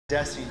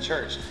Destiny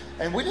Church.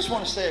 And we just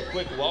want to say a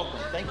quick welcome.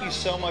 Thank you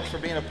so much for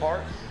being a part.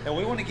 And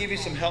we want to give you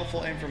some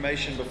helpful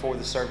information before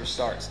the service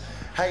starts.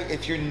 Hey,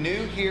 if you're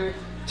new here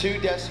to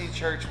Destiny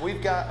Church,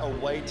 we've got a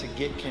way to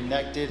get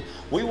connected.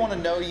 We want to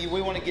know you.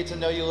 We want to get to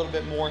know you a little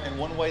bit more. And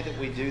one way that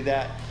we do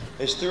that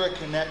is through a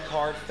Connect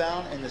card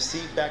found in the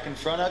seat back in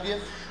front of you.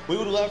 We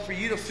would love for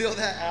you to fill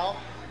that out,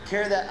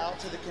 carry that out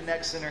to the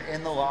Connect Center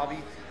in the lobby,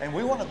 and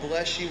we want to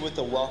bless you with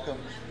a welcome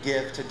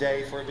gift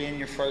today for it being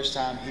your first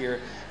time here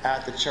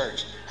at the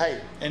church. Hey,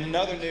 and in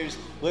other news,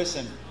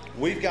 listen,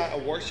 we've got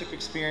a worship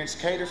experience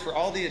catered for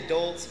all the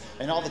adults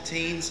and all the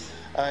teens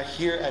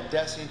here at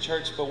Destiny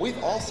Church, but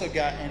we've also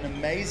got an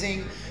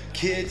amazing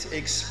kids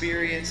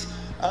experience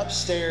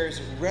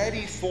upstairs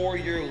ready for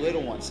your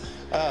little ones.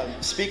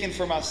 Speaking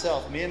for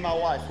myself, me and my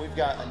wife, we've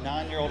got a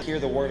 9-year-old hear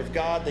the Word of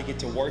God. They get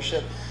to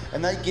worship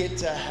and they get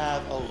to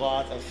have a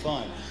lot of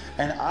fun.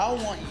 And I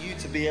want you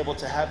to be able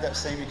to have that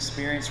same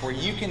experience where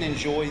you can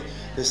enjoy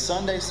the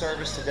Sunday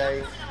service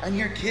today and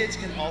your kids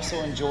can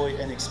also enjoy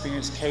an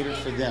experience catered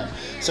for them.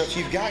 So if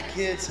you've got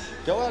kids,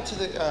 go out to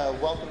the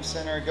Welcome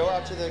Center, go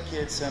out to the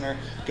Kids Center,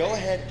 go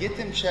ahead, get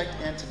them checked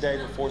in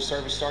today before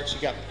service starts. You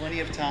got plenty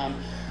of time.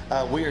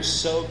 We are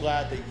so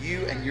glad that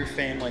you and your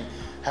family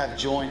have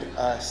joined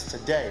us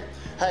today.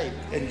 Hey,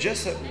 and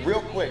just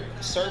real quick,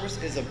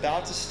 service is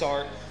about to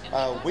start.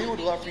 We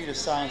would love for you to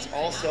silence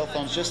all cell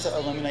phones just to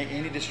eliminate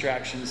any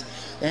distractions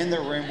in the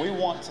room. We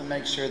want to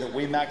make sure that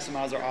we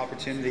maximize our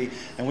opportunity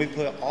and we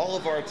put all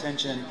of our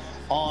attention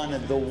on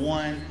the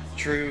one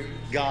true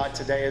God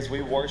today as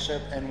we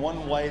worship. And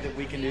one way that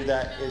we can do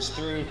that is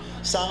through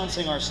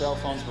silencing our cell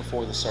phones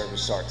before the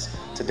service starts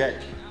today.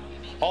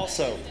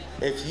 Also,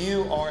 if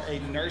you are a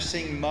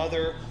nursing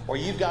mother or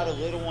you've got a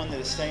little one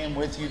that is staying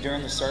with you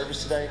during the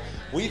service today,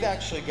 we've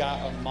actually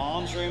got a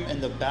mom's room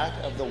in the back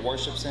of the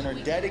worship center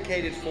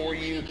dedicated for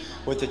you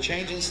with a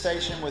changing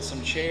station with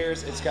some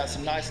chairs. It's got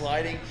some nice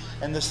lighting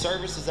and the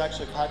service is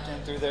actually piped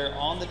in through there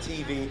on the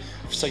TV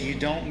so you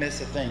don't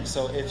miss a thing.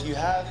 So if you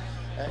have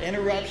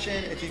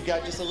interruption, if you've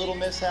got just a little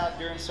mishap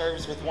during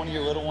service with one of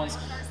your little ones,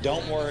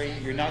 don't worry,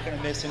 you're not going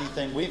to miss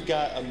anything. We've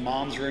got a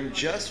mom's room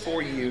just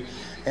for you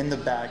in the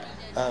back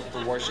of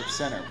the worship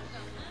center.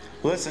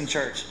 Listen,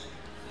 church,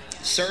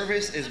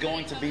 service is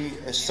going to be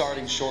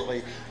starting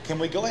shortly. Can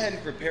we go ahead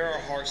and prepare our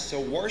hearts to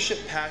worship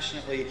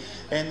passionately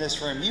in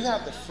this room? You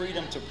have the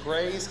freedom to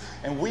praise,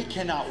 and we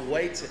cannot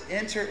wait to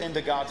enter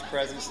into God's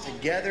presence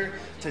together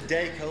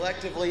today,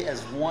 collectively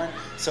as one.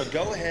 So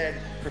go ahead,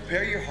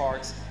 prepare your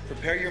hearts,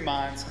 prepare your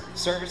minds.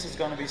 Service is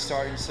going to be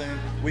starting soon.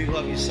 We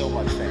love you so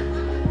much,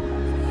 family.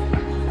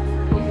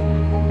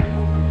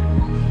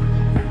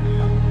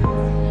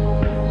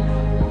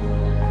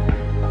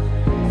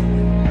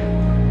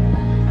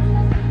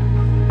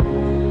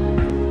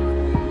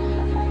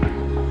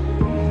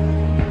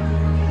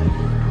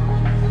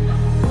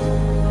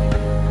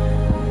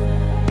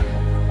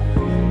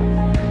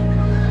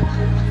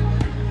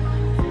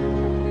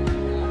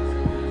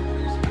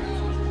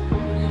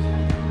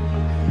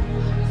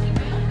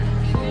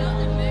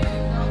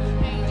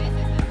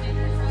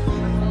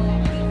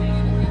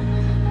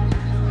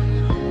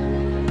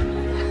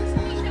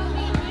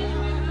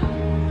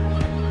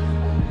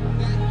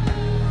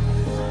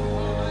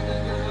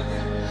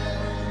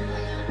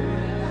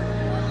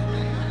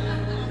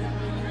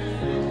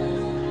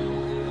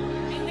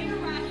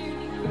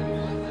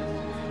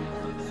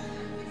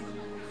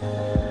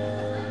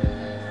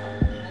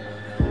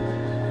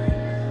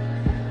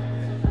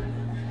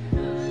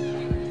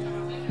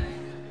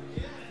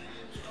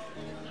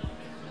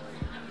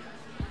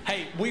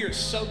 We are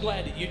so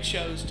glad that you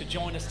chose to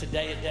join us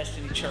today at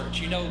Destiny Church.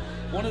 You know,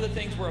 one of the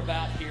things we're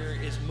about here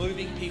is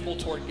moving people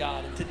toward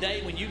God. And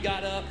today, when you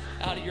got up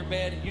out of your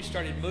bed and you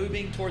started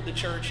moving toward the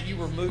church, you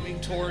were moving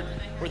toward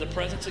where the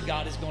presence of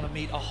God is going to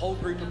meet a whole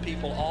group of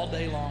people all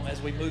day long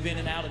as we move in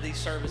and out of these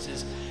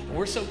services. And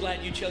we're so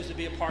glad you chose to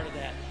be a part of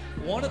that.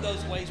 One of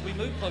those ways we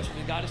move closer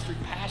to God is through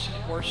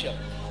passionate worship.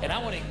 And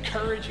I want to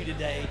encourage you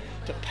today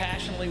to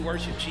passionately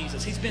worship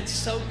Jesus. He's been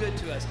so good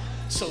to us.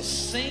 So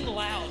sing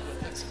loud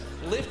with us.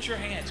 Lift your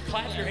hands,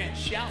 clap your hands,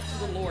 shout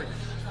to the Lord.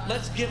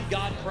 Let's give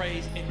God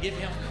praise and give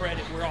him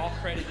credit where all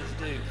credit is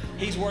due.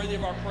 He's worthy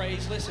of our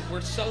praise. Listen,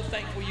 we're so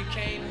thankful you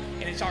came,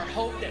 and it's our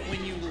hope that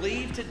when you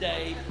leave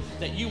today,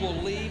 that you will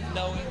leave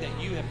knowing that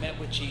you have met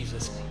with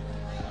Jesus.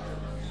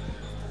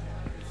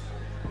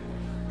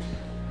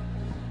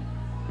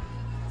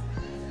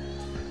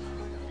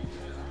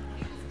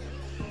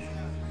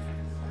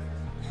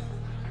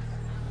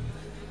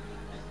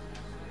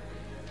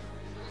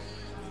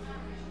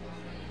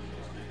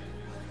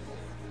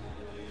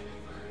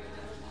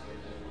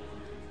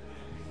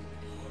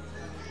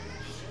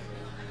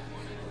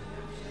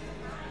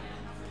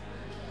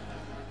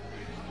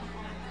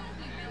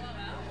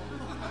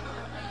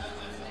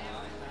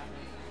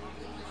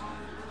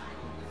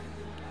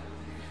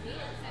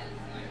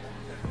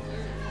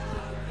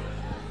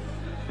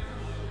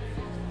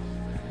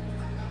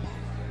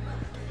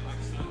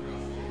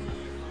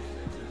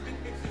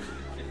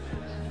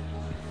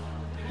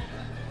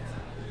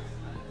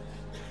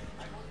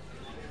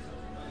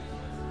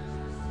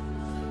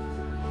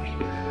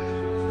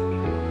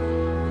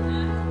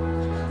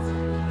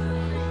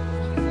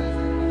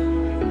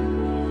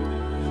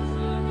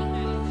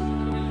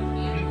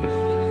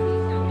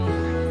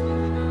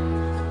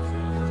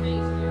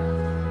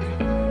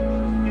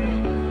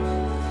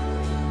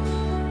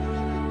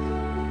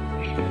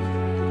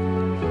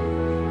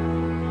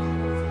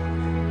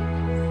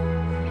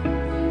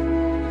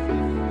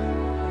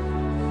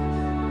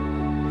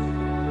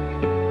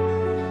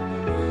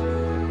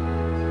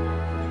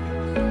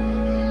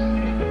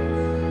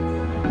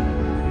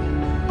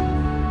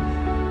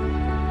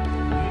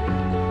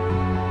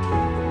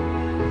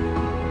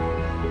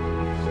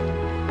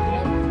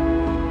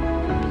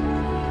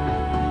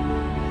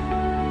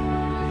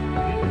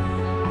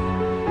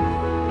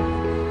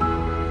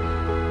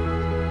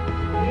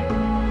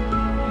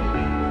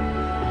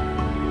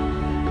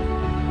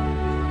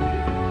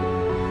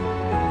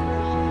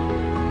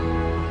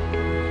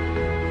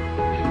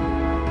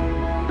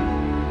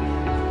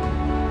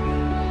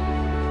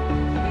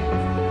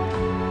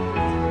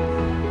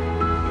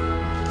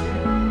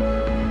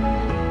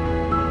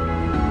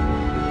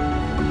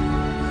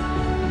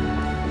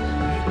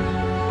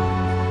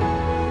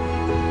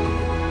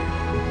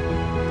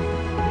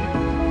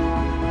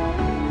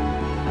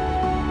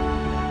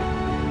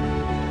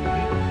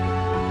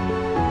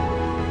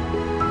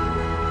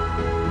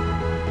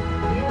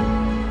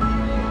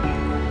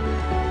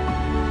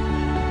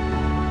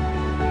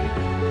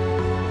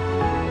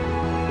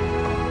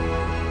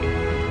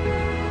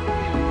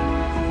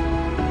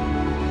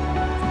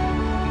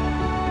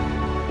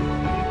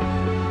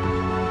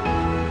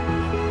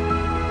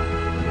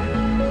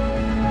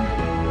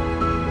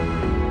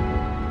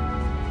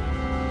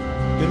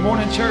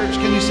 church?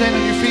 Can you stand on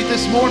your feet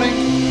this morning?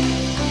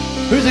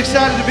 Who's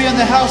excited to be in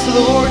the house of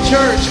the Lord,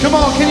 church? Come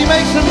on, can you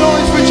make some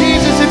noise for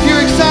Jesus if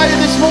you're excited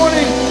this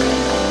morning?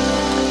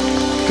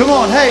 Come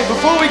on, hey,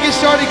 before we get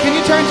started, can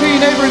you turn to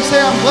your neighbor and say,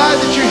 I'm glad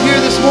that you're here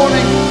this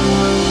morning?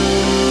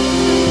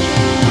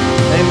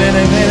 Amen,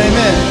 amen,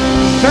 amen.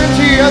 Turn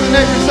to your other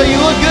neighbor and say, you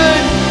look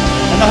good,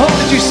 and I hope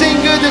that you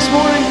sing good this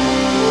morning.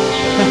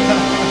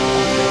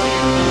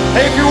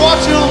 Hey, if you're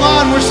watching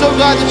online, we're so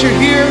glad that you're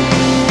here.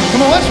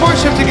 Come on, let's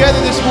worship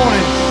together this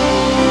morning.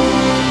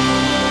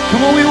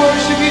 Come on, we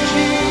worship you,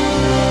 Jesus.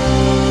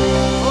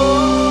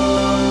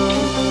 Oh.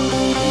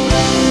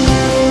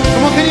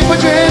 Come on, can you put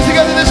your hands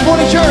together this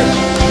morning, church?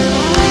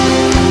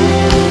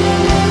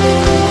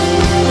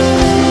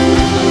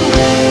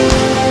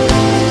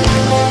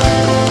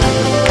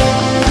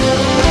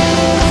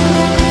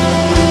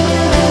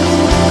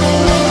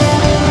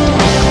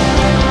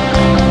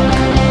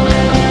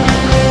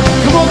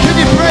 Come on, can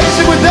you praise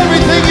Him with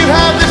everything you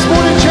have this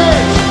morning,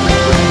 church?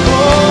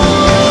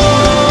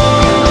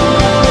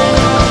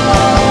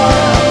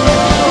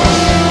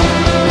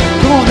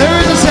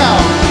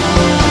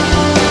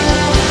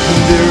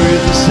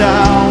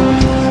 Sound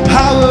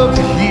I love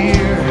to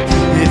hear.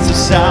 It's the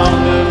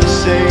sound of the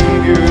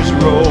Savior's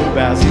robe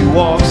as He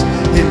walks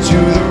into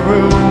the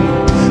room,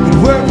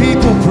 and where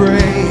people pray,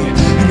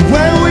 and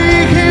when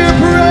we hear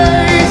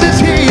praises,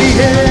 He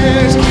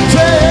hears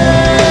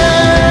faith.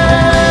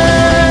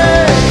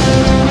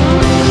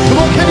 Come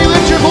on, can you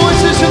lift your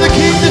voices to the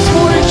King this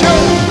morning,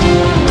 church?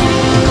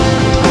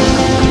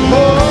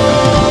 Oh,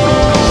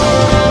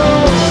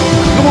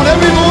 come on,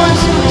 every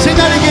voice, sing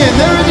that again.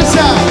 There is a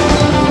sound.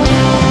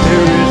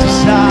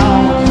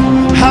 Sound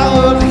I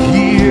love to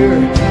hear.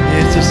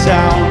 It's the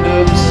sound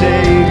of the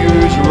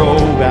Savior's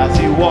robe as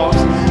He walks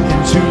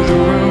into the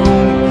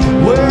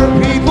room where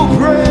people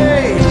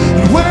pray,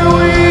 and where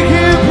we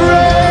hear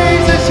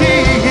praises, He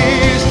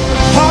hears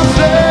our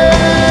faith.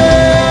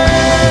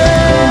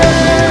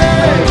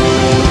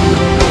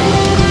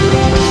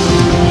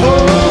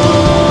 Oh,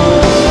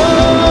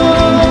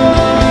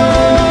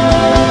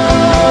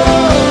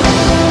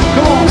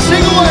 come on,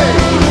 sing away.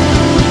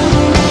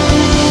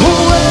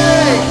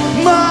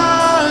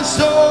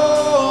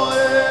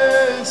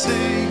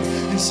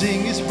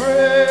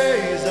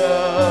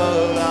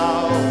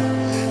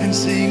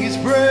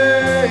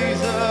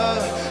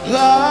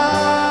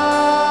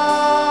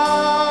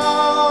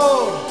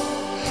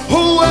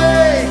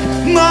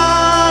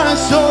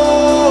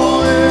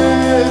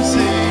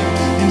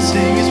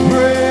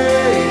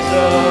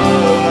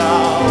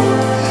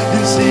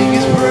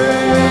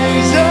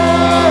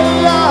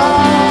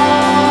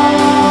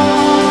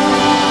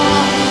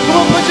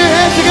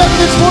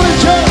 This morning,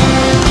 church.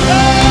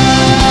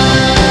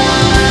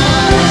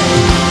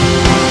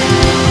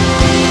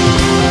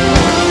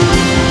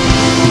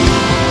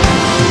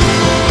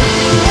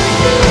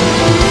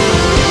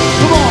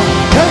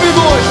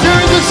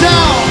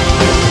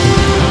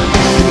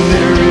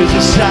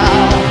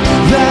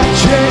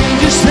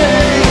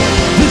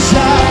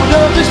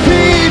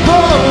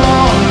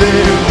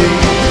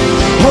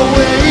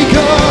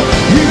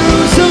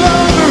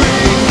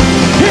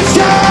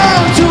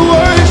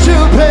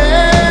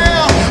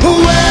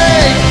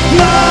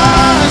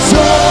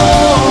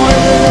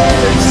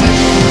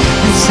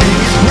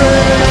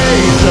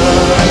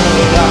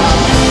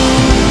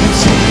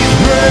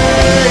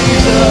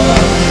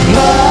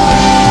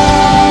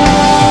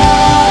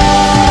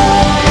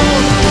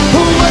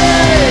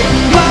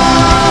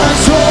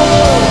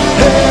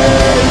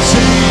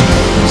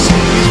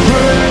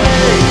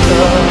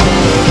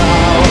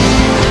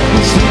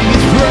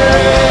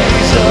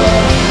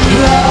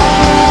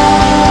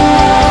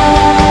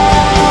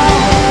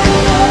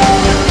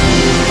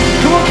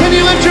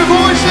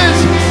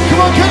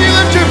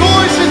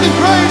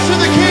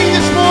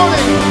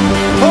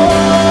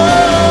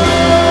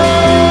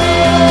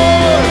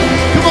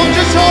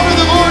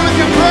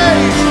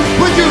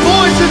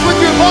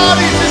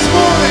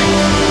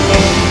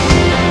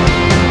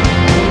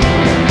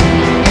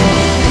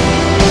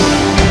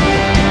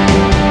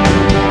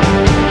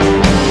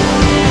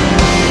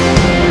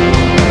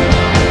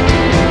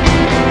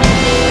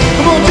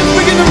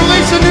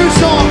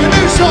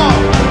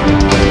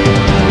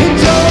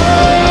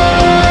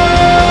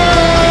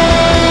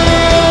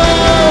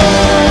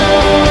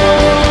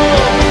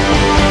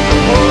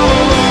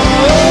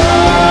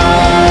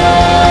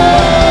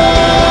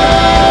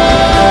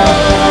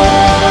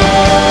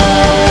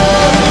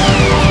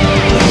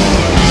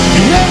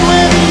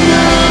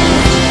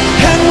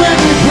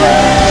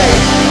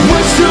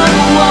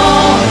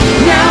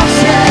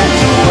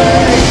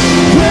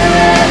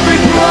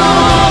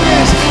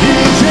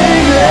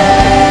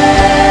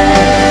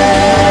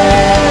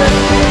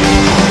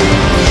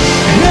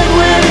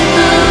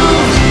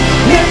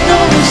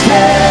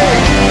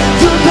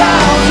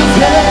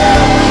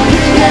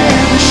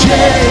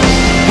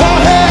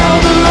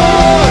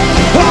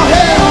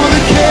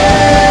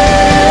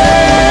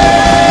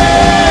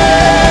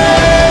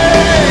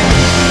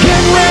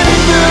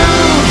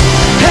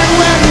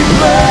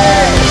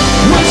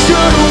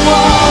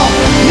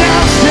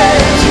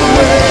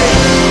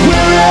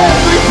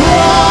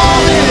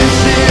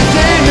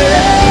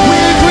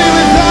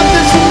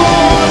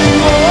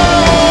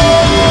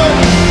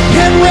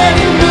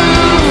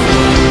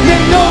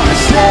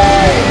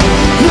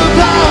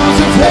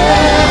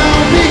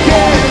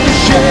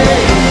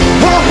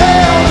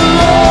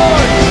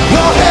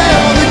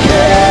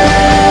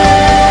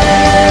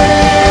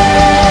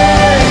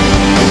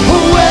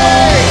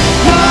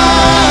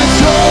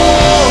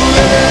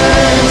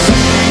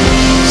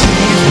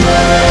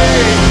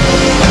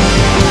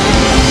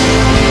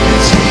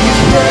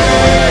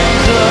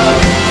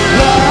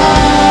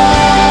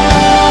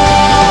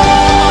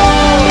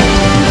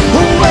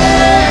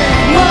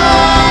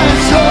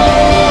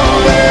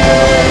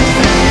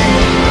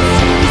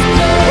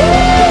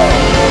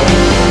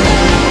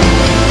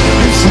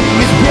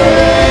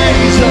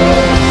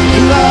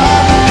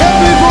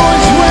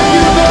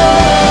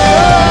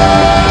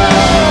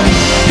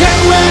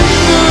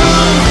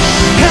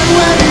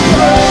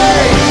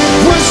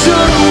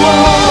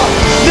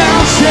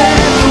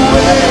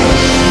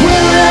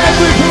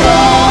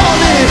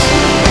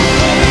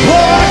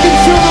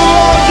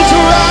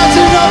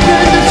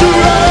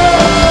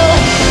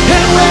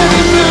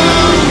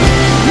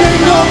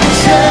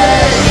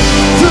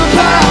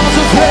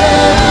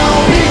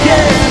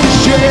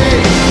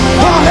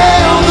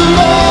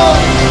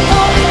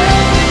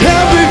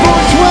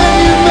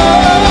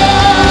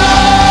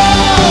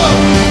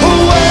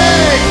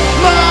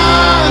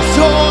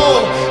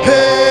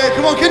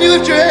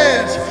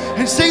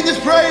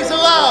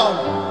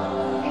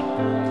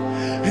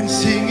 and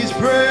sing His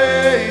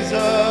praise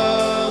aloud.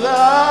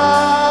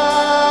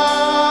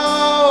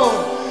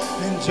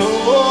 And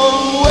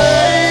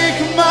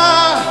awake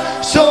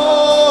my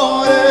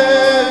soul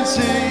and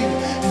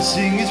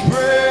sing His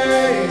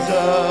praise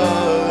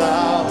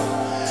aloud,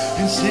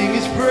 and sing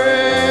His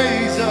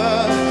praise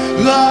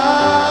aloud.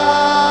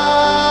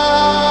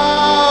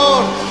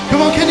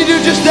 Come on, can you do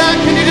just that?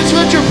 Can you just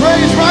let your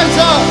praise rise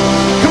up?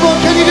 Come on,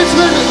 can you just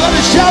let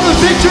a shout of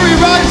victory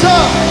rise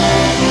up?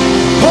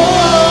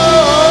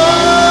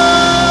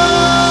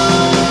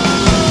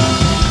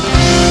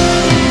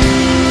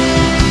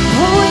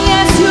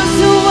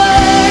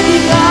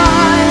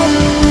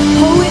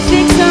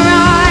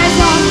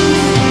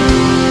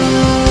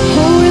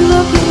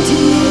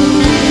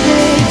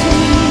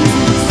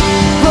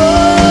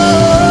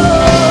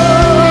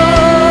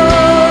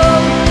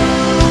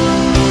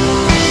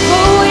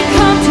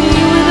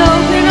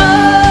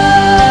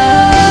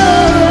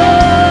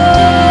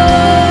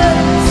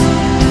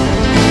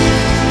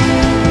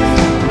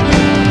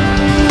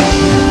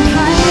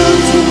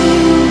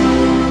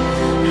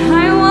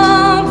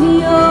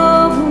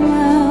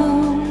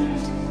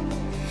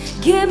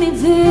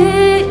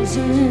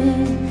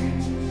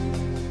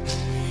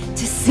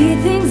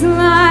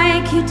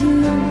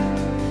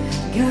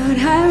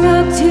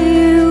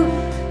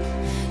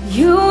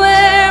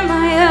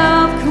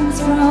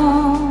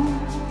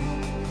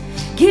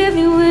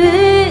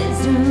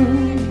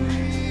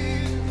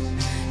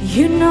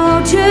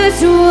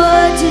 Just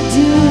what to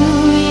do,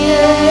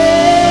 yes.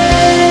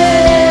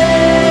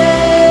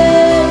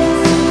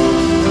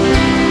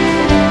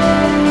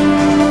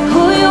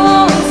 Oh, you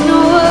always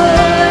know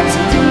what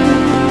to do,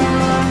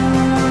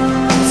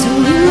 so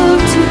we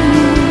look to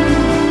you.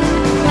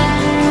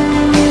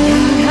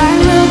 God, I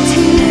look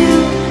to you.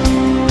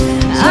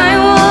 I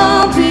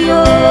won't be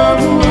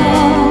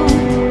overwhelmed.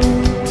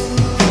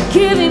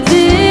 Give me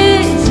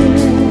vision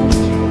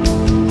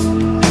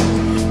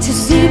to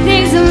see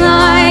things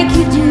like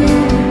you do.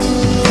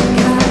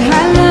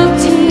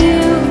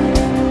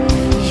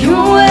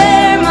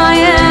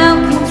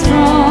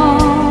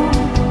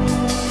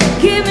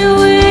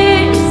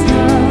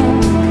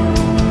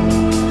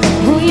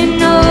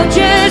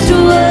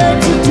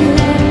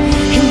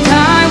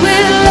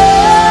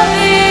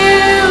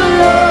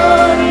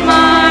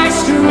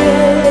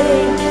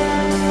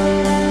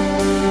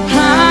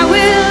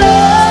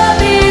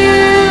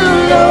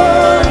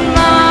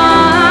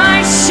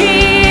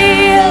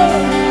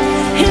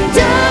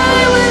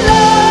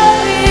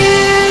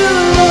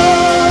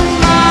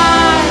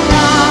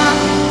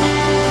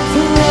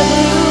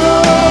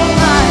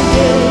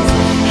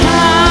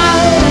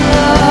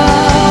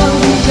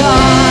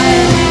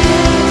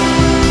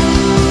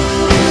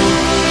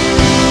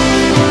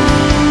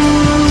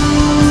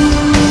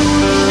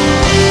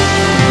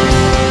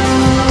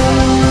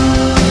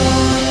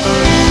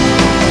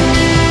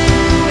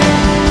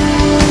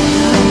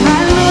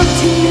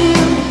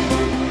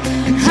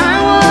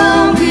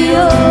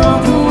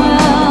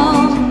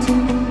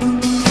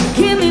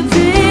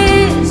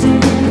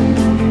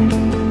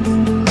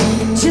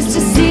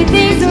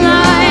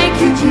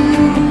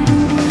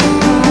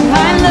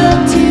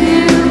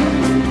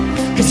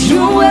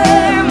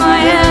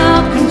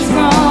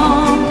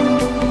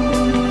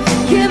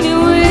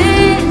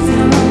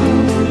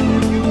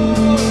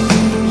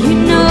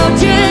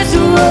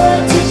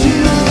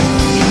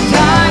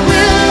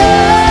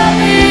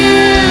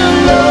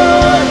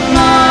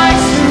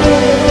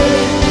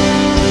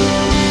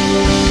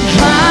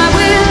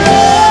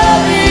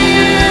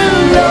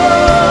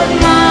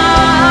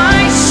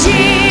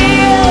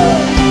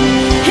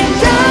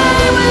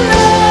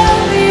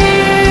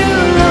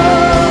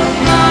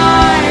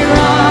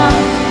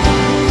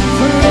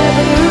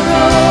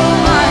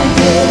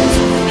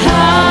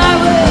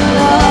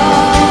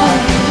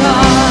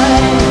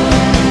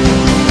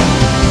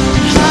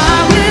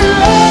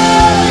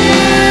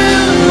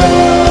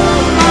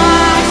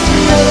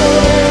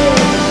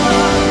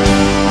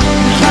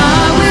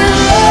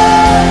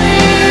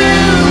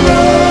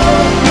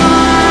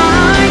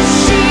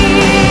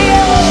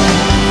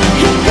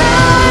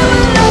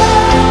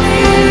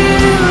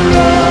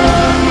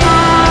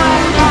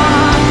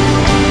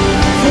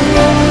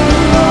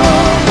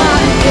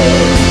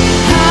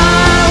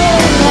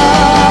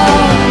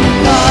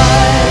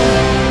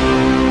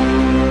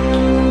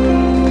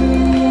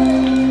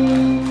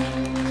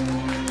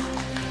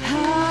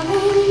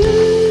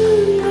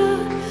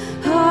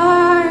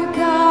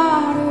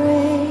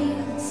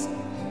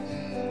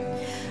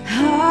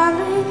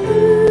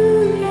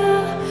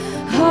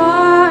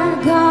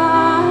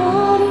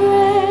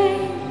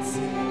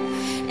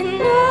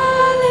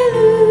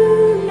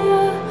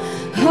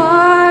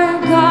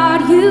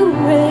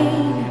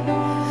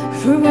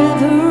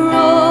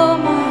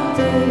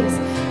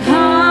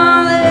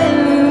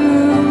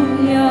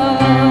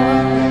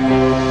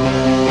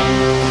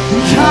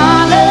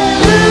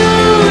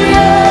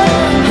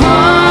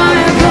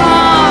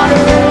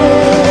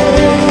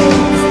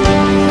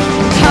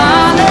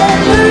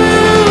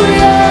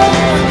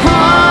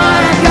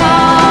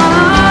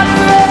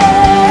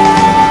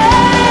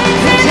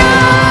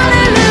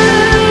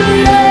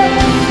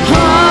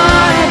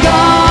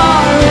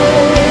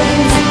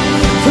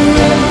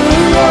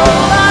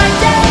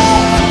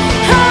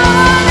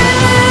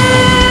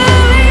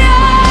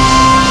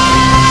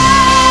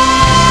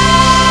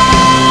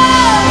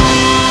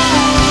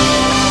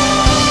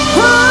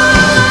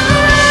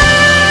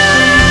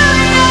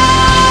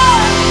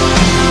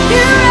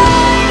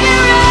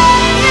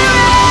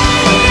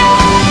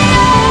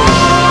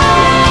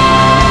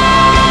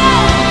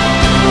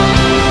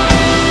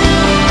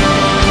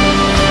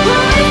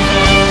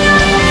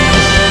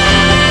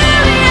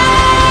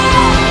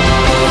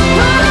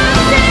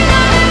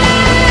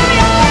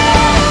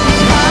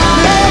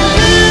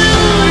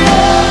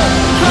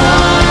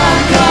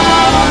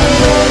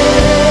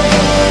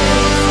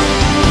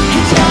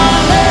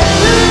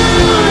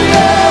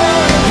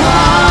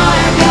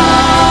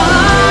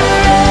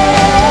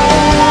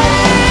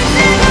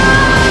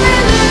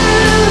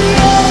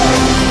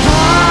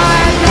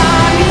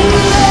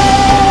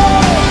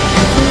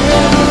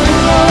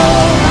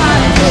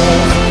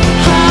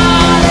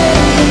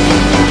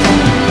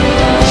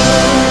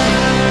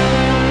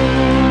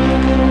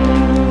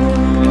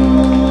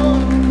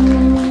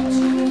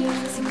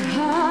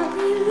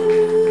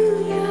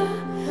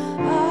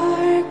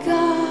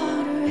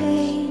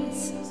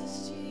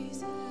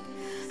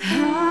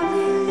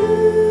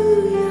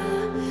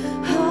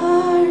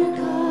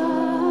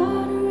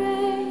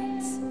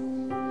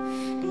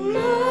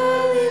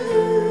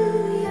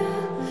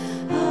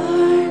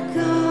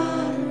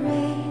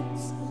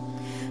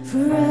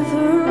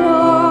 forever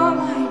all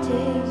my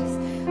days.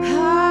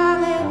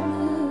 Hallelujah.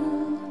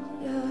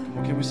 Come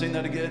on, can we sing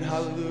that again?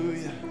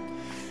 Hallelujah.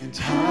 And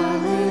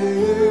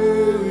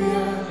hallelujah,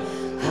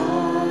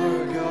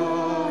 our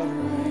God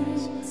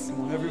reigns.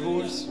 Come on, every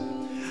voice.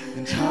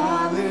 And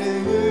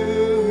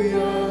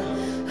hallelujah,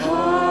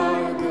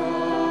 our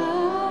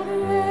God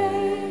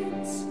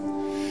reigns.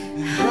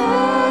 And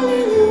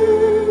hallelujah,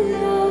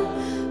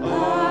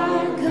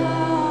 our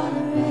God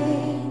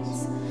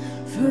reigns.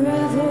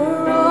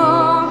 Forever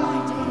all my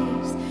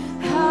days.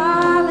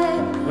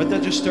 Hallelujah. Let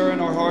that just stir in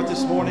our heart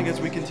this morning as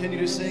we continue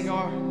to sing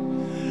our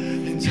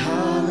and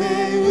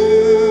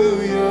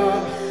hallelujah,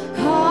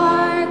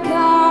 our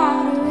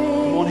God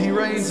reigns. Come on, He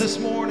reigns this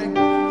morning.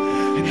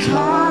 And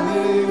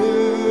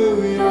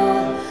hallelujah,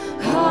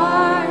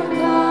 our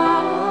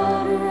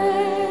God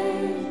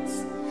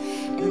reigns.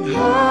 And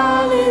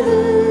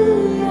hallelujah,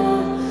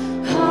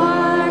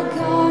 our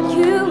God,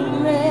 you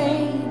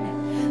reign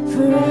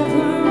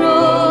forever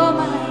all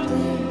my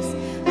days.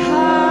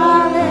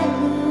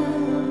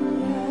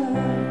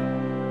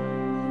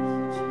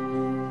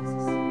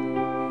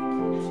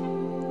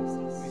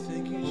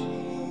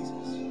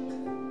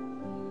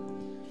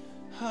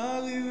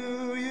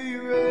 Hallelujah,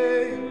 you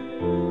reign.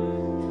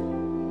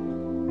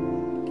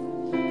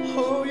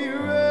 Oh, you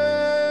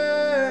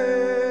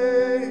reign.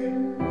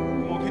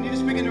 Come on, can you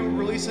just begin to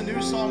release a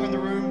new song in the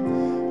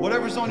room?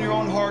 Whatever's on your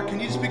own heart, can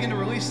you just begin to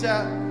release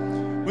that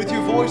with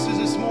your voices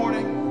this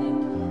morning?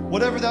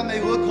 Whatever that may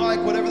look like,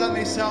 whatever that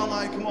may sound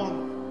like, come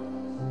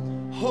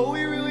on. Oh,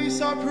 we release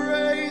our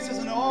praise as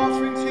an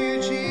offering to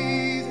you,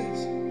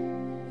 Jesus.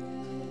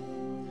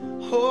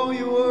 Oh,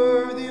 you're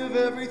worthy of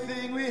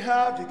everything we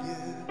have to give.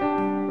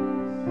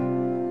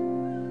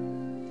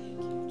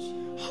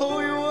 Oh,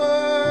 you're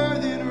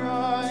worthy and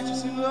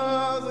righteous and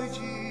lovely,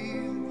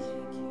 Jesus.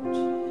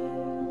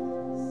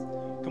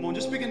 Come on,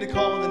 just begin to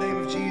call on the name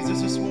of Jesus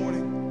this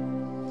morning.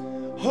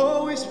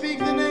 Oh, we speak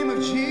the name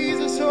of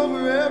Jesus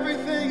over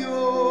everything,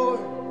 Lord.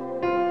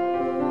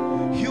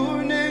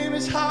 Your name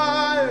is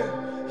higher.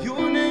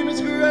 Your name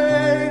is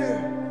greater.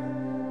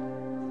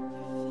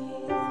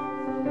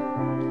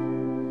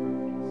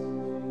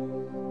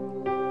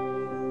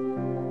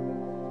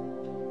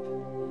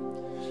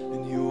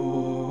 And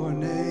your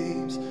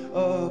name's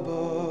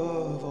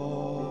above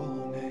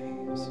all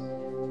names.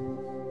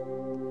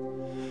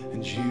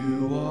 And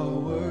you are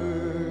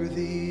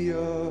worthy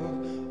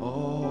of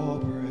all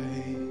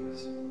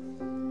praise.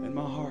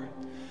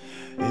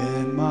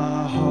 And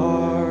my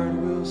heart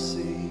will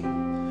sing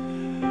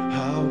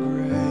how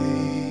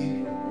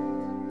great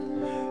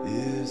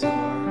is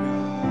our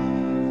God.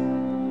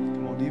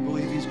 Come on, do you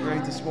believe He's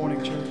great this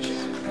morning, church?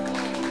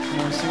 Come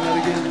on, sing that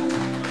again.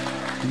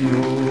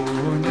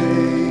 Your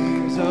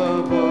name's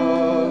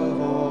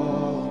above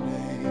all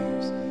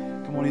names.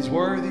 Come on, He's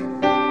worthy. You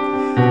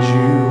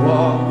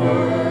are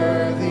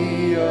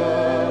worthy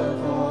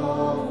of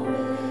all.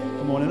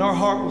 Come on, and our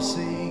heart will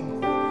sing.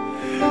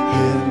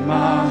 And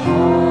my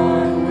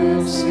heart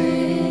will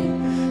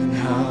sing, and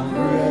how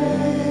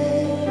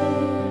great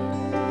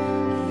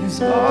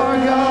is our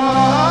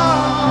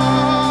God.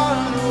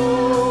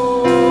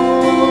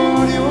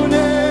 Lord, your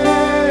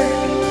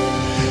name,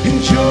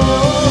 and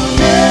your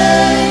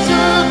name's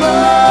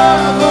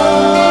above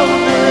all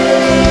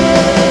names.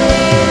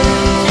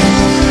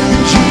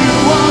 And you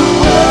are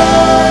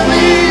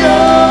worthy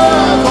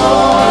of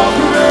all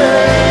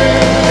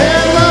praise.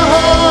 And my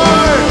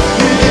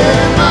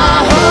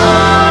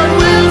heart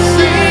will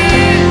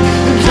sing,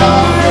 and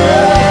how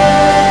great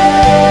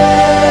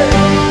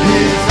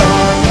is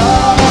our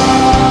God.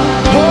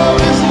 Oh,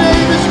 His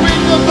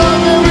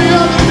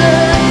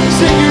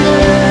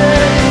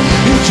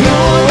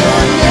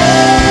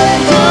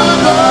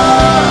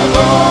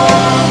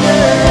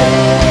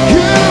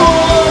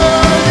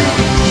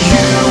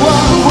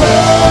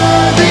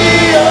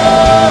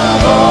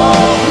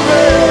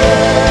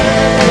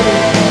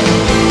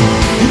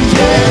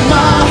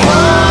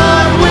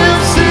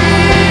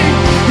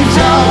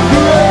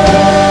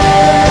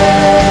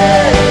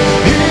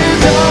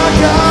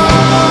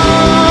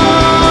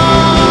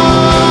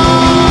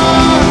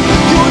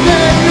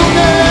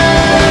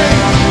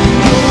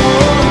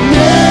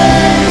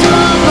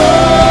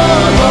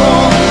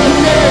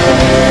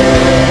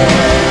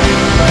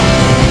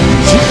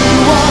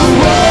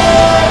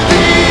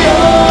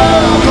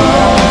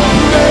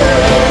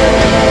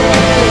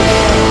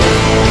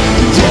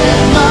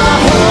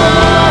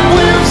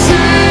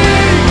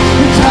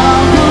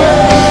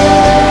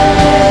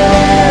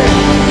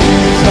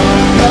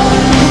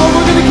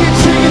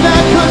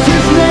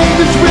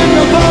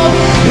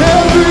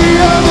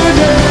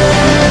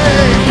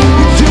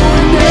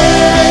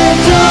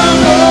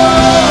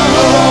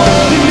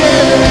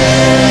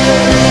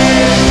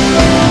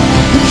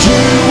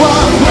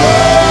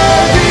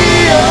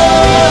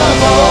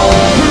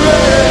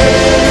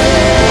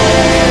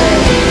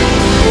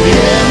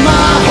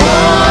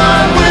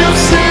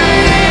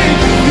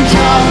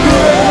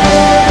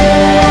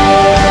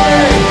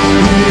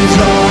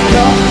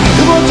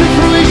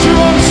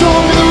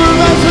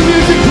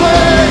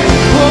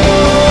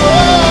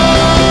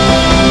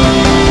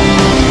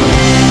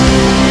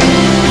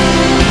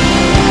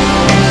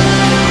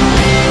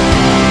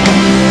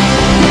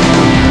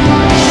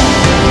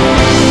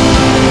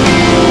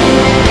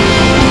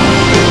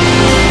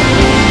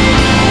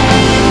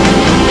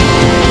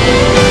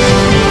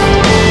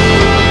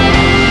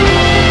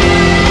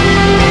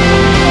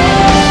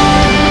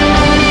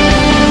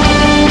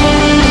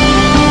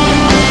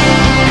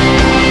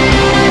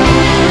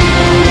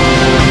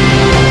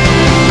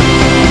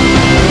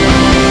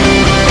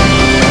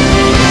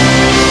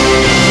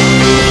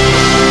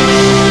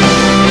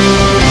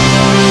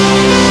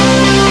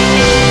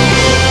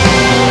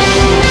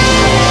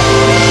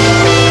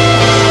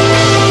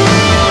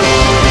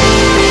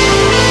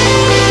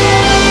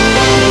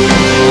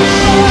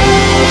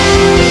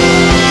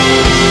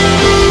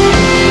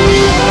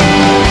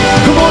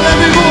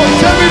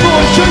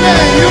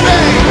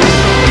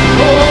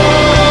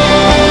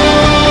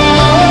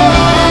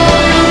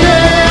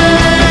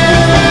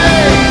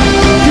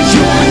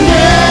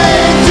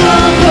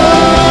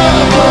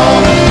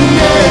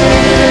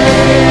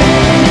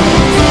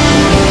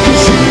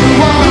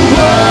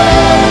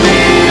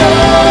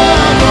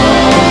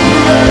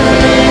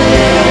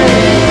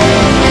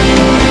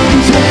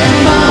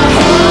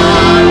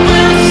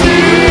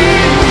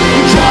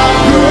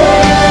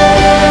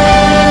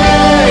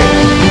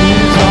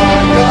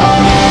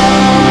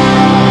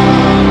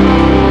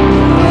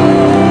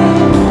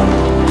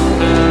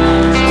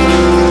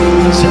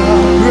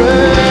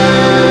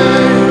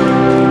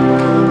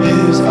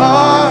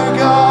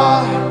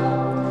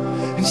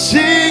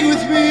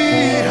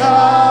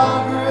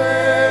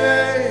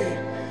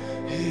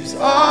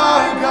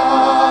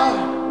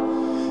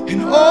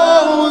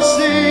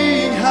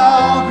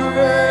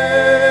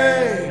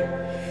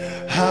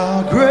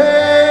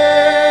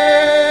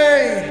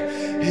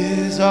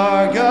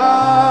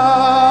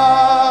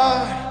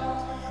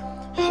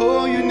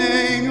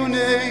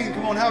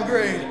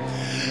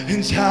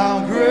is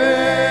how great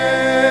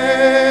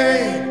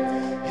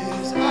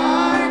is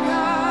our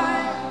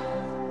God.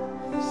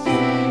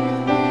 Sing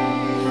with me,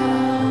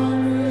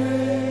 how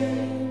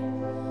great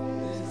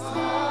is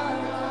our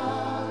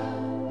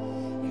God.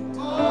 And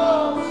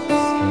all will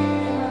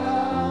see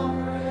how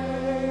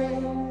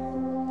great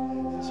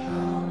is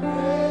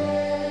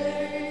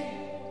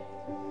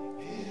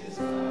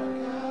our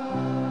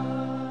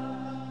God.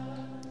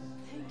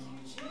 Thank you,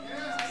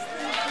 Jesus.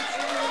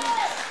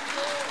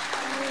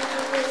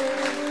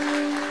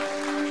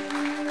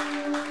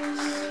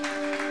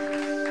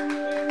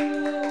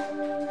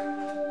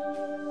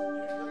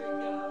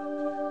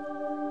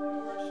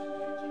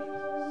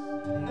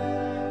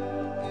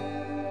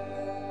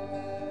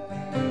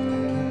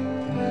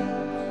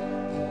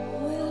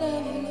 We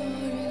love you, Lord.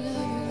 We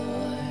love you,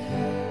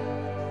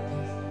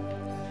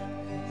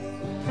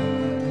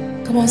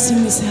 Lord. Come on,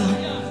 sing this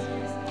out.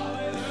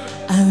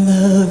 I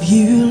love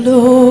you,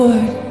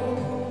 Lord.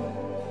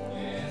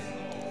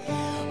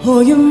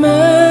 Oh, your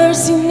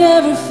mercy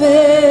never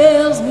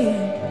fails me.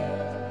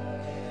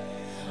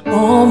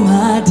 All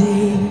my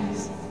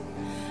days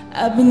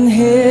I've been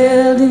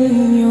held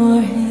in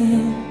your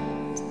hand.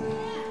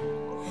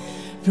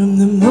 From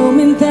the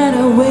moment that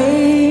I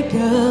wake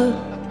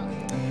up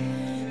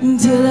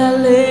until I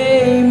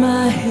lay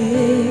my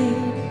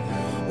head,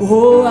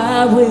 oh,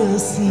 I will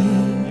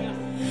sing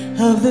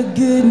of the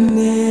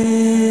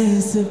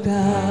goodness of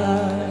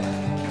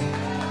God.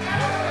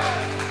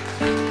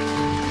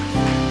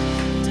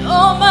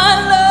 All my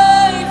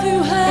life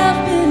you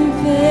have been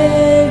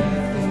faithful.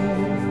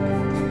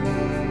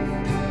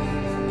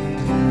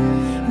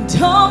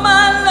 And all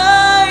my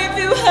life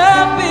you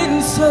have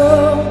been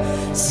so,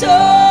 so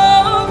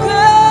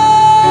good.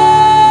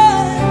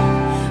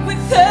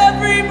 With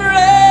every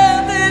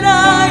breath that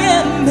I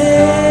am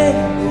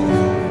able,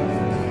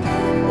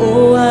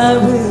 oh, I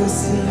will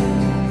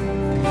sing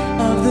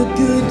of the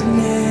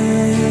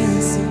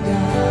goodness of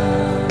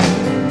God.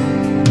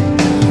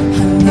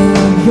 I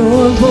love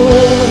your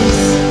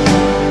voice,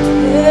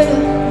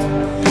 yeah,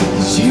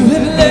 'cause you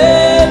have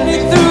led me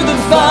through the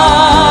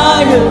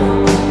fire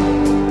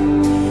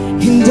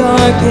in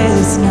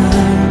darkest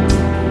night.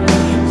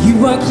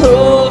 You are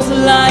close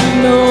like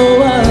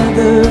no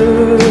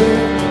other.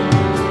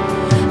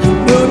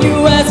 I've known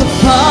you as a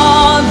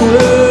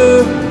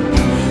father,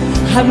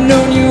 I've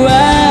known you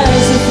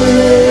as a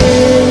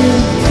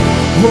friend.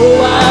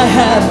 Oh, I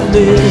have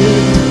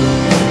lived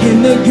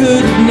in the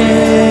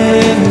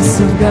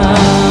goodness of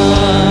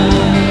God.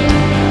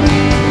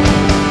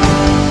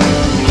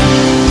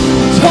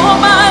 All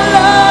my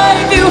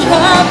life you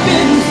have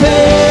been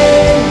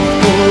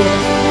faithful.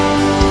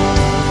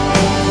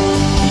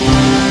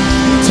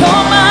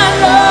 All my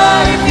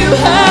life you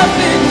have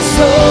been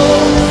so,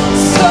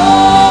 so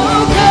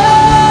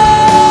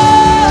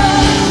good.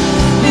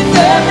 With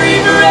every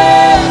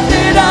breath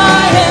that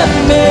I have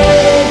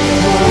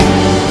made,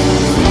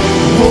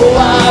 oh,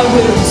 I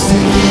will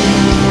sing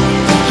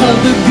of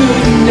the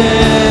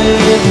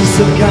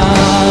goodness of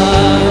God.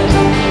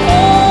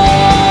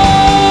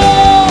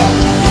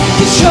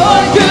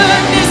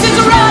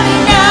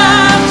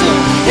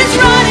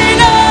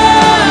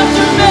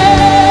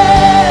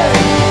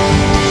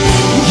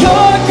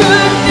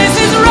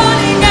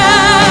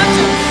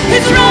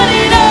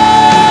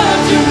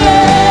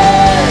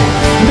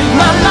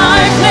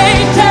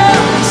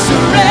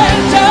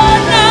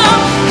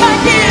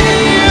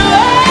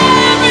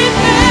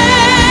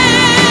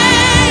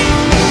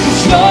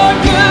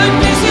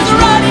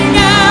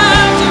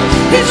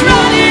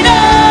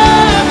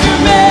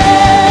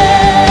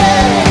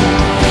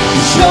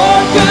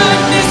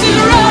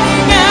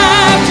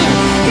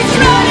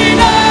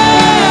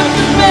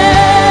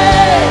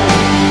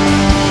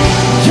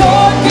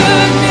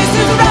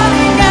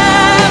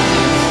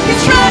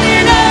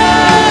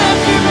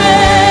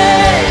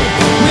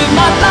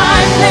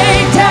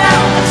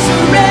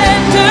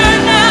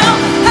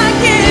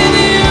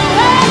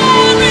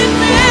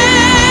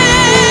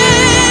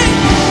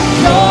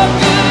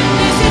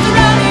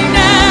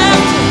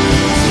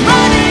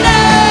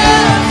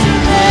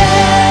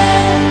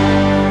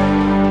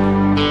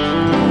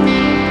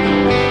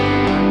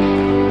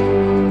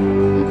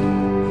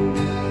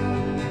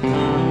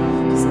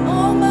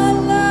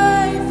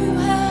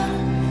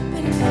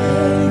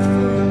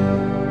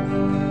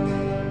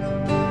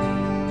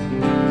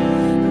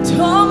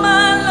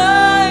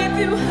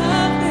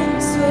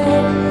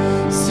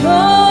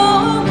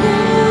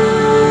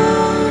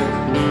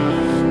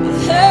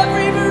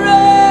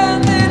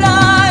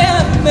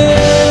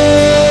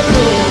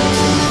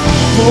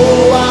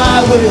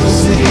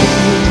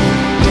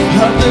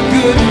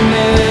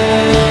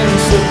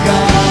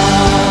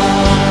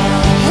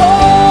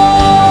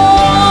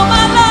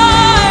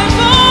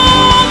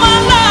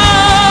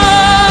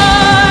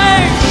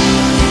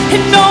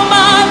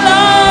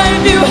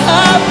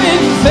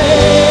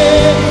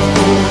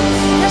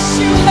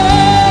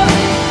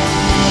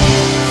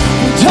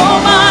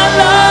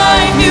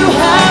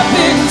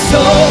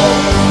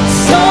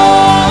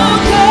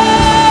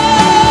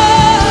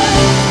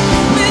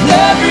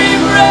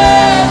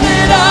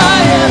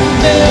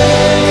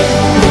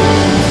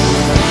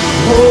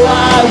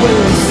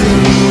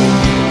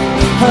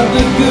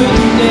 the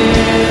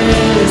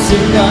goodness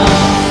of God.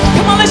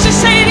 Come on, let's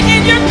just say it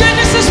again. Your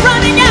goodness is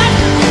running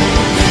after.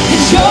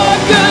 Your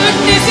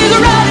goodness is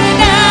running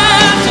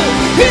after.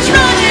 It's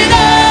running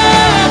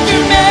after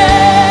me.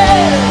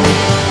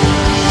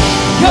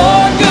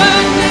 Your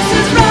goodness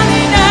is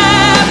running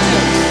after.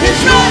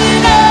 It's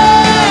running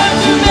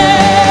after me.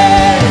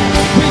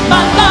 With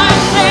my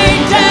life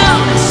laid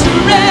down, I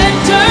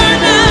surrender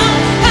now.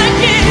 I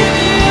give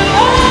you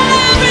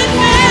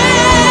everything.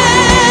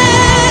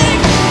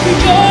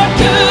 Your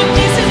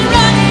goodness is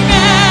running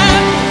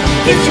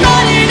after. It's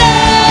running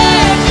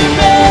after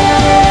me.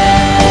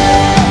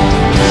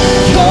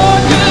 Your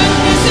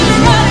goodness is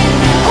running.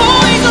 Oh,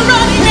 He's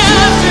running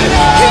after.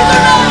 He's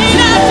running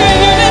after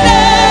you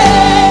today.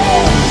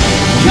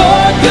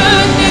 Your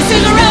goodness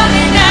is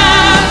running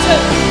after.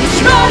 It's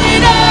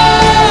running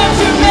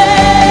after me.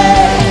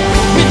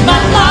 With my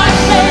life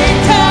laid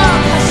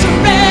down, I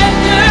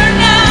surrender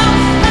now.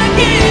 I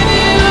give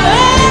you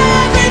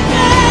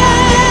everything.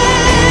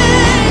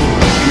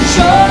 'Cause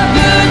your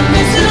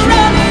goodness is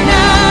running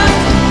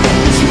after.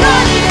 It's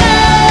running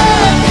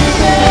after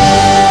me.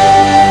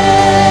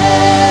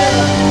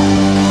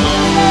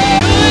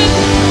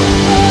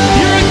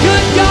 You're a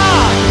good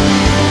God.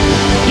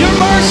 Your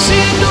mercy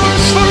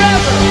endures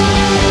forever.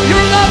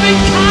 Your loving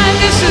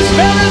kindness is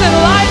better than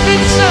life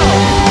itself.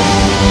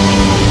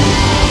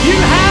 You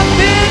have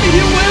been,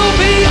 you will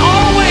be,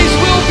 always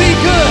will be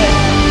good.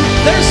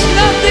 There's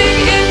nothing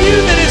in you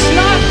that is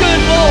not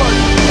good, Lord.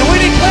 And we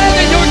declare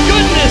that your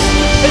goodness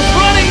is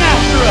running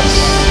after us.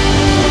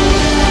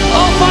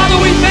 Oh, Father,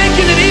 we thank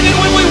you that even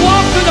when we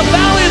walk through the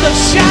valley of the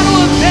shadow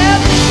of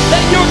death,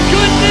 that your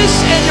goodness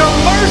and your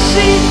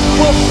mercy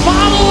will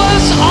follow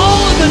us all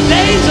of the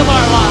days of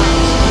our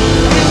lives.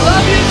 We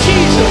love you,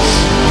 Jesus.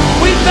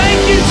 We thank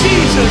you,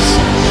 Jesus.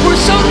 We're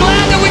so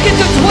glad that we get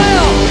to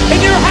dwell in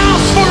your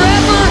house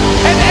forever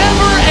and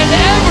ever and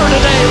ever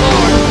today,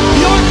 Lord.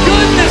 Your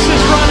goodness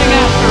is running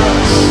after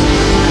us.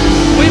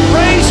 We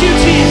praise you,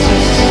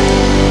 Jesus.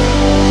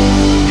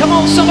 Come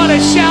on, somebody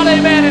shout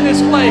amen in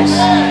this place.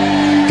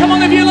 Come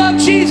on, if you love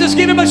Jesus,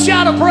 give him a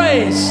shout of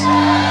praise.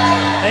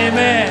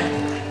 Amen.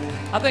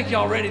 I think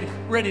y'all ready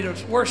to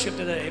worship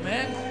today,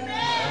 amen?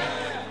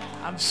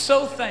 I'm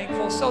so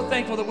thankful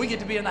that we get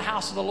to be in the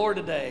house of the Lord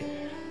today.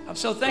 I'm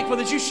so thankful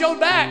that you showed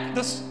back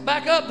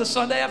up the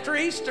Sunday after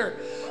Easter.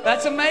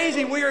 That's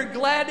amazing. We are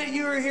glad that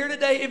you are here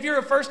today. If you're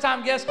a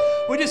first-time guest,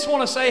 we just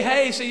want to say,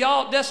 hey, so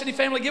y'all, Destiny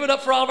family, give it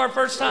up for all of our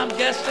first-time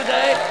guests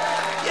today.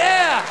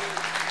 Yeah.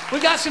 We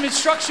got some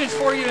instructions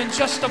for you in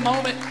just a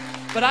moment,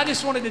 but I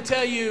just wanted to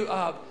tell you,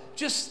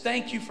 just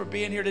thank you for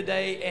being here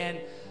today, and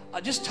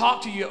just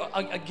talk to you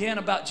again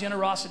about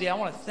generosity. I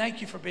want to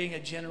thank you for being a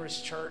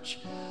generous church.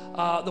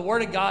 The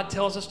Word of God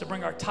tells us to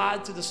bring our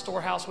tithe to the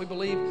storehouse. We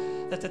believe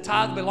that the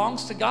tithe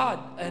belongs to God,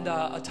 and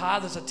a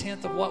tithe is a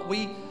tenth of what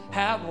we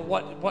have, or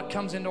what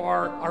comes into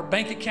our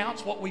bank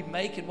accounts, what we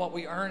make and what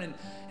we earn,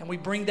 and we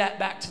bring that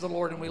back to the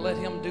Lord, and we let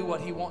Him do what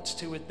He wants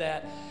to with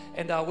that.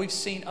 And we've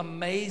seen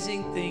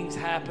amazing things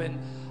happen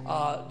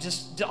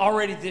just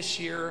already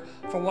this year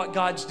for what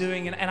God's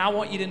doing, and I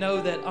want you to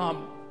know that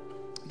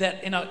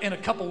that in a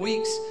couple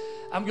weeks,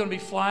 I'm going to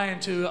be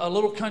flying to a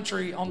little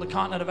country on the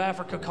continent of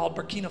Africa called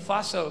Burkina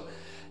Faso.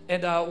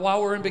 And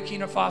while we're in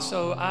Burkina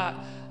Faso,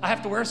 I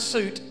have to wear a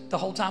suit the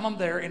whole time I'm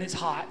there, and it's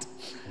hot.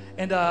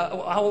 And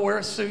I will wear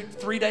a suit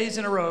 3 days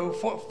in a row,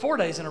 4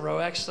 days in a row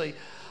actually.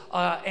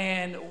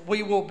 And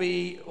we will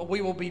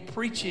be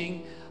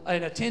preaching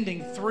and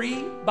attending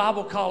 3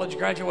 Bible college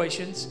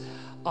graduations.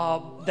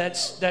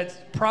 That's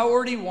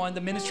Priority One,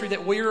 the ministry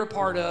that we're a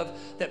part of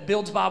that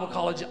builds Bible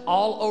college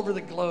all over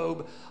the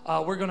globe.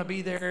 We're going to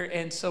be there,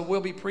 and so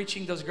we'll be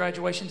preaching those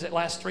graduations that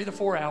last 3 to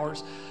 4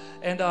 hours.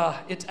 And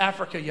it's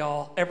Africa,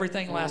 y'all.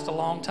 Everything lasts a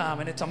long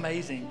time, and it's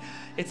amazing.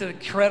 It's an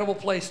incredible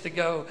place to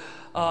go.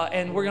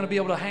 And we're going to be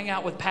able to hang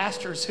out with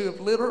pastors who have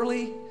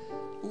literally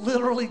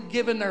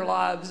given their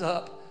lives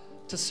up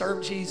to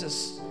serve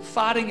Jesus,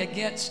 fighting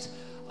against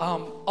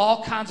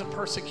all kinds of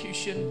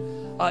persecution.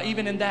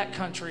 Even in that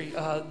country,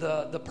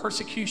 the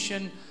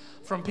persecution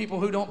from people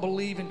who don't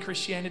believe in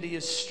Christianity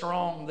is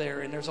strong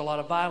there, and there's a lot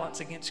of violence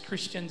against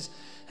Christians.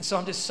 And so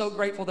I'm just so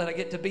grateful that I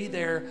get to be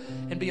there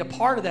and be a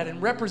part of that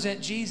and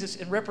represent Jesus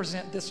and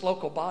represent this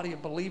local body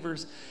of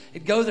believers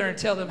and go there and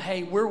tell them,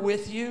 hey, we're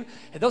with you.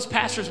 And those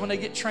pastors, when they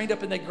get trained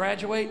up and they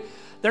graduate,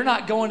 they're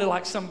not going to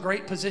like some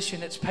great position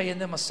that's paying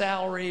them a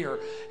salary or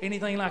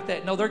anything like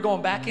that. No, they're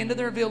going back into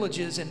their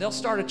villages, and they'll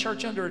start a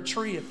church under a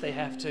tree if they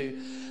have to.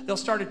 They'll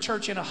start a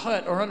church in a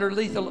hut or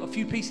underneath a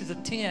few pieces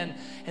of tin,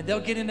 and they'll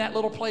get in that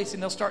little place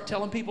and they'll start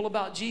telling people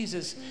about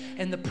Jesus.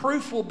 And the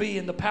proof will be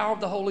in the power of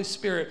the Holy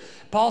Spirit.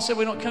 Paul said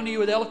we don't come to you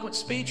with eloquent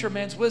speech or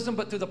man's wisdom,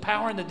 but through the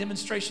power and the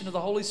demonstration of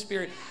the Holy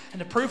Spirit. And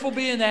the proof will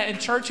be in that, and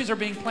churches are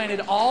being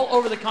planted all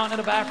over the continent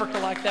of Africa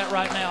like that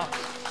right now.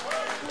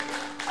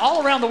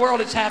 All around the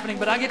world it's happening,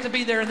 but I get to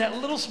be there in that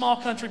little small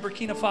country,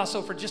 Burkina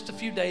Faso, for just a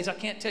few days. I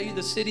can't tell you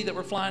the city that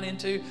we're flying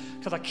into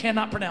because I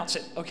cannot pronounce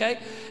it, okay?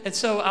 And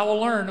so I will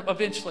learn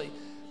eventually.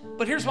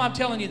 But here's why I'm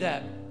telling you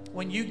that.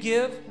 When you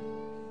give,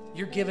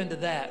 you're giving to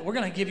that. We're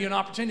going to give you an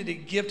opportunity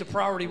to give to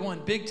Priority One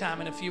big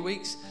time in a few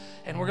weeks,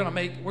 and we're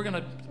going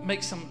to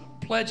make some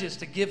pledges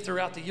to give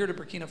throughout the year to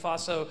Burkina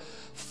Faso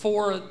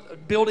for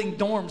building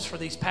dorms for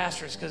these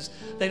pastors, because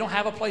they don't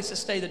have a place to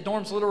stay. The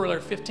dorms literally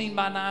are 15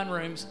 by 9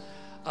 rooms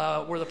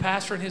where the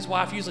pastor and his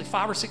wife, usually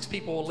 5 or 6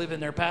 people will live in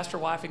there, pastor,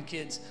 wife, and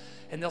kids.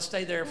 And they'll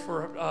stay there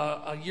for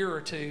a year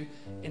or two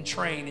and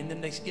train, and then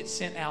they get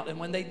sent out. And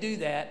when they do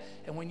that,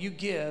 and when you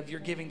give, you're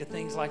giving to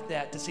things like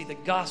that to see the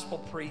gospel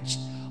preached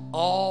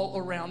all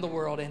around the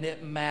world, and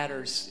it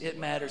matters. It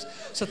matters.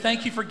 So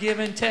thank you for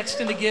giving,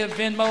 texting to give,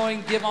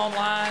 Venmoing, give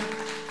online,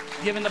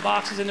 give in the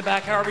boxes in the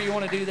back, however you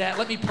want to do that.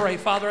 Let me pray.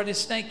 Father, I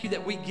just thank you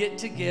that we get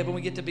to give and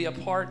we get to be a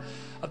part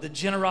of the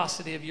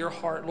generosity of your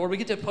heart. Lord, we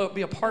get to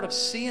be a part of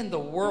seeing the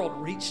world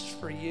reached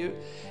for you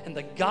and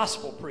the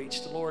gospel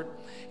preached, Lord.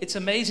 It's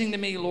amazing to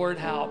me, Lord,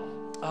 how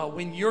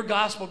when your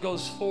gospel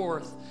goes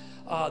forth,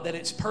 that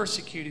it's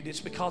persecuted. It's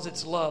because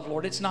it's love,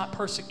 Lord. It's not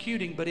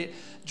persecuting, but it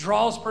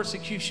draws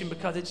persecution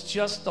because it's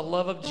just the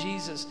love of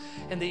Jesus,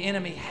 and the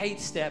enemy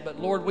hates that. But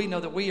Lord, we know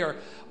that we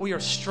are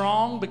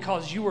strong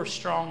because you are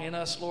strong in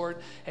us, Lord,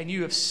 and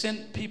you have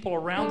sent people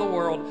around the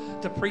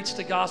world to preach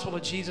the gospel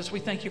of Jesus. We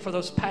thank you for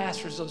those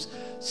pastors, those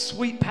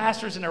sweet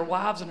pastors and their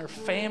wives and their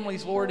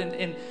families, Lord,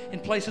 in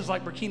places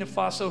like Burkina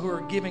Faso, who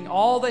are giving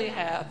all they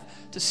have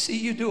to see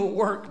you do a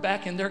work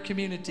back in their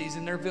communities,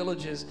 in their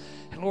villages.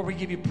 And Lord, we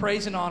give you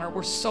praise and honor.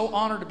 We're so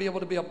honored to be able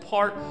to be a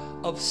part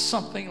of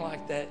something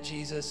like that,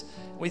 Jesus.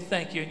 We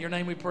thank you. In your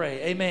name we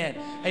pray. Amen.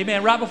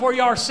 Amen. Right before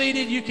you are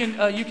seated, you can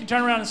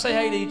turn around and say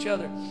hey to each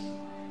other.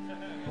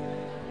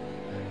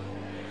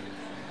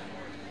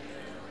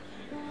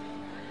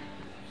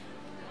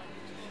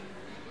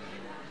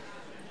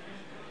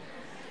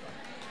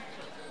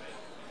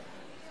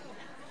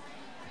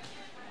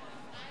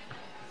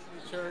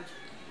 Church,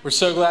 we're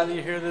so glad that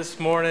you're here this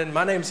morning.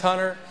 My name's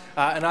Hunter.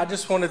 And I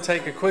just want to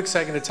take a quick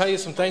second to tell you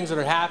some things that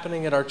are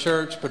happening at our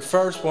church. But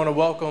first, I want to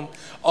welcome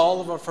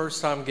all of our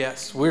first-time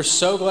guests. We're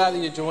so glad that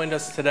you joined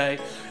us today.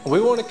 And we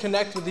want to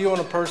connect with you on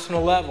a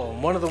personal level.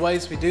 And one of the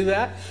ways we do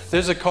that,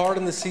 there's a card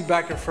in the seat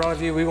back in front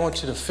of you. We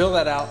want you to fill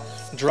that out,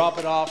 drop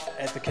it off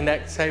at the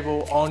Connect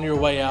table on your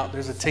way out.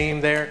 There's a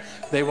team there.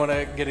 They want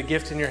to get a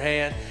gift in your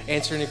hand,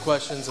 answer any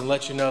questions, and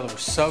let you know that we're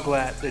so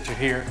glad that you're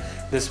here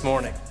this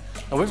morning.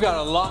 And we've got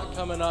a lot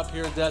coming up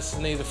here at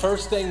Destiny. The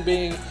first thing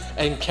being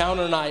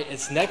Encounter Night.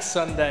 It's next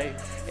Sunday.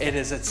 It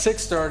is at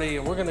 6:30,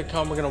 and we're going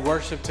to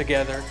worship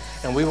together.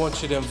 And we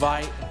want you to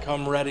invite and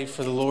come ready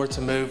for the Lord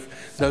to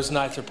move. Those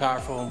nights are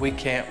powerful, and we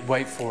can't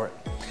wait for it.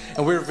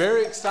 And we're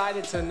very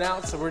excited to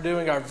announce that we're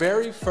doing our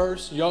very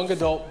first Young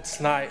Adults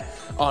Night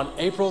on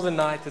April the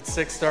 9th at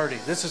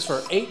 6:30. This is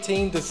for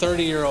 18 to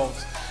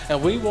 30-year-olds.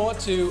 And we want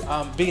to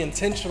be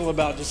intentional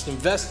about just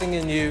investing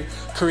in you,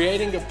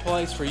 creating a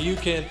place where you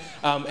can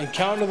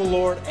encounter the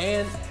Lord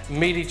and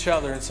meet each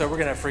other. And so we're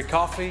going to have free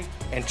coffee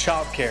and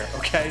childcare,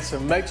 okay? So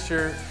make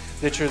sure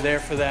that you're there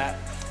for that.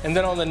 And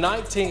then on the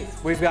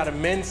 19th, we've got a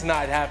men's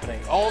night happening.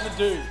 All the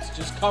dudes,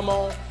 just come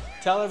on,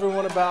 tell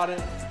everyone about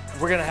it.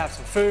 We're going to have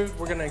some food,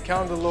 we're going to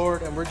encounter the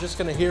Lord, and we're just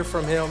going to hear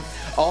from Him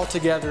all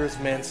together as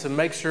men. So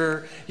make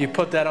sure you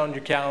put that on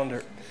your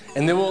calendar.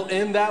 And then we'll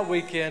end that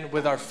weekend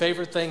with our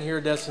favorite thing here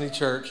at Destiny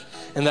Church,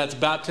 and that's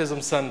Baptism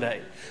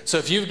Sunday. So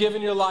if you've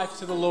given your life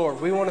to the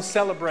Lord, we want to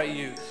celebrate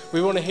you.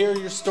 We want to hear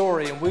your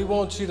story, and we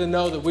want you to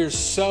know that we're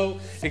so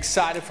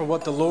excited for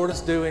what the Lord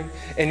is doing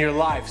in your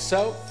life.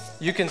 So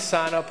you can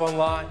sign up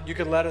online. You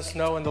can let us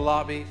know in the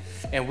lobby,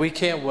 and we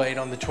can't wait.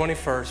 On the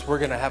 21st, we're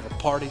going to have a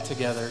party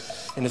together,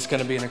 and it's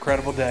going to be an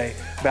incredible day,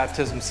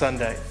 Baptism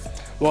Sunday.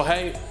 Well,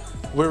 hey,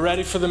 we're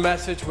ready for the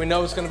message. We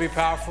know it's going to be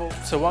powerful.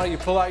 So why don't you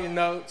pull out your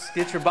notes,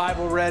 get your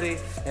Bible ready,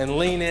 and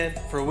lean in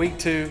for week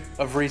 2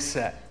 of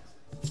Reset.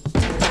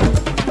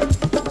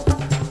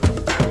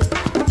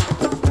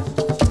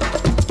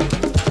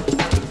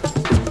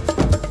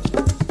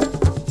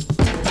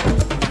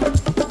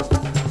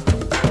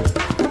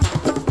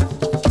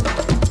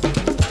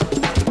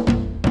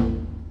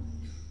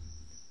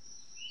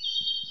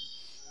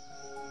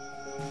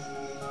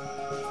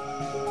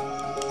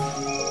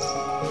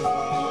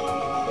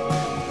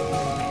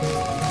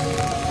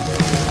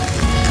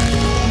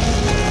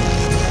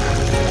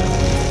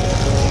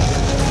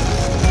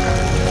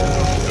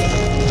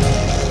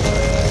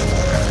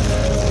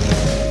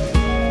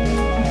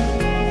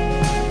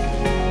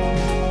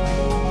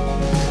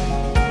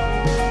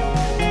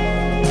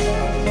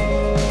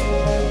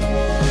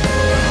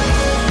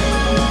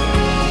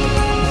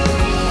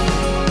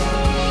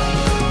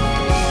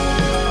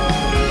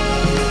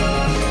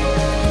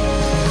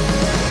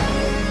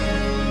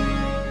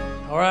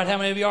 How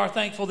many of you are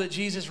thankful that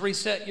Jesus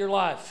reset your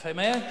life?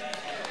 Amen?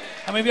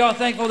 How many of you are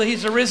thankful that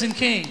He's the risen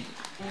King?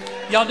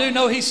 Y'all do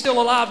know He's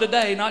still alive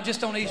today, not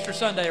just on Easter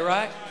Sunday,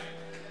 right?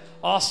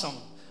 Awesome.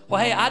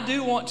 Well, hey, I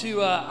do want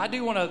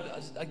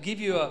to give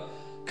you a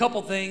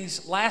couple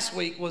things. Last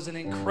week was an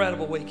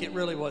incredible week. It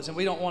really was. And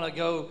we don't want to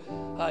go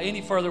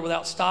any further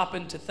without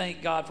stopping to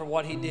thank God for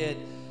what He did.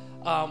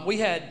 We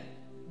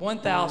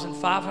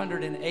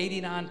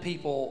 1,589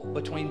 people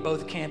between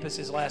both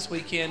campuses last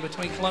weekend,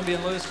 between Columbia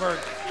and Lewisburg.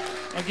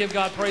 I give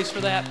God praise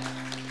for that.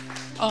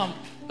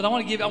 But I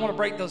want to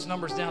break those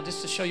numbers down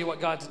just to show you what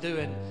God's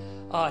doing.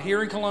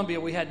 Here in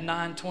Columbia, we had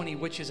 920,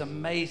 which is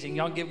amazing.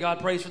 Y'all give God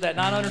praise for that.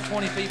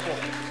 920 people.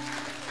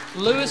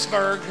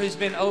 Lewisburg, who's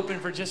been open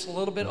for just a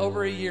little bit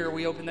over a year,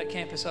 we opened that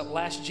campus up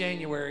last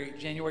January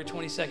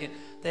 22nd.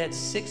 They had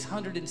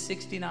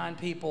 669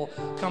 people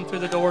come through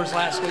the doors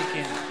last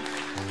weekend.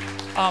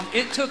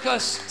 It took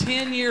us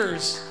 10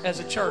 years as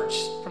a church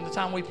from the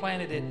time we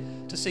planted it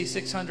to see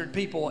 600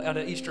 people at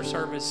an Easter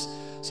service.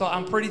 So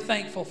I'm pretty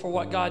thankful for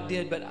what God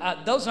did,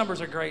 but those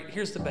numbers are great.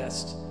 Here's the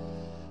best.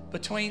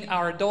 Between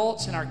our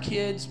adults and our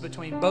kids,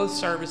 between both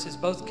services,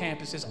 both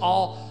campuses,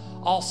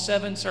 all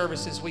 7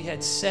 services, we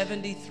had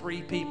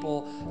 73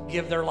 people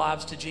give their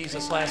lives to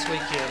Jesus last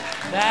weekend.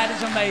 That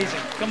is amazing.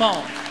 Come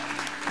on.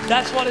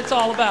 That's what it's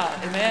all about.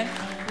 Amen.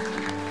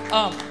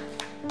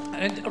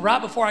 And right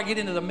before I get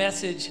into the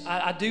message,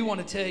 I do want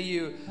to tell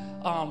you,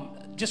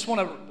 just want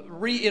to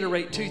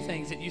reiterate 2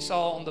 things that you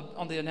saw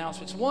on the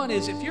announcements. One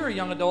is, if you're a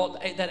young adult,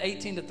 that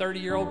 18 to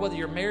 30-year-old, whether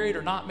you're married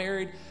or not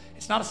married,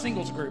 it's not a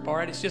singles group, all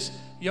right? It's just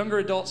younger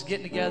adults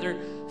getting together,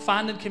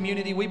 finding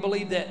community. We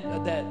believe that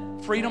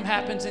freedom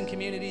happens in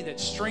community, that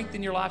strength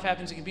in your life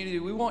happens in community.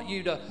 We want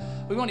you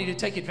to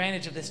take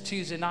advantage of this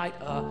Tuesday night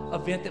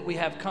event that we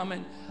have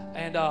coming,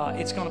 and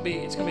it's going to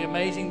be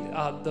amazing.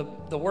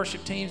 The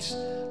worship team's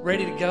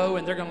ready to go,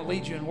 and they're going to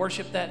lead you in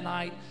worship that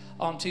night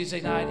on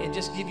Tuesday night and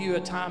just give you a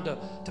time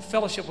to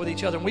fellowship with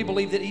each other. And we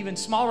believe that even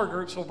smaller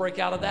groups will break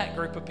out of that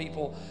group of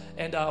people,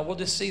 and we'll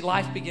just see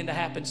life begin to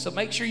happen. So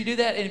make sure you do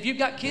that. And if you've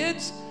got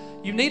kids,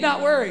 you need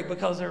not worry,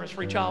 because there is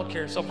free child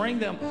care. So bring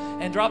them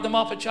and drop them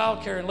off at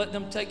child care and let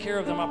them take care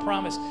of them, I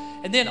promise.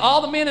 And then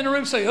all the men in the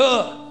room say,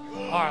 ugh.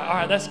 All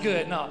right, that's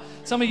good. No,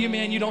 some of you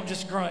men, you don't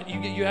just grunt.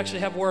 You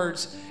actually have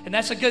words, and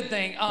that's a good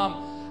thing.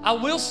 I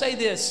will say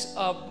this.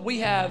 We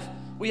have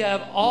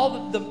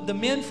all the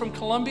men from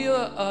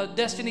Columbia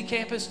Destiny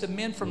Campus, the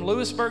men from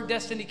Lewisburg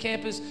Destiny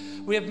Campus.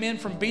 We have men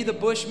from Be the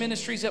Bush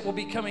Ministries that will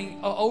be coming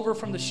over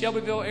from the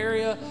Shelbyville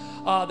area.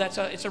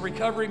 It's a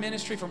recovery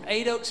ministry. From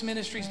Eight Oaks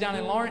Ministries down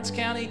in Lawrence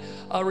County,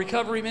 a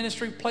recovery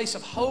ministry. Place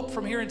of Hope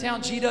from here in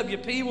town.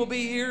 GWP will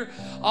be here.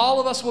 All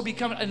of us will be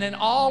coming. And then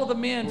all of the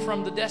men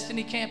from the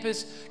Destiny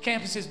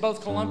campuses,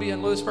 both Columbia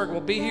and Lewisburg,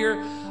 will be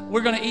here.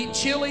 We're going to eat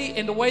chili,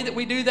 and the way that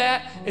we do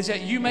that is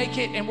that you make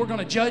it, and we're going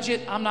to judge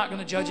it. I'm not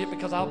going to judge it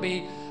because I'll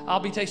be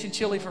tasting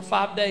chili for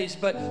 5 days,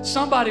 but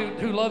somebody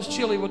who loves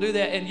chili will do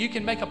that, and you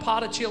can make a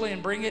pot of chili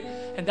and bring it,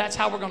 and that's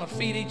how we're going to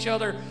feed each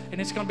other.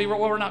 And it's going to be, well,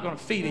 we're not going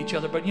to feed each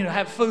other, but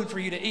have food for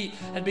you to eat.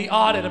 It'd be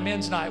odd at a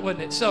men's night,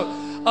 wouldn't it?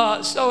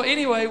 So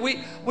anyway,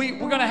 we're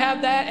going to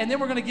have that, and then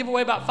we're going to give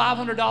away about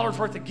 $500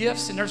 worth of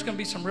gifts, and there's going to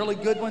be some really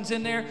good ones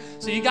in there.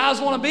 So you guys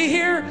want to be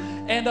here,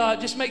 and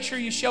just make sure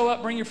you show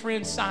up, bring your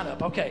friends, sign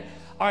up. Okay.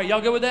 All right,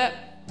 y'all good with that?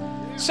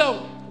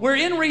 So we're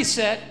in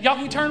reset. Y'all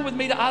can turn with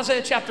me to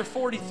Isaiah chapter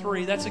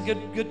 43. That's a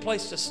good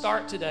place to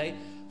start today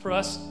for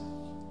us.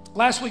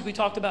 Last week we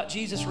talked about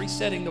Jesus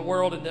resetting the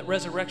world, and that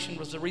resurrection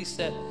was the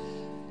reset.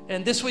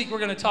 And this week we're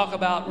going to talk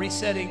about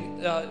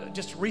resetting,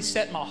 just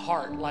reset my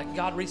heart, like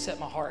God reset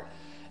my heart.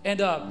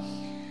 And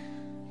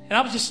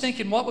I was just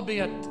thinking, what would be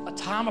a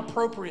time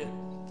appropriate,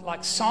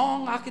 like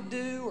song I could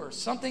do, or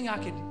something I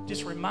could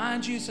just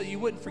remind you so you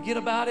wouldn't forget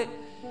about it.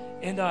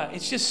 And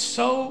it's just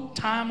so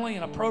timely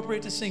and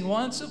appropriate to sing.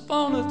 Once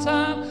upon a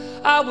time,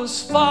 I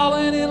was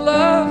falling in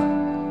love,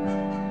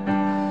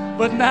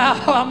 but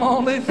now I'm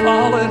only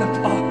falling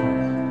apart.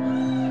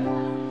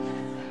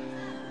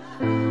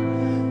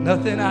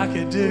 Nothing I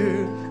could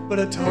do but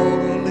a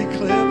total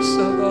eclipse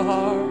of the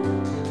heart.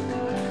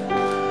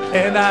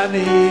 And I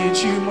need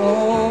you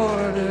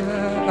more than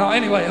I... No,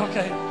 anyway,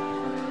 okay.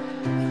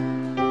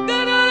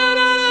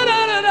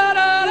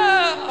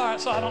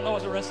 So I don't know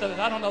what the rest of it,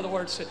 I don't know the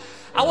words to it.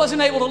 I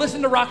wasn't able to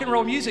listen to rock and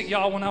roll music,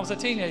 y'all, when I was a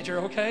teenager,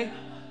 okay?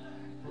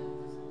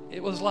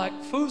 It was like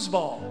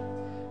foosball.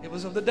 It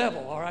was of the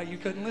devil, all right? You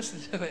couldn't listen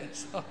to it.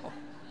 So,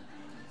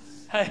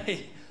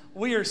 hey,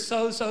 we are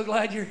so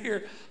glad you're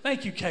here.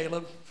 Thank you,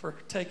 Caleb, for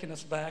taking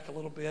us back a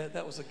little bit.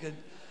 That was a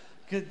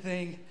good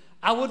thing.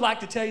 I would like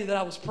to tell you that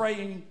I was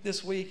praying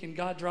this week and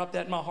God dropped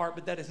that in my heart,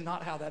 but that is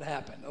not how that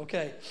happened,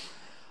 okay?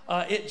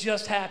 It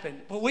just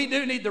happened. But we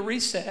do need the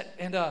reset.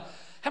 And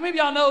how many of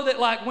y'all know that,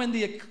 like, when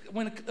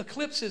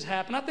eclipses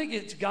happen, I think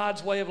it's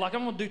God's way of, like,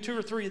 I'm going to do 2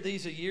 or 3 of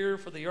these a year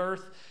for the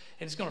earth,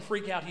 and it's going to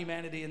freak out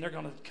humanity, and they're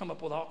going to come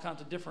up with all kinds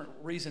of different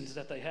reasons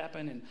that they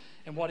happen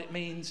and what it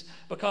means.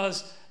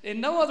 Because in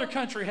no other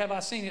country have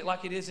I seen it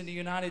like it is in the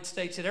United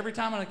States, that every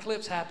time an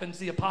eclipse happens,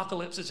 the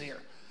apocalypse is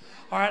here.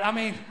 All right, I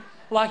mean,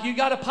 like, you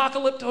got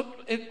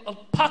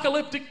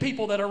apocalyptic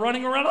people that are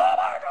running around, oh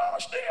my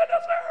gosh, the end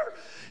is there.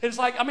 It's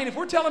like, I mean, if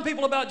we're telling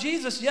people about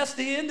Jesus, yes,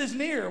 the end is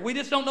near. We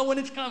just don't know when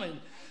it's coming.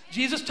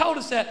 Jesus told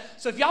us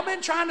that. So if y'all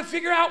been trying to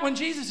figure out when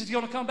Jesus is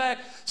going to come back,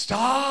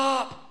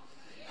 stop.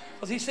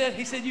 Because he said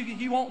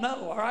you won't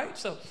know, all right?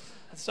 So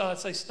I'd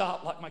say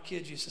stop like my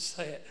kids used to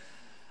say it.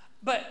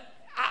 But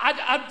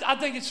I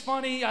think it's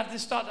funny. I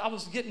just thought I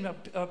was getting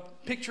a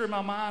picture in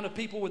my mind of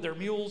people with their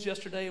mules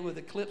yesterday with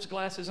eclipse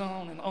glasses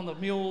on and on the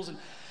mules. And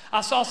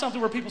I saw something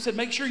where people said,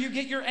 make sure you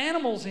get your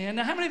animals in.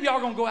 Now, how many of y'all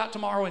are going to go out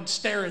tomorrow and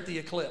stare at the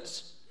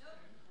eclipse?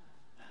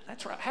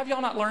 That's right. Have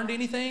y'all not learned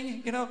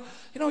anything? You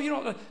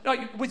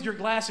don't with your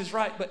glasses,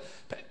 right? But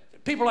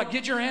people are like,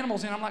 get your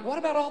animals in. I'm like, what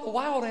about all the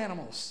wild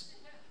animals?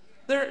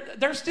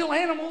 They're still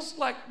animals.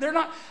 Like, they're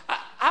not.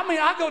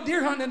 I go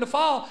deer hunting in the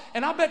fall,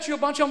 and I bet you a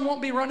bunch of them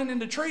won't be running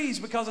into trees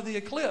because of the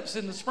eclipse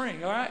in the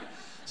spring, all right?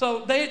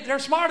 So they're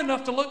smart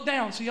enough to look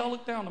down. So y'all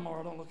look down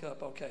tomorrow. Don't look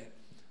up. Okay.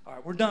 All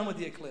right, we're done with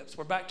the eclipse.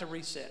 We're back to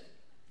reset.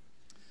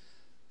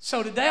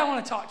 So today I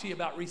want to talk to you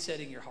about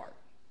resetting your heart.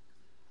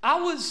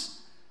 I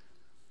was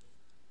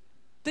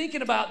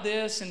thinking about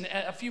this, and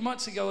a few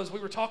months ago as we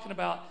were talking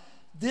about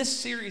this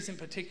series in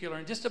particular,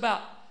 and just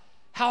about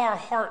how our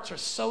hearts are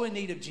so in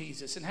need of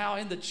Jesus, and how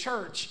in the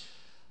church,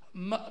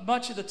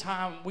 much of the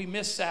time we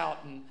miss out,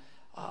 and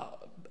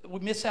we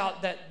miss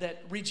out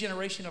that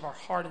regeneration of our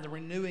heart and the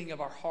renewing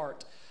of our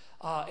heart.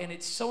 And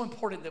it's so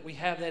important that we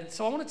have that. And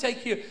so I want to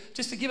take you,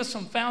 just to give us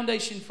some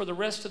foundation for the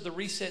rest of the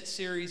Reset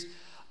series,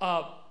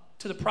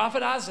 to the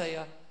prophet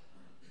Isaiah,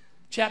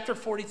 chapter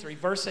 43,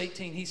 verse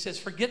 18. He says,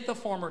 forget the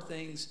former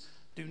things,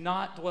 do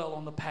not dwell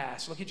on the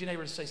past. Look at your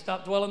neighbor and say,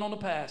 stop dwelling on the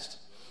past.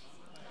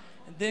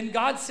 And then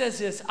God says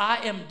this,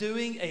 I am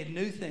doing a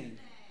new thing.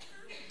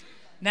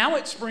 Now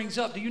it springs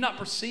up. Do you not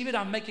perceive it?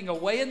 I'm making a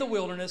way in the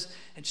wilderness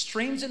and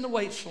streams in the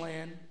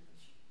wasteland.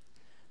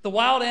 The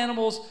wild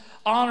animals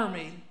honor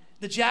me,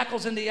 the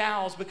jackals and the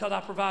owls, because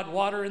I provide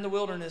water in the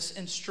wilderness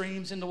and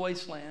streams in the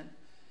wasteland.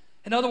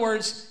 In other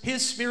words,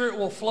 his spirit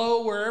will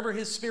flow wherever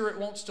his spirit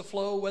wants to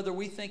flow, whether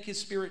we think his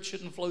spirit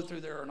shouldn't flow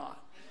through there or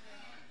not.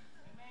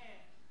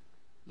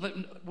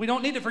 We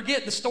don't need to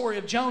forget the story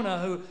of Jonah,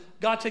 who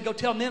God said, go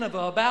tell Nineveh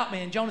about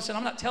me. And Jonah said,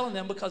 I'm not telling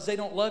them because they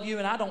don't love you,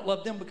 and I don't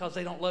love them because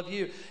they don't love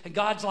you. And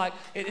God's like,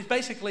 it's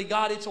basically,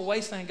 God, it's a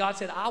wasteland. God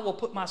said, I will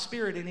put my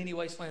spirit in any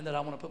wasteland that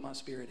I want to put my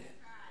spirit in.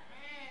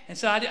 And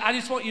so I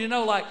just want you to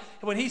know, like,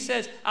 when he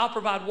says, I'll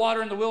provide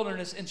water in the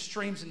wilderness and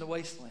streams in the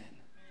wasteland.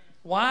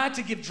 Why?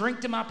 To give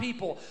drink to my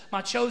people,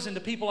 my chosen,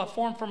 the people I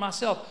formed for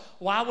myself.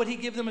 Why would he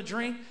give them a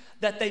drink?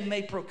 That they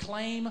may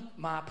proclaim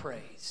my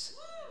praise.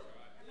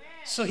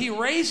 So he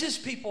raises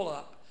people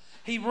up.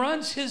 He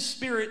runs his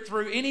spirit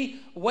through any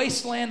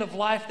wasteland of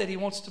life that he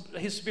wants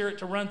his spirit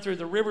to run through,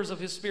 the rivers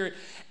of his spirit.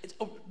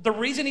 The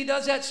reason he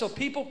does that, so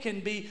people can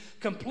be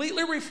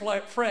completely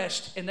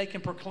refreshed and they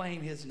can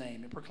proclaim his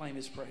name and proclaim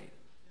his praise.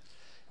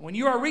 When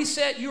you are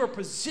reset, you are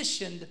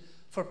positioned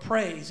for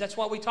praise. That's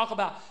why we talk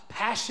about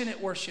passionate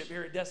worship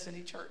here at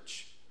Destiny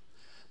Church.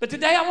 But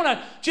today I want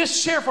to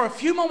just share for a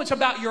few moments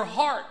about your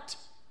heart.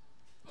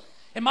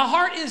 And my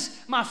heart is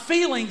my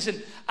feelings,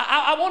 and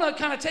I want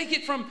to kind of take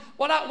it from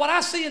what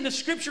I see in the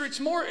Scripture. It's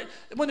more,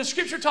 when the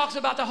Scripture talks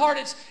about the heart,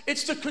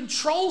 it's the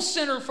control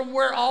center from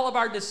where all of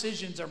our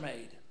decisions are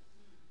made.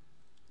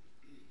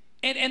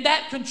 And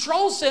that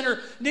control center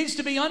needs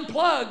to be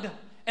unplugged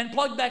and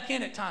plugged back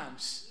in at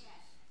times.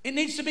 It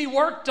needs to be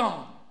worked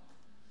on.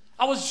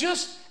 I was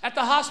just at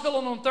the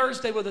hospital on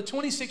Thursday with a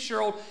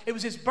 26-year-old. It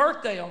was his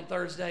birthday on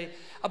Thursday.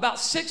 About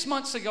 6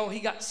 months ago, he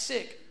got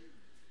sick.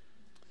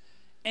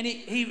 And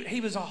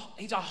he's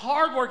a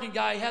hardworking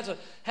guy. He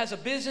has a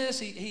business.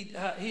 He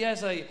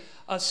has a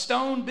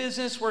stone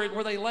business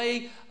where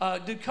they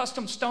do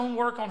custom stone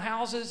work on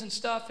houses and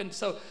stuff. And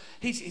so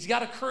he's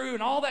got a crew,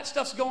 and all that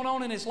stuff's going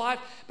on in his life.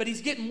 But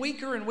he's getting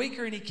weaker and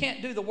weaker, and he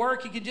can't do the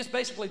work. He can just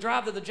basically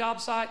drive to the job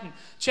site and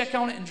check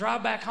on it and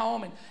drive back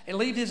home and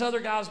leave his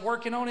other guys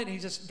working on it. And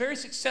he's a very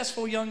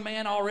successful young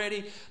man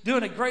already,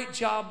 doing a great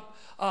job.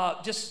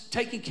 Just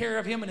taking care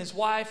of him and his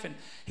wife. And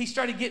he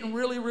started getting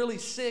really, really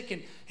sick,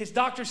 and his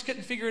doctors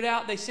couldn't figure it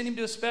out. They sent him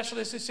to a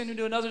specialist. They sent him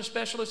to another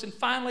specialist. And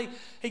finally,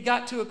 he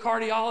got to a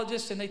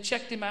cardiologist, and they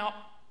checked him out.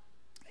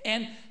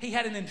 And he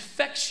had an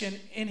infection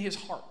in his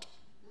heart.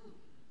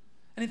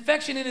 An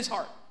infection in his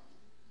heart.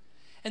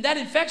 And that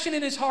infection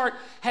in his heart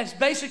has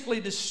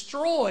basically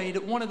destroyed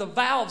one of the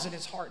valves in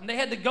his heart. And they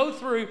had to go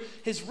through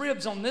his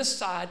ribs on this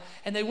side,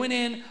 and they went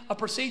in a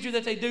procedure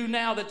that they do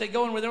now, that they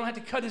go in where they don't have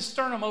to cut his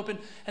sternum open.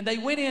 And they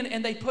went in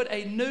and they put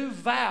a new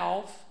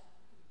valve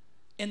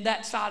in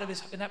that side of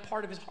in that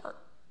part of his heart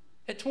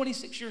at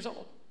 26 years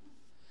old.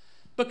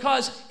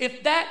 Because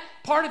if that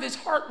part of his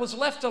heart was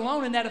left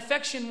alone and that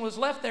affection was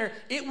left there,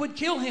 it would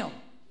kill him.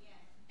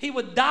 He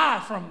would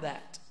die from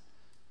that.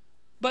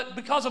 But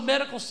because of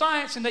medical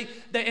science, and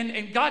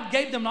and God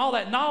gave them all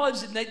that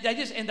knowledge, and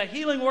and the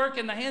healing work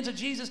in the hands of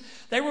Jesus,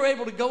 they were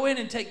able to go in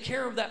and take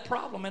care of that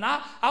problem. And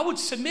I would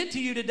submit to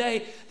you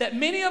today that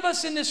many of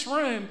us in this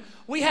room,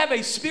 we have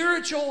a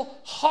spiritual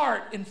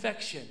heart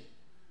infection.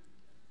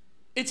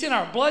 It's in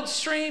our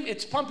bloodstream.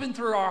 It's pumping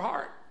through our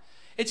heart.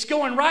 It's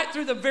going right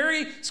through the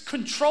very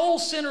control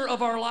center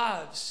of our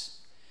lives.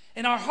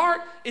 And our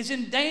heart is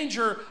in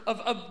danger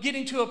of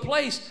getting to a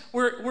place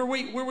where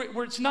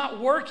it's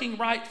not working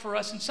right for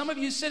us. And some of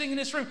you sitting in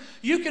this room,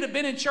 you could have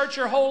been in church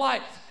your whole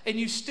life, and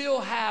you still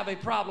have a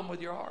problem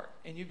with your heart,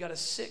 and you've got a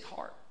sick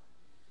heart.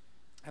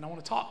 And I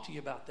want to talk to you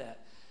about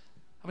that.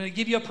 I'm going to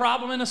give you a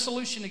problem and a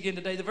solution again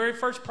today. The very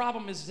first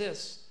problem is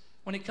this.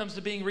 When it comes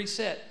to being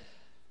reset,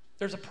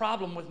 there's a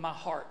problem with my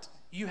heart.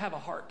 You have a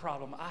heart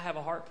problem. I have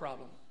a heart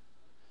problem.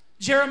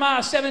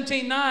 Jeremiah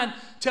 17:9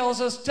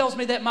 tells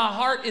me that my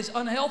heart is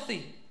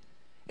unhealthy.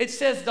 It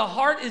says the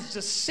heart is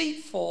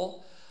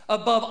deceitful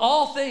above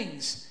all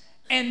things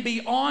and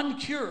beyond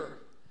cure.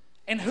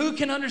 And who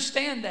can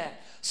understand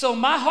that? So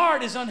my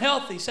heart is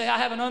unhealthy. Say, I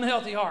have an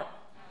unhealthy heart.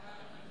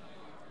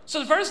 So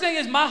the first thing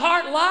is my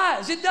heart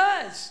lies. It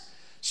does.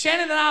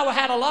 Shannon and I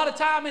had a lot of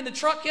time in the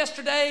truck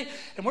yesterday,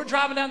 and we're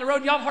driving down the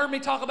road. Y'all have heard me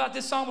talk about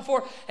this song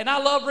before, and I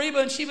love Reba,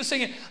 and she was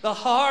singing, the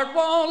heart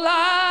won't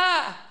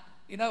lie.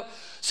 You know,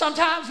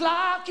 sometimes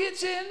life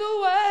gets in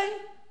the way.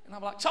 And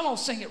I'm like, come on,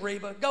 sing it,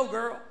 Reba. Go,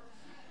 girl.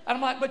 And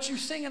I'm like, but you're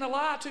singing a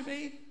lie to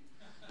me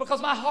because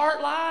my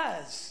heart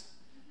lies.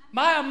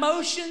 My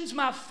emotions,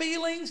 my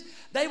feelings,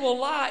 they will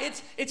lie.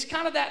 It's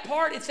kind of that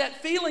part. It's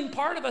that feeling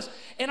part of us,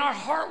 and our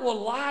heart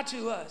will lie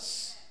to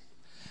us.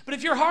 But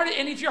if your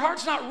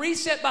heart's not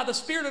reset by the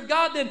Spirit of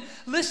God, then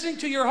listening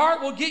to your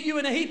heart will get you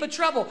in a heap of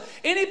trouble.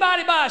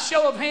 Anybody by a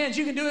show of hands,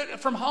 you can do it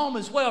from home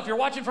as well if you're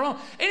watching from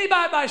home.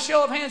 Anybody by a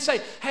show of hands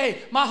say, hey,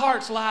 my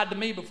heart's lied to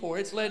me before.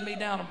 It's led me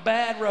down a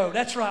bad road.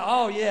 That's right.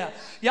 Oh, yeah.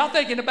 Y'all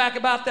thinking back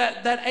about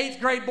that 8th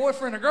grade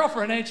boyfriend or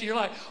girlfriend, ain't you? You're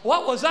like,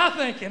 what was I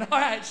thinking? All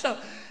right, so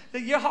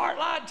your heart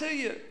lied to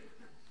you.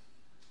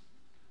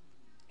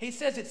 He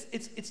says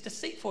it's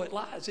deceitful. It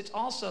lies. It's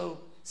also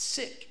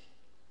sick.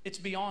 It's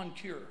beyond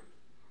cure.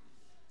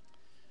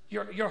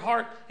 Your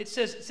heart, it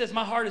says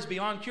my heart is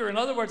beyond cure. In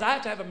other words, I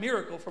have to have a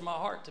miracle for my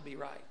heart to be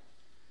right.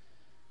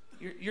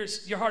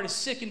 Your heart is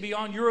sick and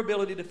beyond your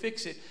ability to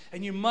fix it.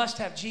 And you must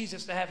have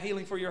Jesus to have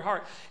healing for your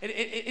heart.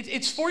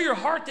 It's for your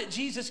heart that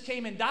Jesus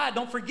came and died.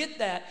 Don't forget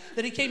that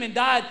he came and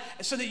died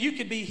so that you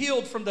could be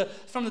healed from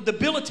the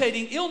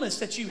debilitating illness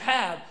that you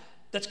have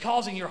that's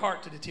causing your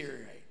heart to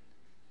deteriorate.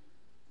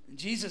 And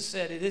Jesus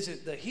said it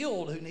isn't the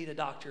healed who need a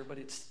doctor, but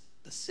it's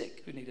the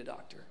sick who need a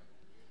doctor.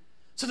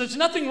 So there's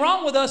nothing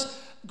wrong with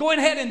us going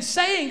ahead and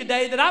saying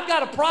today that I've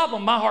got a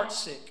problem, my heart's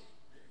sick.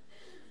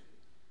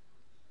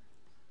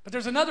 But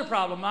there's another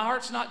problem. My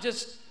heart's not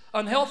just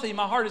unhealthy,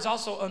 my heart is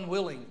also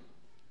unwilling.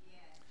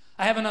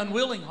 I have an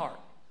unwilling heart.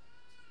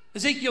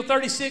 Ezekiel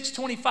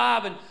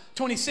 36:25 and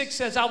 26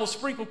 says, I will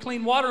sprinkle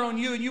clean water on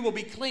you and you will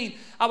be clean.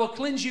 I will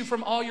cleanse you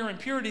from all your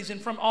impurities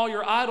and from all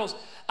your idols.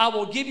 I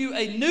will give you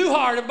a new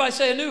heart. Everybody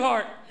say a new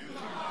heart.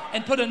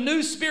 And put a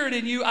new spirit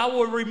in you. I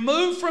will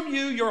remove from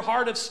you your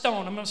heart of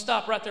stone. I'm going to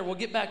stop right there. We'll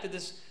get back to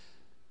this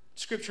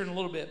scripture in a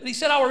little bit. But he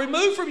said, I will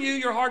remove from you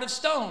your heart of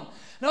stone.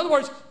 In other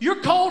words,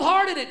 you're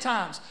cold-hearted at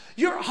times.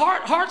 Your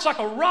heart's like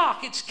a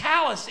rock. It's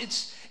callous.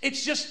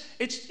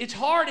 It's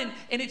hard, and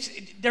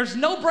there's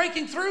no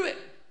breaking through it.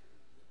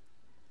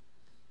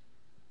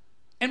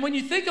 And when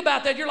you think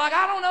about that, you're like,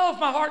 I don't know if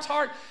my heart's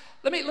hard.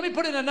 Let me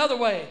put it another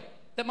way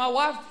that my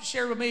wife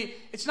shared with me.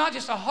 It's not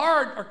just a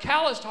hard or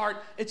calloused heart.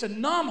 It's a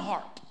numb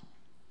heart.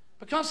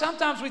 Because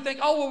sometimes we think,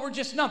 oh, well, we're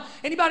just numb.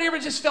 Anybody ever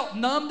just felt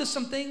numb to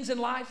some things in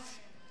life?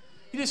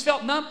 You just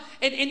felt numb,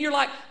 and you're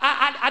like,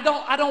 I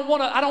don't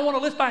want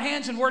to lift my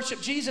hands and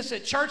worship Jesus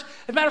at church.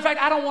 As a matter of fact,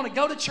 I don't want to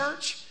go to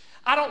church.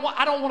 I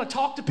don't want to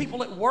talk to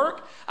people at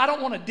work. I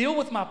don't want to deal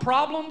with my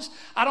problems.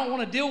 I don't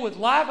want to deal with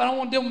life. I don't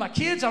want to deal with my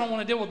kids. I don't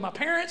want to deal with my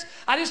parents.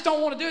 I just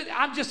don't want to do it.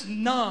 I'm just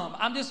numb.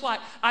 I'm just like,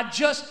 I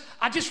just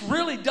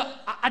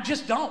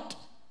don't.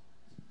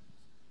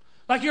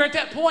 Like you're at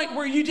that point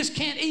where you just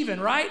can't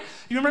even, right?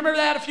 You remember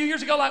that a few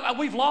years ago? Like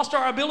we've lost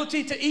our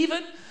ability to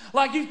even.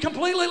 Like you've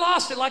completely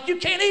lost it. Like you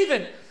can't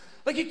even.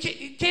 Like you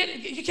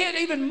can't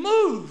even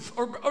move,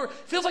 or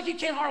feels like you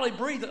can't hardly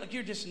breathe. Like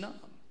you're just numb.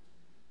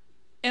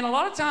 And a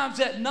lot of times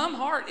that numb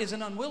heart is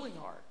an unwilling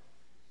heart.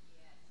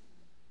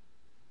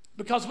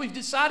 Because we've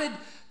decided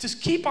to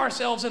keep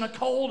ourselves in a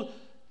cold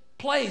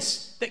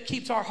place that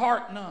keeps our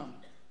heart numb.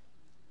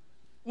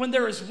 When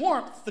there is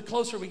warmth, the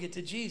closer we get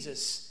to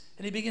Jesus,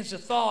 and he begins to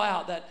thaw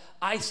out that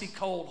icy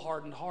cold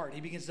hardened heart.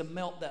 He begins to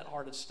melt that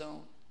heart of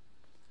stone.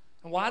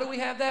 And why do we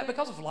have that?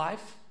 Because of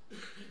life.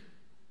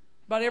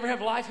 Anybody ever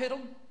have life hit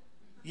them?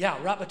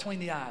 Yeah, right between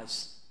the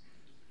eyes.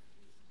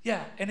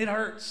 Yeah, and it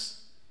hurts.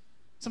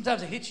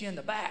 Sometimes it hits you in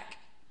the back.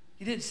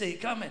 You didn't see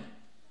it coming.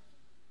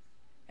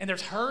 And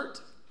there's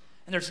hurt,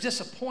 and there's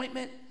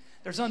disappointment,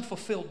 there's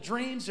unfulfilled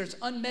dreams, there's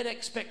unmet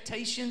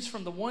expectations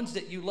from the ones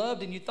that you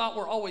loved and you thought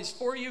were always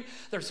for you.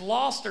 There's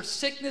loss, there's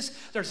sickness,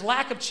 there's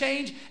lack of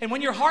change. And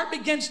when your heart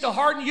begins to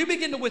harden, you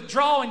begin to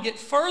withdraw and get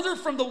further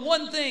from the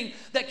one thing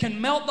that can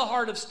melt the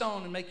heart of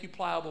stone and make you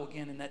pliable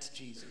again, and that's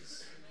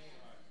Jesus.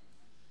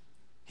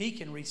 He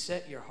can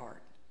reset your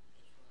heart.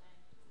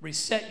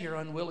 Reset your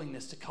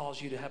unwillingness to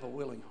cause you to have a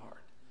willing heart.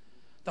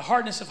 The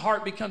hardness of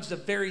heart becomes the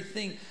very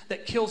thing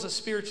that kills us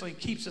spiritually and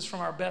keeps us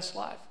from our best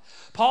life.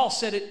 Paul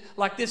said it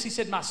like this. He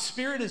said, my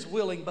spirit is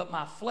willing, but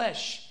my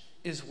flesh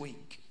is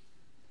weak.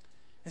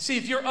 And see,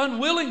 if you're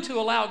unwilling to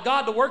allow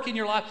God to work in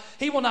your life,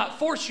 he will not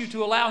force you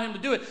to allow him to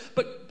do it.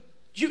 But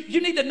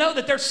You need to know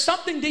that there's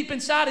something deep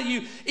inside of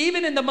you,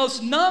 even in the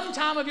most numb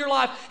time of your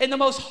life, in the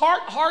most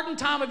heart-hardened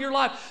time of your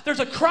life. There's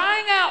a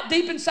crying out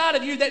deep inside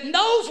of you that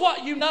knows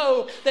what you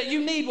know, that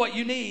you need what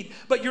you need.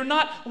 But you're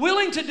not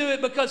willing to do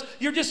it because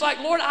you're just like,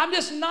 Lord, I'm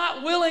just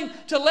not willing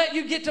to let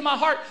you get to my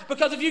heart.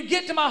 Because if you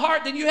get to my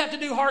heart, then you have to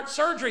do heart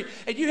surgery.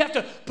 And you have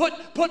to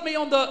put me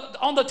on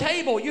the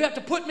table. You have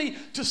to put me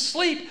to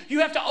sleep.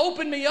 You have to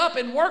open me up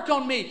and work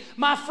on me.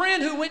 My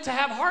friend who went to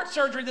have heart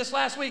surgery this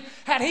last week,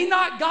 had he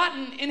not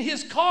gotten in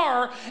his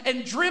car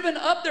and driven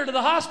up there to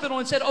the hospital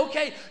and said,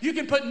 okay, you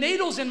can put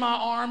needles in my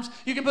arms,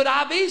 you can put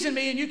IVs in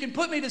me, and you can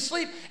put me to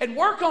sleep and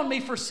work on me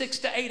for 6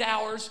 to 8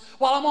 hours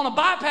while I'm on a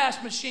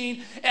bypass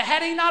machine.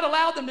 Had he not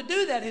allowed them to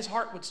do that, his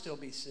heart would still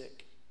be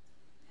sick.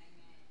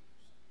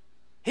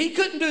 He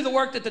couldn't do the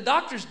work that the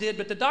doctors did,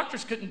 but the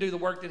doctors couldn't do the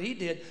work that he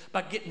did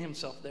by getting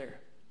himself there.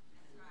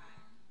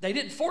 They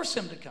didn't force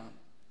him to come.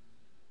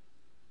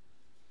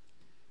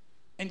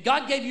 And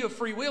God gave you a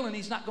free will, and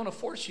he's not going to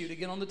force you to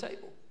get on the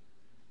table.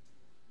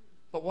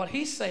 But what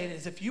he's saying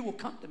is, if you will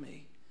come to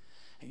me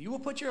and you will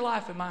put your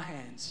life in my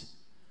hands,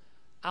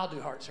 I'll do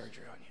heart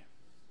surgery on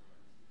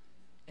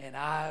you. And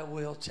I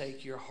will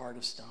take your heart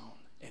of stone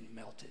and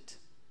melt it.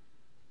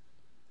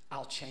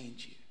 I'll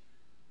change you.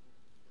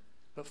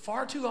 But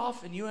far too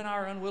often, you and I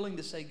are unwilling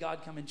to say, God,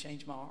 come and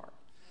change my heart.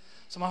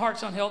 So my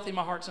heart's unhealthy,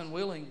 my heart's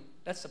unwilling.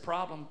 That's the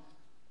problem.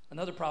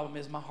 Another problem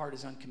is my heart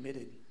is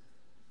uncommitted.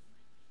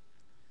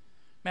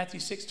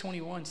 Matthew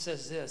 6:21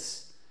 says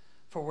this,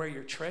 for where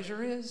your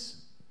treasure is,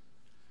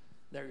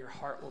 there your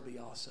heart will be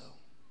also.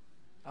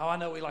 Oh, I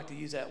know we like to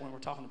use that when we're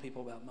talking to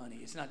people about money.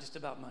 It's not just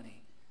about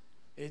money.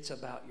 It's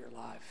about your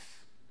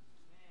life.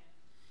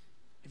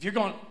 If you're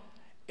going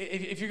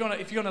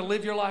to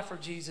live your life for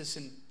Jesus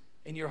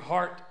and your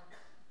heart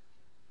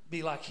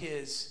be like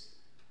his,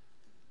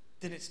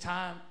 then it's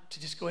time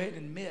to just go ahead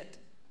and admit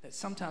that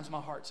sometimes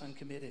my heart's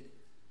uncommitted.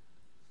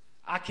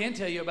 I can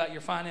tell you about your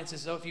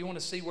finances, though. If you want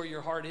to see where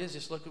your heart is,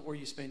 just look at where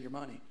you spend your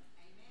money.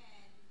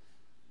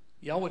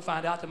 Y'all would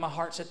find out that my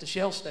heart's at the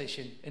Shell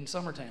station in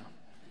Summertown.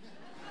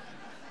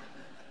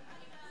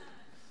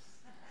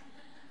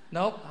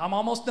 Nope, I'm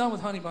almost done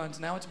with honey buns.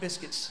 Now it's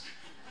biscuits.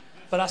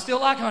 But I still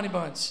like honey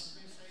buns.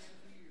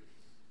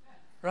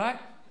 Right?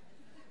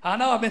 I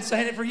know, I've been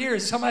saying it for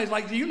years. Somebody's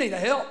like, do you need a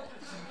help?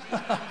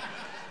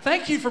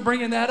 Thank you for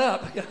bringing that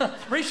up.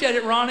 Appreciate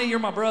it, Ronnie. You're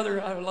my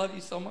brother. I love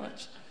you so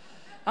much.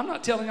 I'm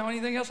not telling you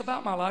anything else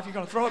about my life. You're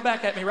going to throw it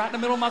back at me right in the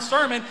middle of my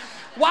sermon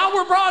while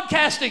we're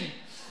broadcasting.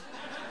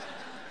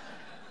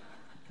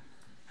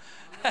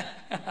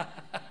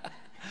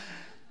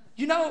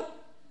 You know,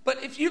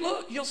 but if you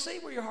look, you'll see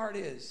where your heart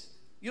is.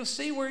 You'll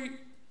see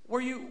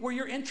where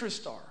your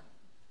interests are.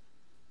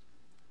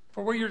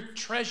 For where your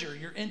treasure,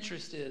 your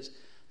interest is,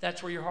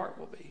 that's where your heart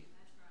will be.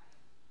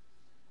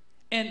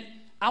 And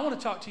I want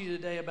to talk to you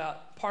today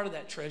about part of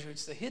that treasure.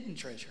 It's the hidden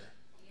treasure,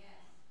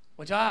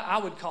 which I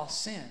would call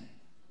sin.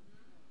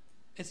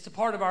 It's the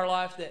part of our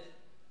life that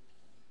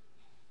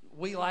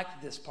we like,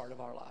 this part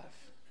of our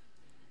life.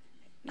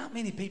 Not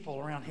many people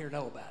around here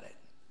know about it.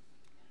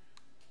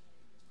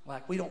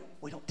 Like, we don't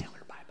tell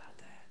everybody about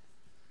that.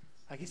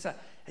 Like, it's a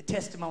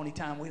testimony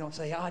time. We don't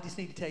say, oh, I just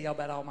need to tell y'all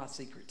about all my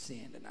secret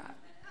sin tonight.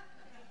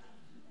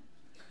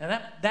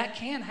 Now, that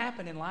can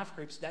happen in life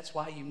groups. That's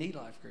why you need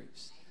life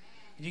groups.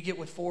 And you get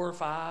with 4 or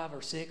 5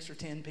 or 6 or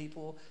 10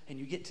 people, and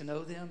you get to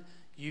know them,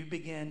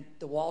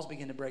 the walls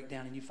begin to break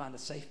down, and you find a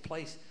safe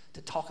place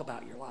to talk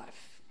about your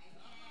life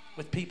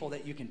with people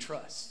that you can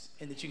trust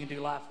and that you can do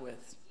life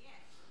with.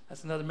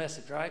 That's another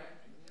message, right?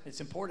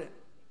 It's important.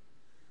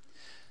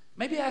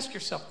 Maybe ask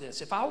yourself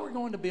this. If I were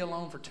going to be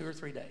alone for 2 or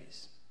 3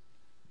 days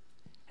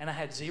and I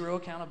had zero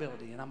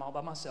accountability and I'm all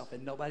by myself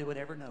and nobody would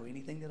ever know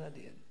anything that I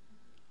did,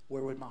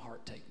 where would my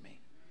heart take me?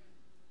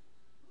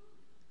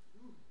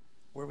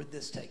 Where would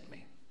this take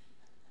me?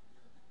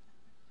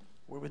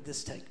 Where would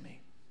this take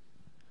me?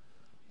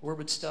 Where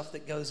would stuff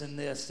that goes in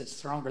this that's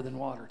stronger than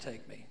water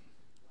take me?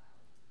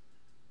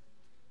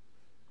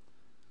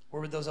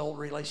 Where would those old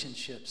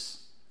relationships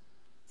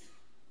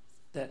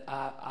that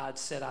I'd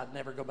said I'd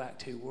never go back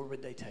to, where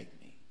would they take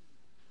me?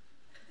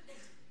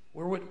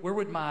 Where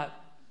would my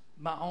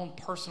own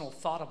personal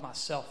thought of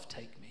myself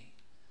take me?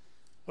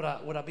 Would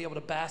I be able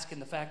to bask in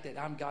the fact that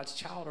I'm God's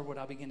child, or would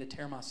I begin to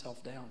tear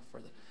myself down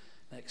for the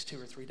next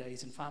 2 or 3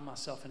 days and find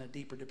myself in a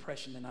deeper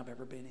depression than I've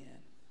ever been in?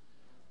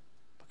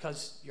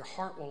 Because your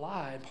heart will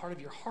lie, and part of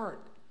your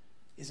heart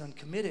is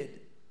uncommitted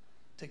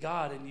to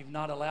God, and you've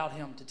not allowed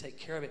him to take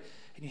care of it.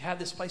 And you have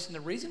this place, and the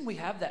reason we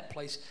have that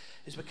place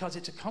is because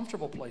it's a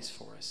comfortable place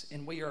for us,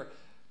 and we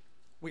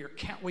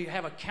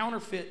have a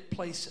counterfeit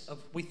place of,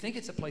 we think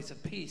it's a place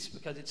of peace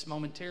because it's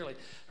momentarily.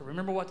 But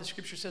remember what the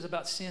scripture says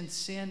about sin.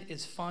 Sin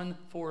is fun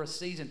for a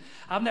season.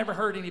 I've never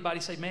heard anybody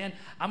say, man,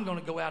 I'm going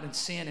to go out and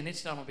sin, and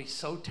it's not going to be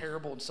so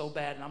terrible and so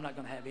bad, and I'm not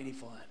going to have any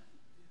fun.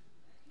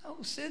 No,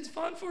 sin's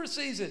fun for a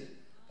season,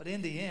 but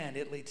in the end,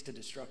 it leads to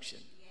destruction,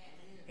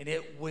 and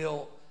it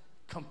will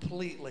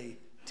completely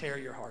tear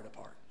your heart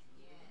apart.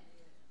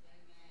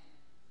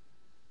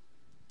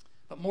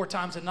 But more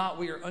times than not,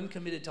 we are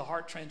uncommitted to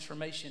heart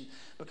transformation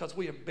because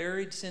we have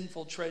buried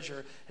sinful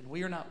treasure and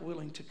we are not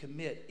willing to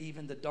commit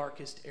even the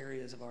darkest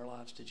areas of our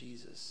lives to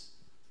Jesus.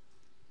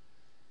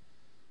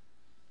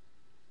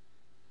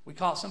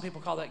 Some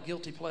people call that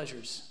guilty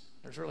pleasures.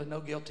 There's really no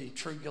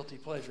true guilty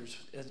pleasures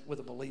with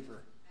a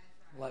believer.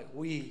 Like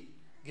we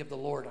give the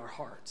Lord our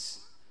hearts.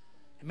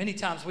 And many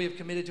times we have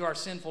committed to our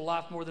sinful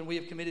life more than we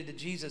have committed to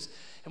Jesus.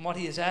 And what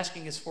he is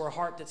asking is for a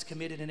heart that's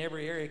committed in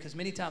every area. Because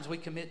many times we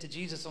commit to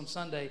Jesus on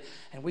Sunday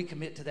and we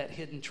commit to that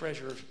hidden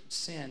treasure of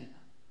sin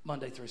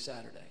Monday through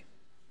Saturday.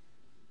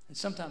 And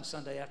sometimes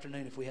Sunday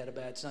afternoon if we had a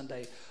bad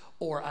Sunday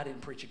or I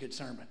didn't preach a good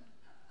sermon.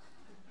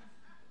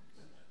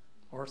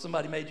 Or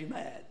somebody made you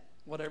mad.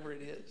 Whatever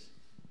it is.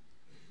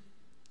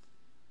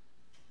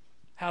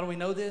 How do we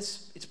know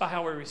this? It's by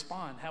how we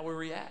respond, how we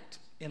react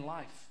in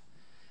life.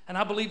 And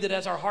I believe that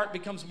as our heart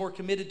becomes more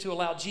committed to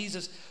allow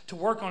Jesus to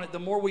work on it, the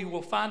more we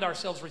will find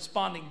ourselves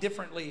responding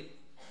differently.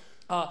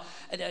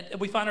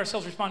 We find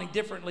ourselves responding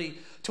differently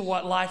to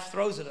what life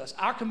throws at us.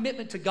 Our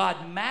commitment to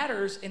God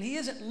matters, and he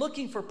isn't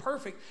looking for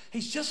perfect.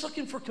 He's just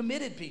looking for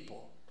committed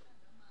people.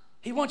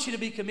 He wants you to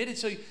be committed.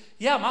 So,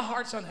 yeah, my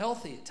heart's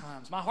unhealthy at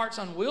times. My heart's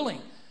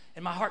unwilling.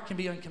 And my heart can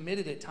be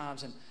uncommitted at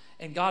times.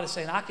 And God is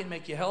saying, I can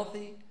make you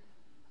healthy.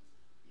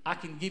 I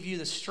can give you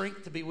the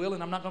strength to be willing.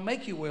 I'm not going to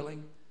make you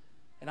willing.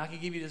 And I can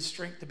give you the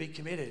strength to be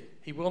committed.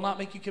 He will not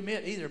make you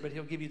commit either, but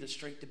he'll give you the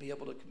strength to be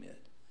able to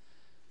commit.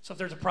 So if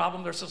there's a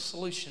problem, there's a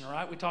solution,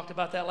 right? We talked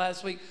about that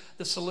last week.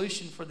 The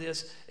solution for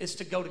this is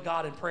to go to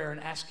God in prayer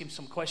and ask him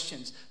some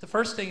questions. The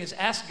first thing is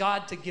ask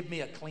God to give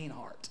me a clean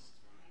heart.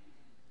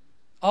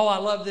 Oh, I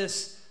love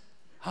this.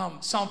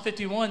 Psalm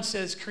 51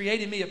 says,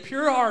 create in me a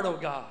pure heart, O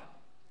God,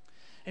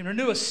 and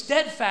renew a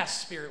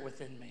steadfast spirit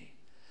within me.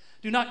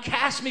 Do not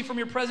cast me from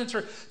your presence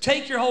or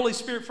take your Holy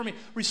Spirit from me.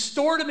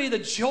 Restore to me the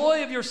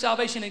joy of your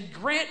salvation and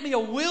grant me a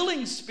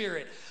willing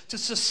spirit to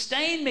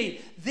sustain me.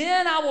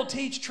 Then I will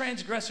teach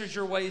transgressors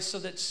your ways so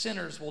that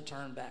sinners will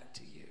turn back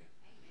to you.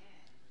 Amen.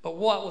 But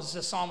what was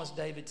the psalmist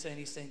David saying?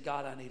 He's saying,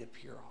 God, I need a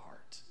pure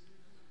heart.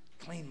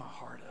 Clean my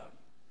heart up.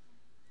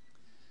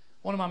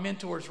 One of my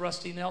mentors,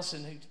 Rusty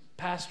Nelson, who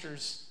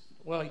pastors,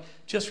 he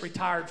just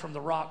retired from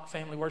the Rock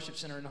Family Worship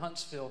Center in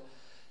Huntsville.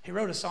 He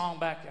wrote a song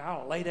back,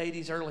 late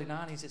 80s, early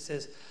 90s. It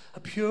says, a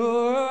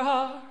pure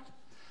heart,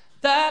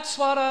 that's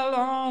what I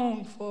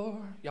long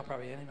for. Y'all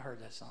probably haven't even heard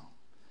that song.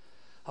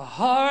 A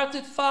heart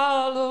that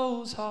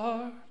follows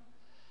hard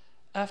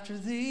after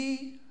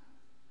thee.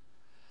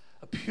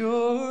 A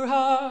pure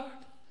heart,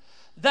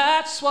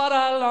 that's what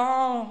I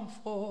long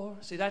for.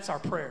 See, that's our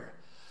prayer.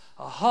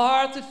 A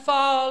heart that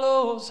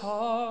follows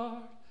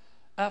hard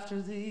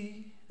after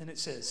thee. Then it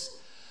says,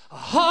 a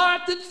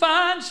heart that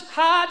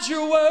hides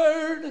your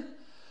word,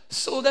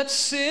 so that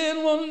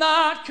sin will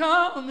not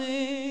come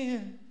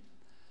in.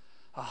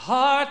 A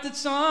heart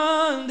that's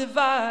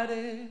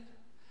undivided,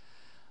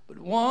 but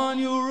one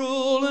you'll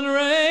rule and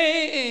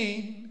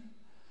reign.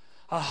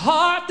 A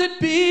heart that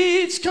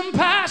beats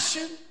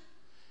compassion,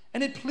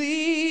 and it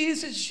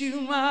pleases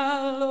you,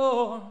 my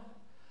Lord.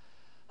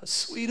 A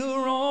sweet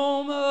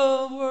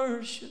aroma of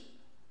worship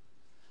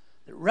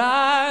that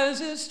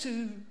rises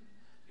to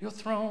your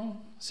throne.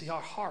 See,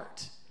 our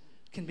heart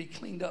can be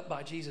cleaned up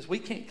by Jesus. We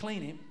can't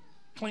clean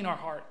our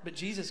heart, but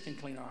Jesus can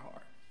clean our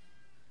heart.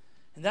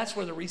 And that's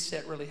where the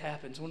reset really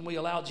happens. When we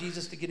allow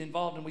Jesus to get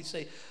involved and we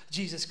say,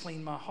 Jesus,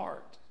 clean my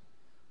heart.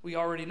 We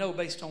already know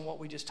based on what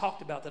we just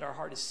talked about that our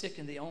heart is sick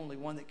and the only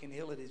one that can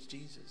heal it is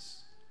Jesus.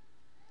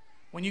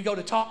 When you go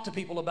to talk to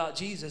people about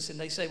Jesus and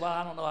they say, well,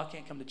 I don't know, I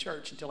can't come to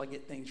church until I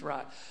get things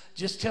right.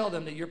 Just tell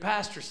them that your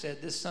pastor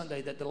said this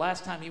Sunday that the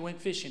last time he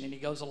went fishing, and he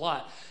goes a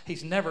lot,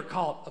 he's never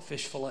caught a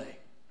fish fillet.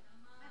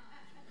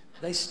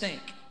 They stink.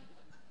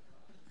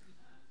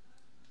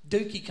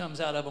 Dookie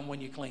comes out of them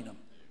when you clean them.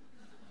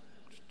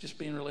 Just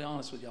being really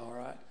honest with y'all, all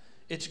right?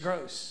 It's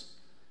gross.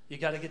 You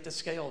got to get the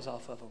scales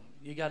off of them.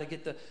 You got to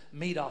get the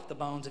meat off the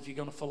bones if you're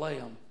going to fillet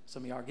them.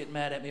 Some of y'all are getting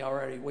mad at me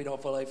already. We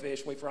don't fillet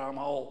fish. We fry them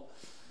whole.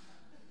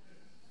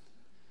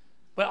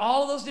 But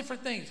all of those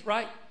different things,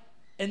 right?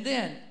 And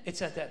then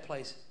it's at that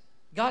place.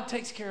 God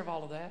takes care of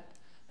all of that.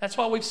 That's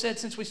why we've said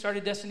since we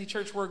started Destiny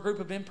Church, we're a group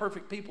of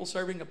imperfect people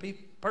serving a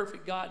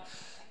perfect God.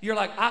 You're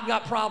like, I've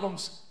got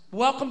problems.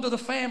 Welcome to the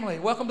family.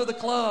 Welcome to the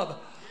club.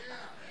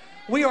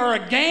 We are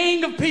a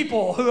gang of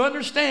people who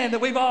understand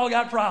that we've all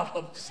got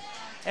problems.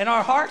 And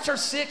our hearts are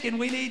sick and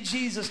we need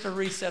Jesus to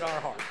reset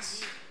our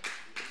hearts.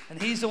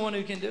 And he's the one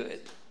who can do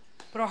it.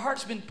 But our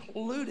heart's been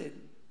polluted,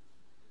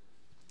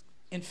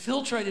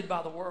 infiltrated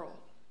by the world,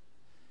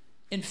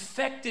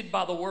 infected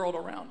by the world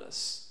around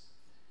us.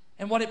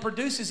 And what it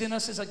produces in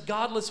us is a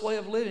godless way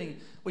of living.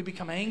 We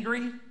become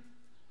angry.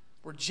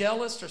 We're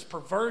jealous. There's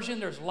perversion.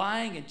 There's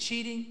lying and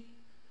cheating.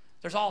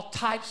 There's all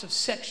types of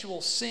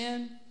sexual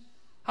sin.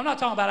 I'm not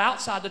talking about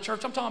outside the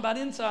church. I'm talking about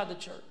inside the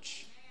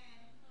church.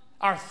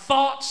 Our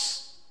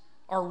thoughts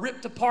are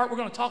ripped apart. We're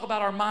going to talk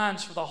about our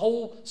minds for the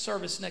whole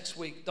service next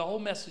week. The whole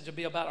message will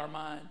be about our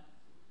mind.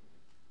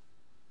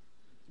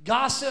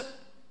 Gossip,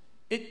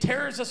 It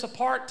tears us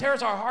apart,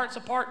 tears our hearts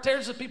apart,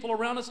 tears the people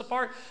around us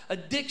apart.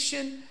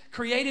 Addiction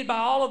created by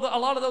a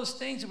lot of those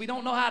things, and we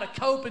don't know how to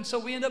cope, and so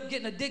we end up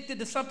getting addicted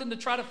to something to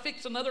try to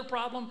fix another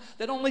problem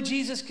that only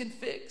Jesus can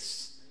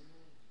fix.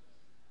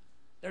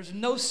 There's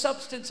no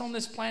substance on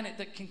this planet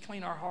that can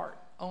clean our heart.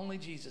 Only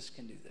Jesus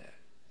can do that.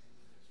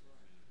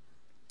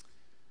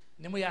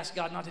 And then we ask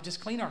God not to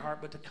just clean our heart,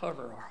 but to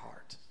cover our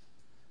heart.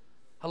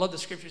 I love the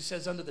scripture that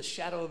says, under the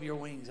shadow of your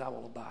wings I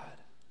will abide.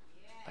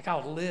 Like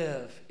I'll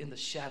live in the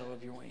shadow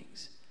of your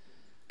wings.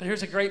 But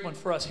here's a great one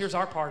for us. Here's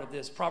our part of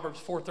this. Proverbs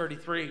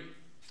 4:33.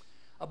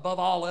 Above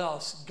all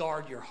else,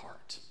 guard your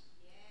heart.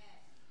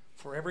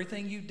 For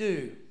everything you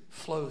do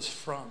flows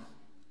from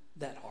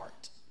that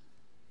heart.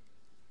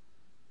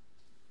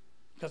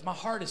 Because my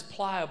heart is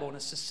pliable and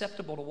it's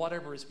susceptible to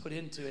whatever is put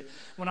into it.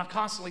 When I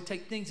constantly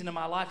take things into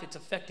my life, it's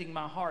affecting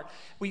my heart.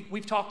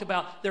 We've talked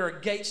about there are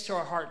gates to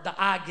our heart, the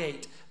eye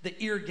gate, the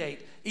ear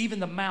gate, even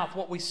the mouth,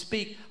 what we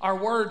speak. Our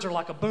words are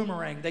like a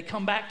boomerang. They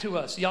come back to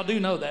us. Y'all do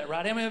know that,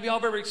 right? How many of y'all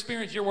have ever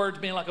experienced your words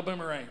being like a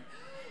boomerang?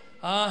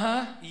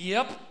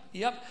 Yep.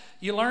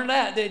 You learned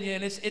that, didn't you?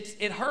 And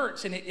it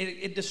hurts and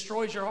it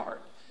destroys your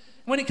heart.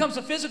 When it comes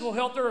to physical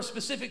health, there are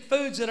specific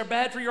foods that are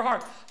bad for your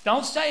heart.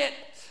 Don't say it.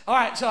 All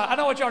right, so I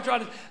know what y'all are trying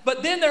to do.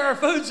 But then there are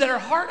foods that are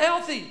heart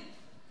healthy.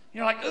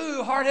 You're like,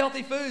 ooh, heart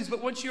healthy foods.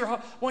 But once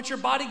your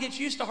body gets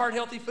used to heart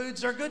healthy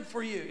foods, they're good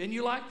for you and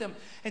you like them.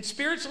 And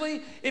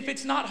spiritually, if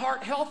it's not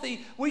heart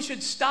healthy, we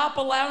should stop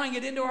allowing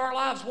it into our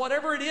lives.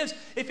 Whatever it is,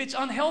 if it's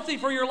unhealthy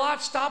for your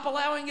life, stop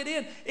allowing it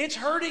in. It's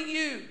hurting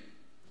you.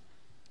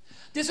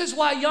 This is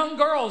why young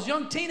girls,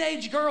 young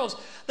teenage girls,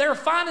 they're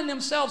finding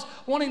themselves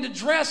wanting to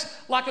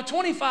dress like a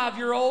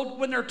 25-year-old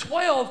when they're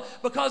 12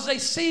 because they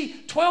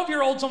see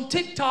 12-year-olds on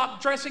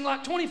TikTok dressing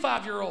like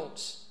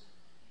 25-year-olds.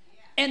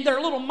 And their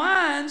little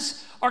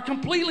minds are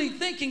completely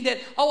thinking that,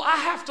 oh, I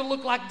have to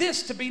look like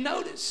this to be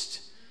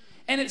noticed.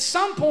 And at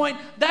some point,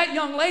 that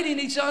young lady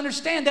needs to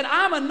understand that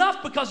I'm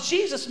enough because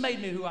Jesus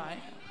made me who I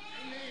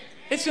am.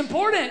 It's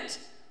important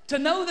to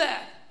know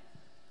that.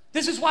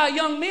 This is why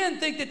young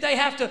men think that they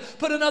have to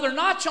put another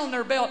notch on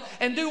their belt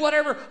and do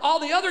whatever all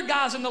the other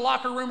guys in the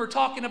locker room are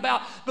talking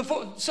about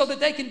before, so that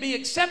they can be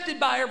accepted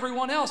by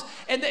everyone else.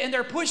 And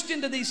they're pushed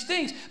into these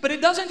things. But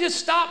it doesn't just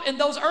stop in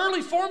those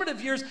early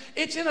formative years.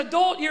 It's in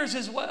adult years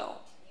as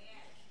well.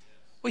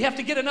 We have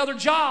to get another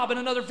job and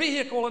another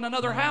vehicle and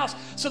another house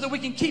so that we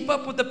can keep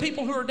up with the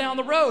people who are down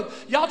the road.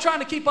 Y'all trying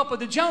to keep up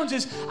with the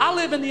Joneses. I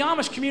live in the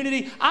Amish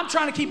community. I'm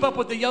trying to keep up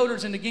with the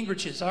Yoders and the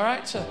Gingriches, all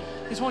right? So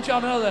I just want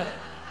y'all to know that.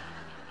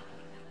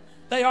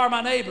 They are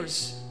my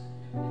neighbors.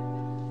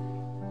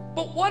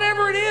 But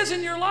whatever it is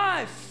in your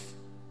life,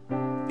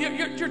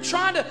 you're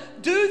trying to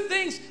do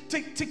things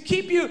to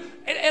keep you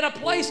at a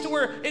place to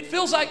where it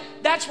feels like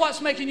that's what's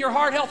making your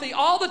heart healthy.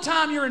 All the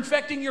time you're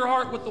infecting your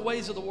heart with the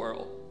ways of the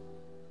world.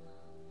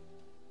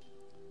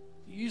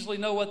 You usually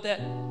know what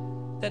that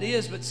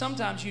is, but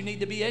sometimes you need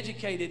to be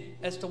educated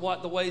as to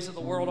what the ways of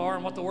the world are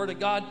and what the Word of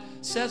God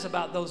says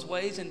about those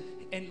ways,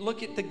 and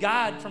look at the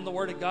guide from the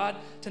Word of God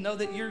to know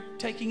that you're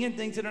taking in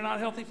things that are not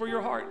healthy for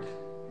your heart.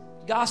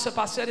 Gossip,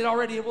 I said it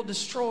already, it will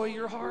destroy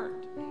your heart.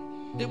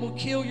 It will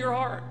kill your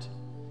heart.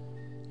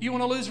 You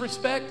want to lose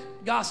respect?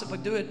 Gossip,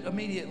 but do it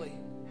immediately.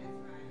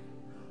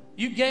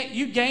 You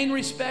gain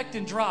respect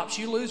in drops.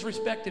 You lose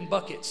respect in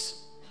buckets.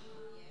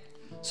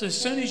 So as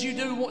soon as you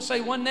do say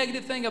one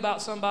negative thing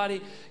about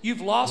somebody, you've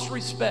lost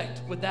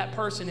respect with that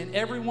person and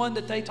everyone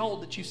that they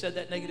told that you said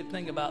that negative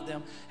thing about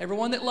them.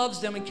 Everyone that loves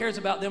them and cares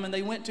about them and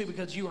they went to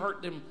because you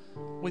hurt them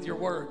with your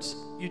words.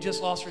 You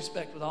just lost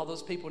respect with all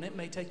those people, and it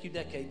may take you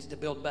decades to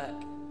build back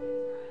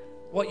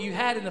what you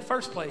had in the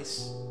first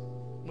place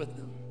with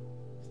them.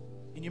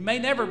 And you may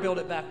never build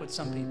it back with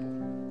some people.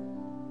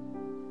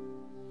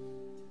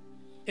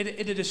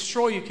 It'll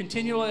destroy you,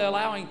 continually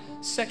allowing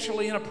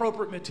sexually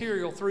inappropriate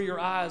material through your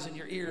eyes and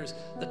your ears,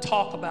 the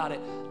talk about it,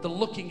 the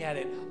looking at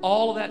it,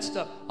 all of that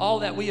stuff, all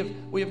of that we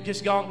have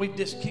just gone, we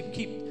just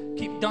keep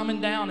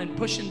dumbing down and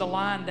pushing the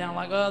line down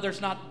like, oh, there's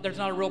not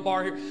a real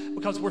bar here,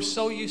 because we're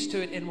so used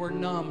to it and we're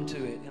numb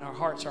to it, and our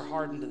hearts are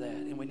hardened to that,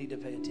 and we need to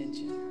pay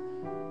attention.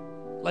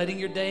 Letting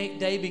your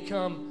day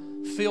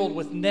become filled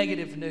with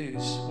negative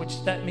news,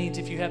 which that means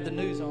if you have the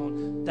news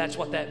on, that's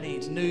what that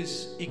means.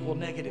 News equal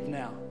negative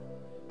now.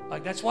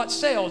 Like, that's what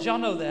sells. Y'all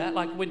know that.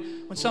 Like,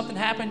 when something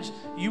happens,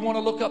 you want to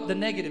look up the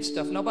negative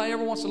stuff. Nobody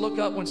ever wants to look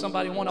up when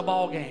somebody won a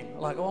ball game.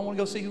 Like, oh, I want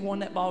to go see who won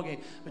that ball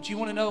game. But you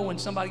want to know when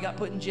somebody got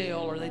put in jail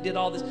or they did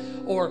all this.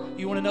 Or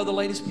you want to know the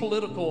latest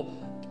political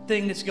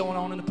thing that's going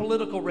on in the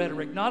political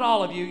rhetoric. Not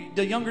all of you.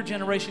 The younger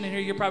generation in here,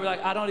 you're probably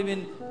like, I don't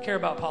even care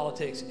about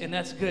politics. And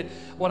that's good.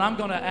 What I'm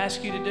going to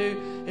ask you to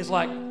do is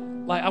like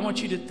I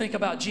want you to think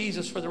about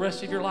Jesus for the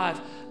rest of your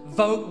life.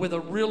 Vote with a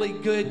really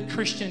good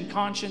Christian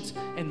conscience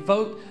and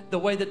vote the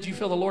way that you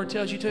feel the Lord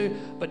tells you to,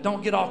 but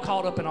don't get all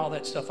caught up in all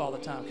that stuff all the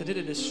time, because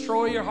it'll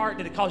destroy your heart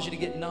and it'll cause you to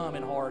get numb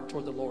and hard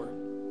toward the Lord.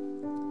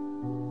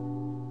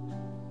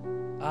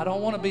 I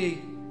don't want to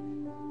be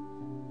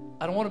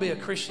I don't want to be a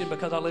Christian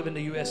because I live in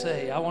the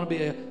USA. I want to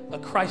be a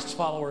Christ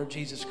follower of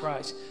Jesus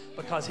Christ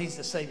because He's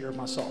the Savior of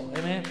my soul.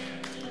 Amen?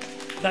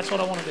 That's what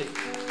I want to be.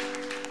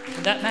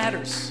 And that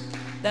matters.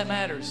 That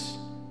matters.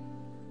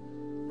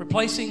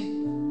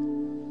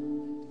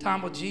 Replacing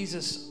time with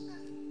Jesus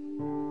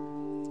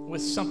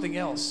with something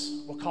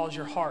else will cause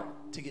your heart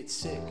to get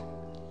sick.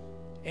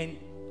 And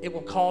it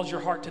will cause your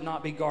heart to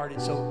not be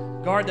guarded.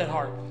 So guard that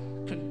heart.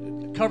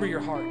 Cover your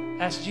heart.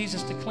 Ask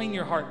Jesus to clean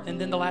your heart.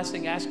 And then the last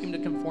thing, ask Him to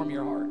conform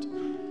your heart.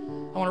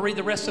 I want to read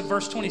the rest of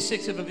verse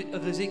 26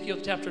 of Ezekiel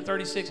chapter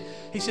 36.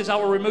 He says, I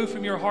will remove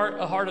from your heart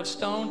a heart of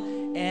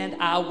stone, and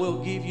I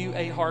will give you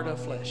a heart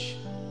of flesh.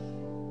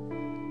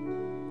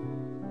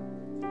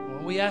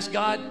 When we ask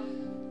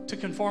God to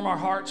conform our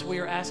hearts, we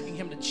are asking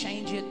Him to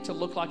change it to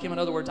look like Him. In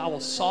other words, I will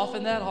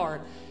soften that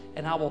heart,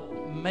 and I will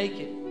make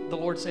it. The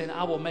Lord's saying,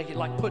 I will make it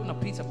like putting a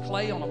piece of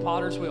clay on a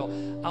potter's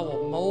wheel. I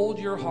will mold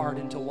your heart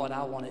into what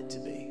I want it to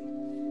be.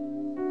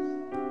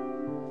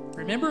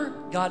 Remember,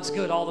 God's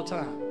good all the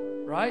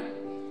time, right?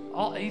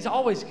 He's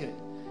always good.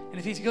 And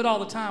if He's good all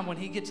the time, when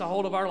He gets a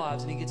hold of our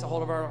lives and He gets a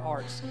hold of our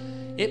hearts,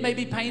 it may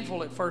be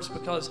painful at first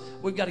because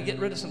we've got to get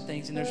rid of some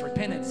things and there's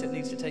repentance that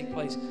needs to take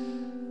place.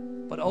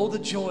 But oh, the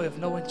joy of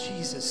knowing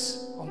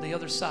Jesus on the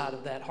other side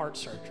of that heart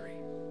surgery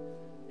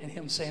and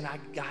Him saying, I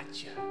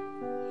got you.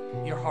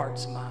 Your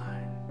heart's mine.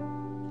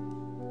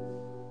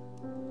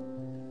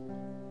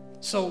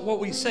 So what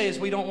we say is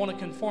we don't want to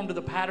conform to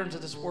the patterns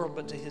of this world,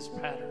 but to His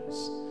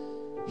patterns,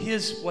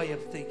 His way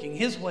of thinking,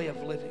 His way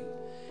of living.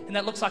 And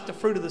that looks like the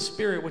fruit of the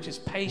Spirit, which is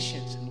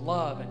patience and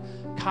love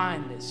and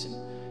kindness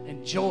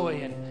and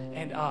joy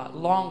and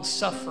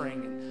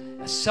long-suffering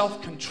and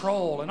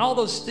self-control and all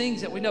those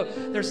things that we know.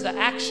 There's the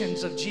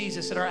actions of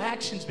Jesus, and our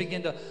actions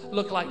begin to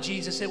look like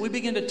Jesus, that we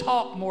begin to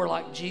talk more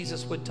like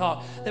Jesus would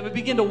talk, that we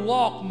begin to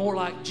walk more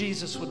like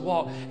Jesus would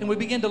walk, and we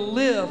begin to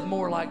live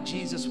more like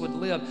Jesus would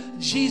live.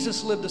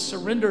 Jesus lived a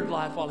surrendered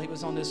life while He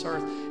was on this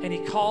earth, and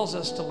He calls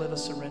us to live a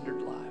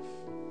surrendered life.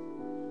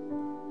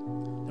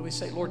 And we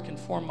say, Lord,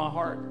 conform my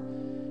heart.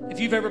 If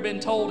you've ever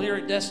been told here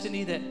at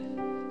Destiny that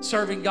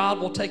serving God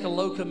will take a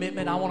low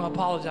commitment, I want to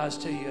apologize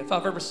to you. If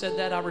I've ever said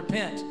that, I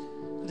repent.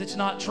 It's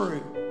not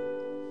true.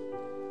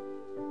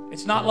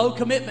 It's not low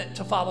commitment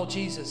to follow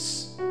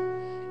Jesus.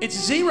 It's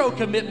zero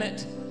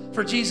commitment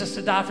for Jesus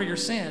to die for your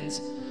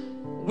sins.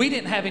 We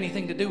didn't have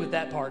anything to do with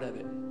that part of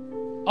it.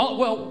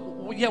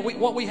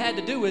 What we had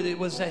to do with it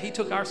was that He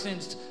took our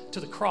sins to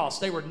the cross.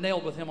 They were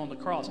nailed with Him on the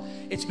cross.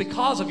 It's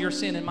because of your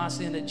sin and my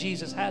sin that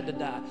Jesus had to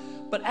die.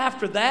 But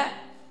after that,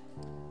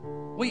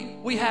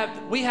 we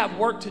have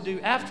work to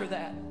do after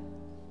that.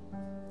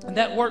 And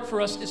that work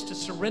for us is to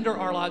surrender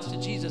our lives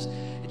to Jesus.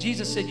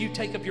 Jesus said, you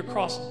take up your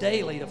cross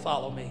daily to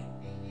follow me.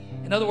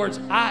 In other words,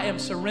 I am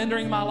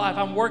surrendering my life.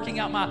 I'm working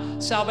out my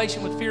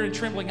salvation with fear and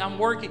trembling.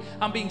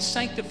 I'm being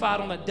sanctified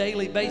on a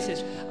daily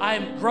basis. I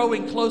am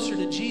growing closer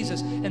to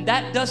Jesus. And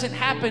that doesn't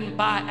happen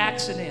by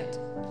accident.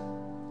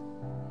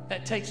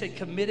 That takes a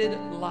committed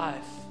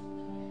life.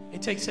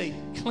 It takes a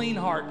clean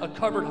heart, a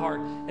covered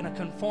heart, and a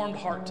conformed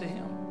heart to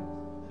Him.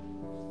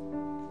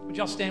 Would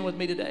y'all stand with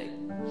me today?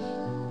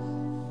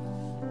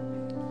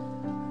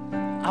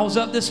 I was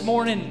up this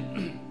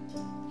morning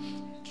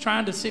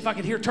trying to see if I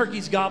could hear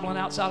turkeys gobbling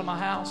outside of my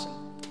house, and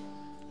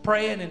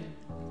praying and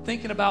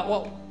thinking about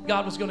what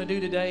God was going to do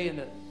today.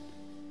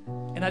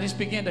 And I just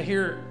began to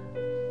hear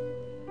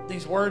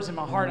these words in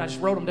my heart. And I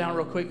just wrote them down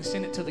real quick and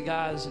sent it to the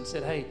guys and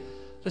said, hey,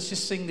 let's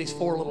just sing these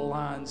 4 little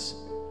lines.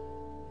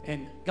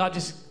 And God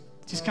just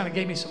kind of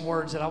gave me some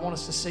words that I want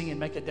us to sing and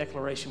make a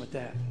declaration with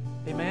that.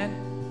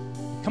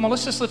 Amen? Come on,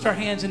 let's just lift our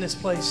hands in this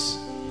place.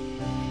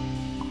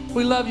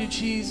 We love you,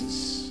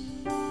 Jesus.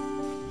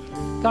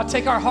 God,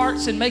 take our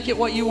hearts and make it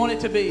what you want it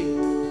to be.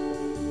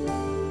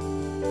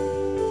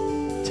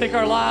 Take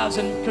our lives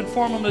and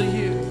conform them to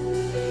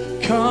you.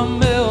 Come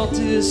melt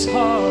this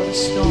heart of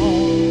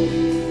stone.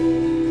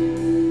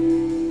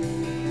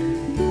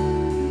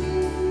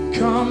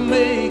 Come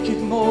make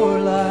it more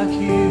like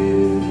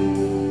you.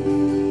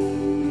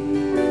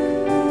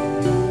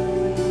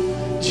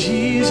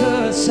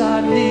 Jesus,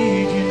 I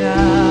need you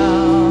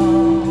now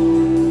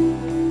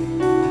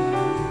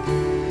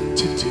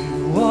to do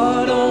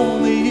what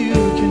only you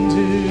can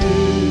do.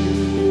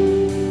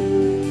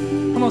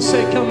 I'm gonna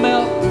say, come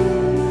melt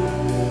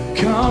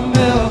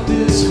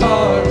this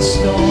heart of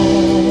stone.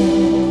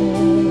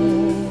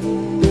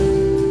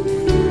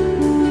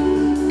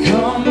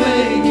 Come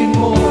make it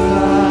more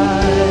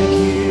like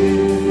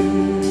you.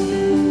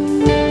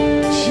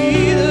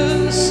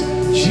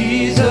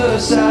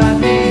 Jesus, I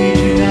need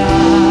you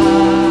now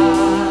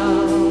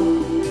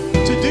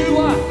to do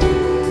what?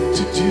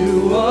 To do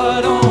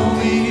what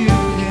only you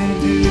can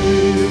do.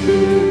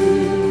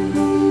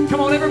 Come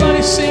on,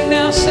 everybody sing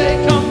now.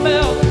 Say, come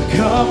melt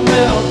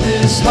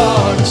this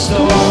heart of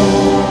stone.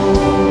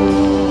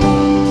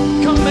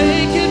 Come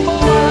make it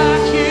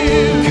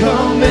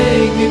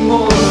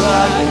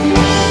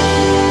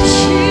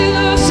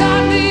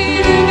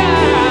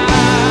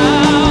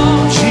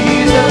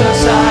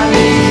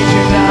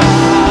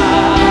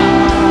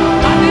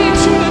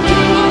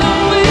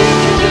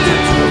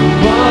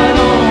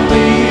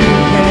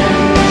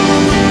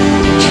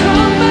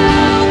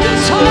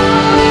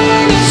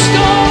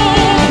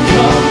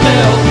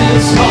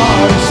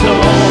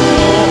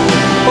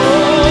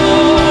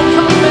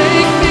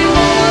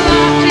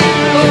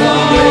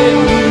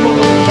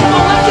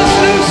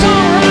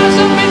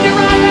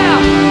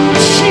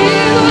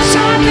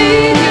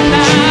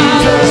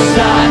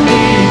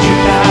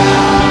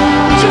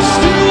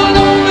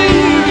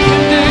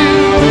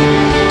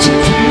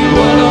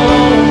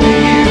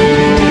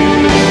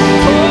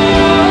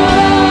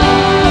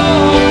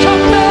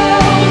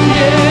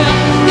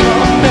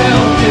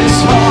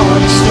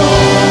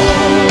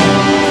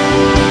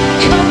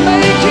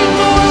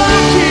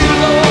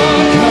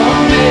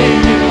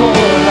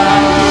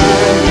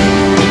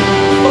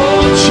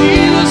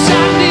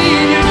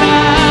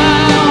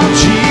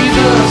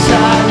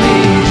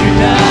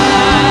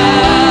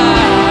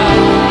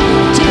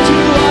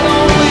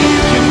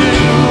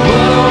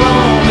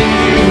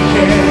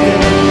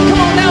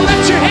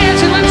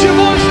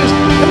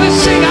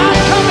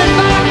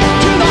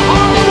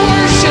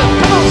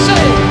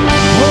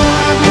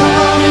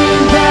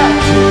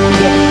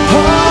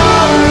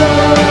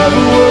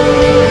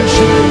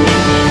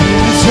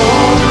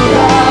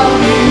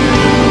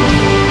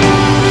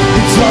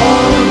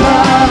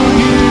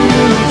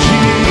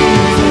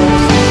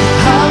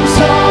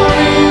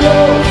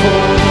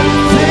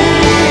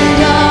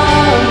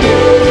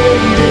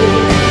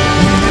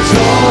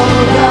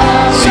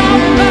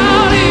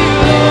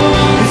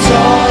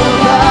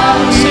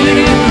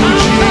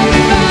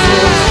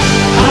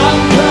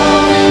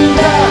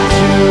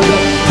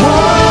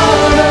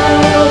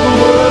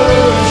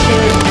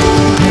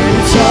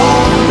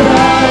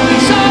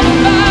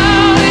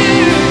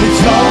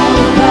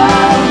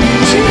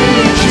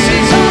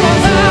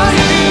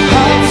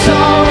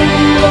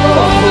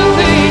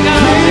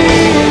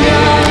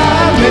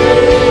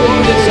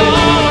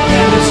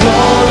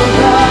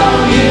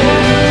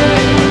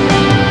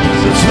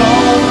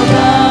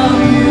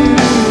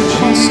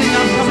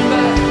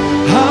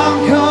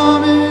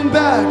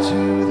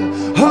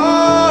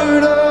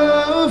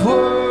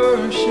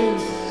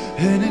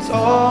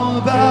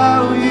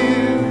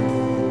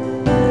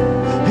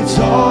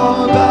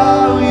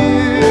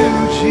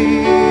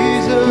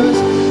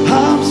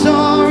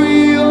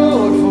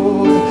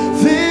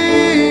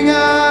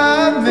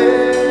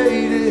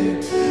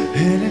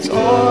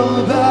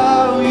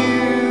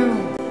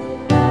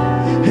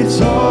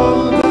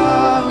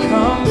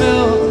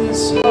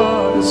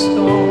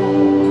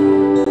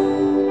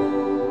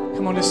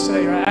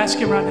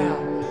right now.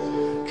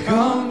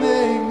 Come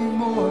make me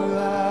more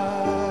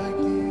like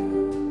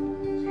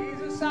you.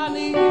 Jesus, I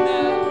need you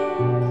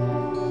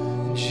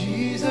now.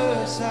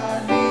 Jesus,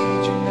 I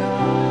need you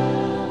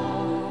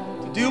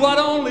now. To do what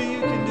only you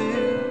can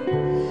do.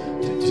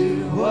 To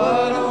do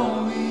what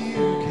only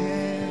you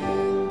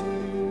can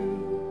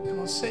do. Come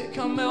on, say it.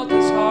 Come melt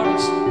this heart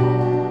of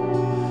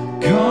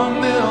stone.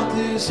 Come melt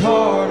this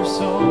heart of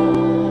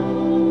stone.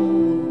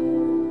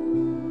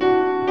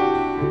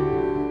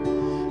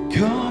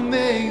 Come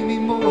make me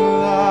more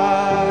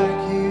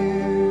like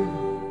you.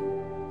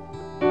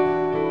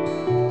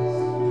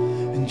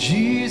 And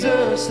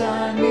Jesus,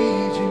 I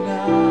need you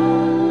now.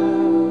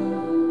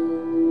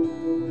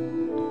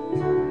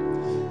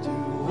 Do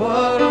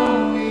what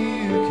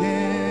only you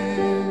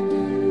can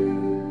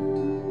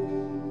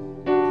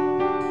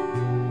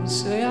do.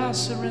 Say I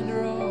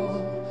surrender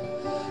all.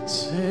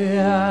 Say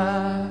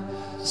I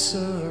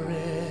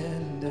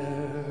surrender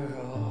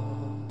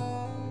all.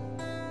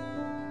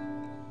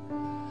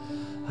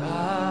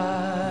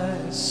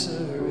 I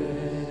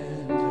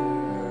surrender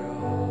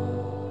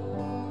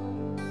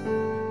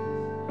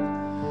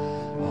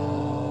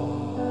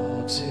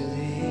all to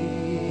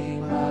Thee,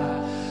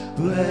 my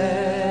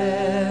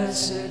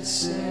blessed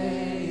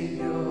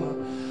Savior.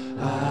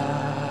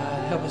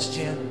 Help us,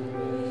 Jen.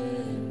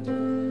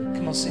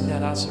 Come on, sing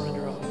that. I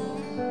surrender all.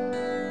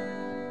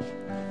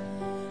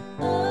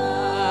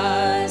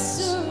 I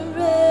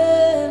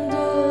surrender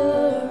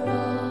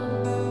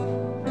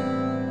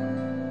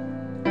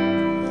all.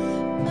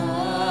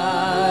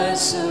 I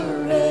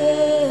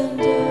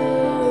surrender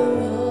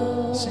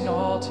all. Sing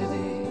all to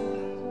thee.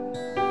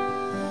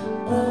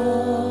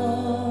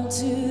 All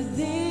to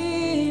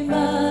Thee,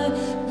 my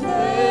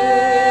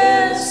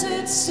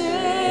blessed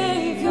Savior.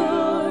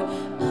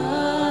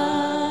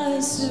 I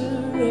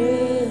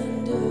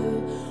surrender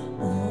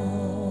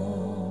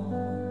all.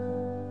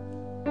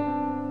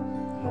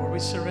 Lord, we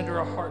surrender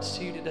our hearts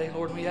to you today.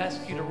 Lord, we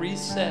ask you to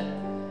reset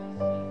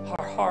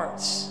our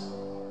hearts.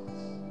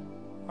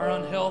 Our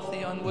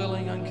unhealthy,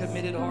 unwilling,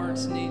 uncommitted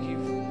hearts need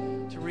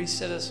you to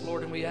reset us,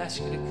 Lord. And we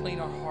ask you to clean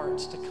our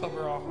hearts, to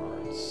cover our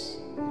hearts,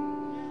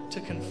 to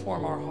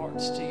conform our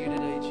hearts to you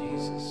today,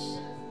 Jesus.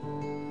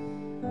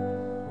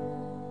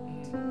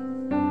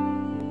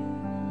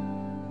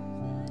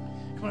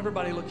 Come on,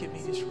 everybody, look at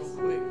me just real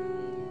quick.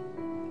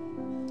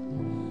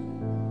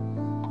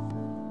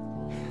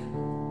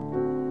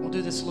 We'll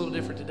do this a little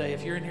different today.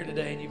 If you're in here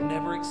today and you've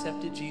never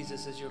accepted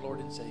Jesus as your Lord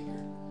and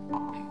Savior,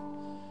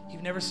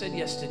 you've never said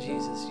yes to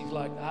Jesus, you've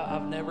like,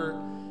 I've never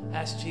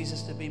asked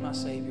Jesus to be my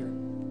Savior.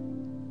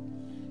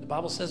 The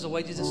Bible says the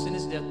wages of sin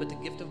is death, but the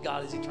gift of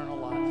God is eternal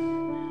life.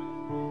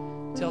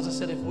 It tells us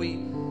that if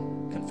we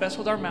confess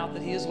with our mouth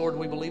that He is Lord,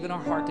 we believe in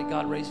our heart that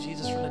God raised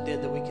Jesus from the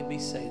dead, that we can be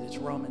saved. It's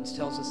Romans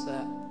tells us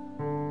that.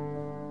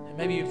 And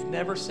maybe you've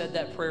never said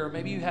that prayer, or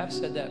maybe you have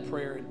said that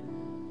prayer, and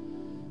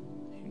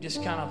you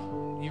just kind of,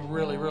 you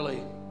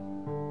really,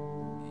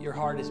 your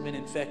heart has been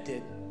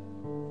infected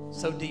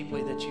so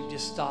deeply that you've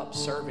just stopped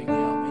serving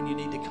Him, and you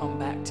need to come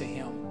back to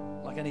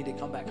Him. Like, I need to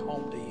come back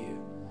home to you.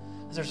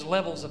 There's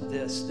levels of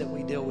this that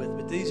we deal with,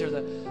 but these are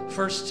the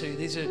first two.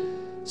 These are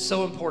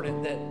so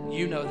important that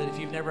you know that if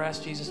you've never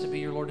asked Jesus to be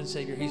your Lord and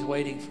Savior, He's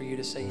waiting for you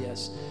to say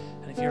yes.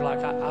 And if you're like,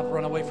 I've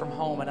run away from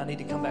home and I need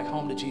to come back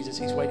home to Jesus,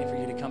 He's waiting for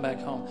you to come back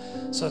home.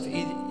 So if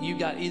you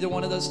got either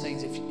one of those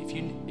things,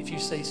 if you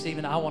say,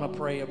 Stephen, I want to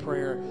pray a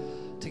prayer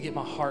to get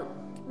my heart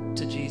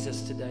to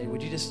Jesus today,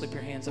 would you just slip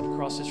your hands up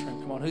across this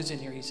room? Come on, who's in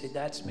here? You say,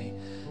 that's me.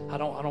 I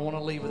don't want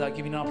to leave without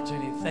giving you an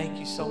opportunity. Thank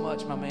you so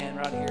much, my man,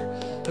 right here.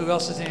 Who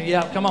else is in here?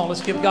 Yeah, come on,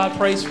 let's give God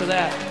praise for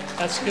that.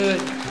 That's good.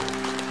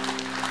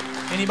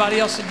 Anybody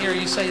else in here?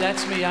 You say,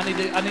 that's me. I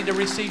need to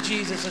receive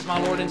Jesus as my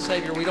Lord and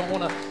Savior. We don't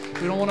want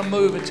to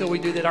move until we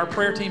do that. Our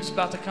prayer team's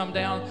about to come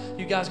down.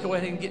 You guys go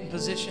ahead and get in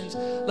positions.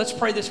 Let's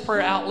pray this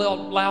prayer out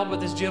loud with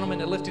this gentleman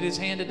that lifted his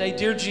hand today.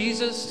 Dear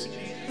Jesus,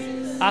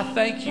 I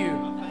thank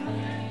you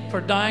for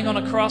dying on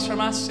a cross for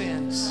my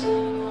sins.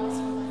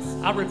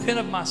 I repent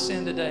of my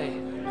sin today.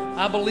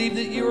 I believe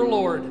that you are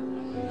Lord.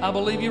 I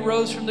believe you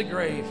rose from the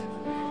grave.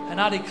 And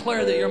I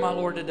declare that you're my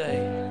Lord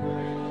today.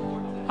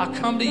 I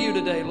come to you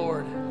today,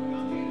 Lord,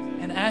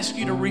 and ask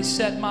you to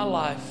reset my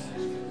life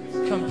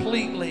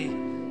completely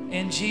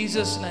in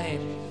Jesus'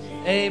 name.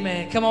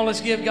 Amen. Come on,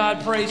 let's give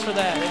God praise for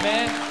that.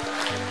 Amen.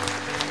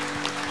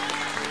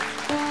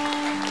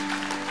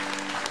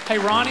 Hey,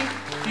 Ronnie,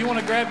 if you want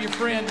to grab your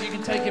friend, you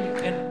can take him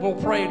and we'll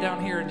pray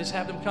down here and just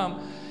have them come.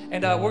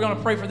 And we're going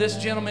to pray for this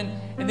gentleman.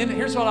 And then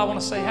here's what I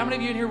want to say. How many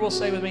of you in here will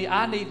say with me,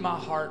 I need my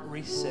heart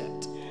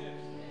reset?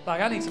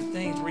 Like, I need some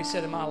things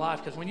reset in my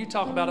life. Because when you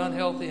talk about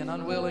unhealthy and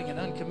unwilling and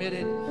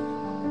uncommitted,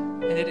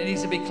 and it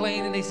needs to be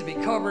clean, it needs to be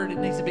covered, it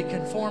needs to be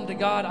conformed to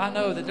God, I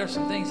know that there's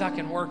some things I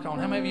can work on.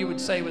 How many of you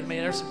would say with me,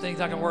 there's some things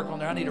I can work on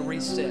there? I need a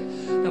reset.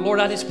 And Lord,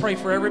 I just pray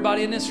for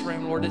everybody in this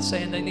room, Lord, that's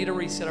saying they need a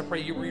reset. I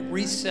pray you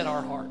reset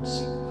our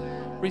hearts.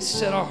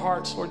 Reset our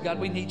hearts, Lord God.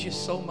 We need you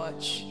so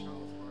much.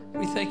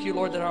 We thank you,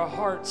 Lord, that our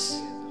hearts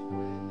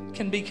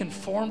can be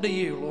conformed to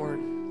you, Lord.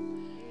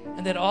 And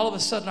And then all of a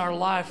sudden our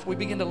life, we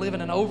begin to live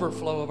in an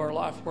overflow of our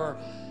life where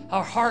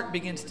our heart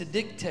begins to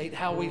dictate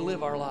how we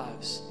live our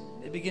lives.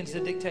 It begins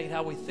to dictate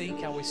how we think,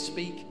 how we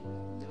speak,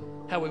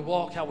 how we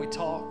walk, how we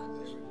talk,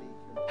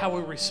 how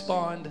we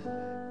respond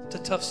to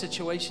tough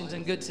situations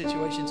and good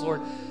situations,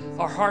 Lord.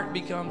 Our heart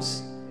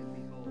becomes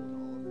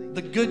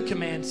the good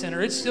command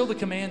center. It's still the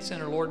command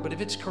center, Lord, but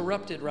if it's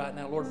corrupted right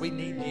now, Lord, we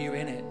need you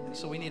in it.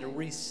 So we need a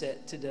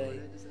reset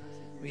today.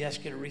 We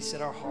ask you to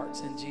reset our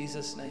hearts in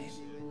Jesus' name.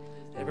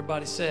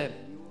 Everybody said,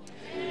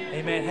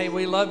 amen. Hey,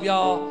 we love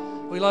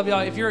y'all. We love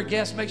y'all. If you're a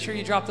guest, make sure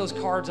you drop those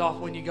cards off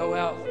when you go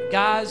out.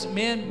 Guys,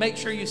 men, make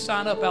sure you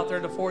sign up out there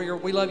in the foyer.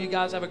 We love you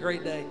guys. Have a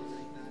great day.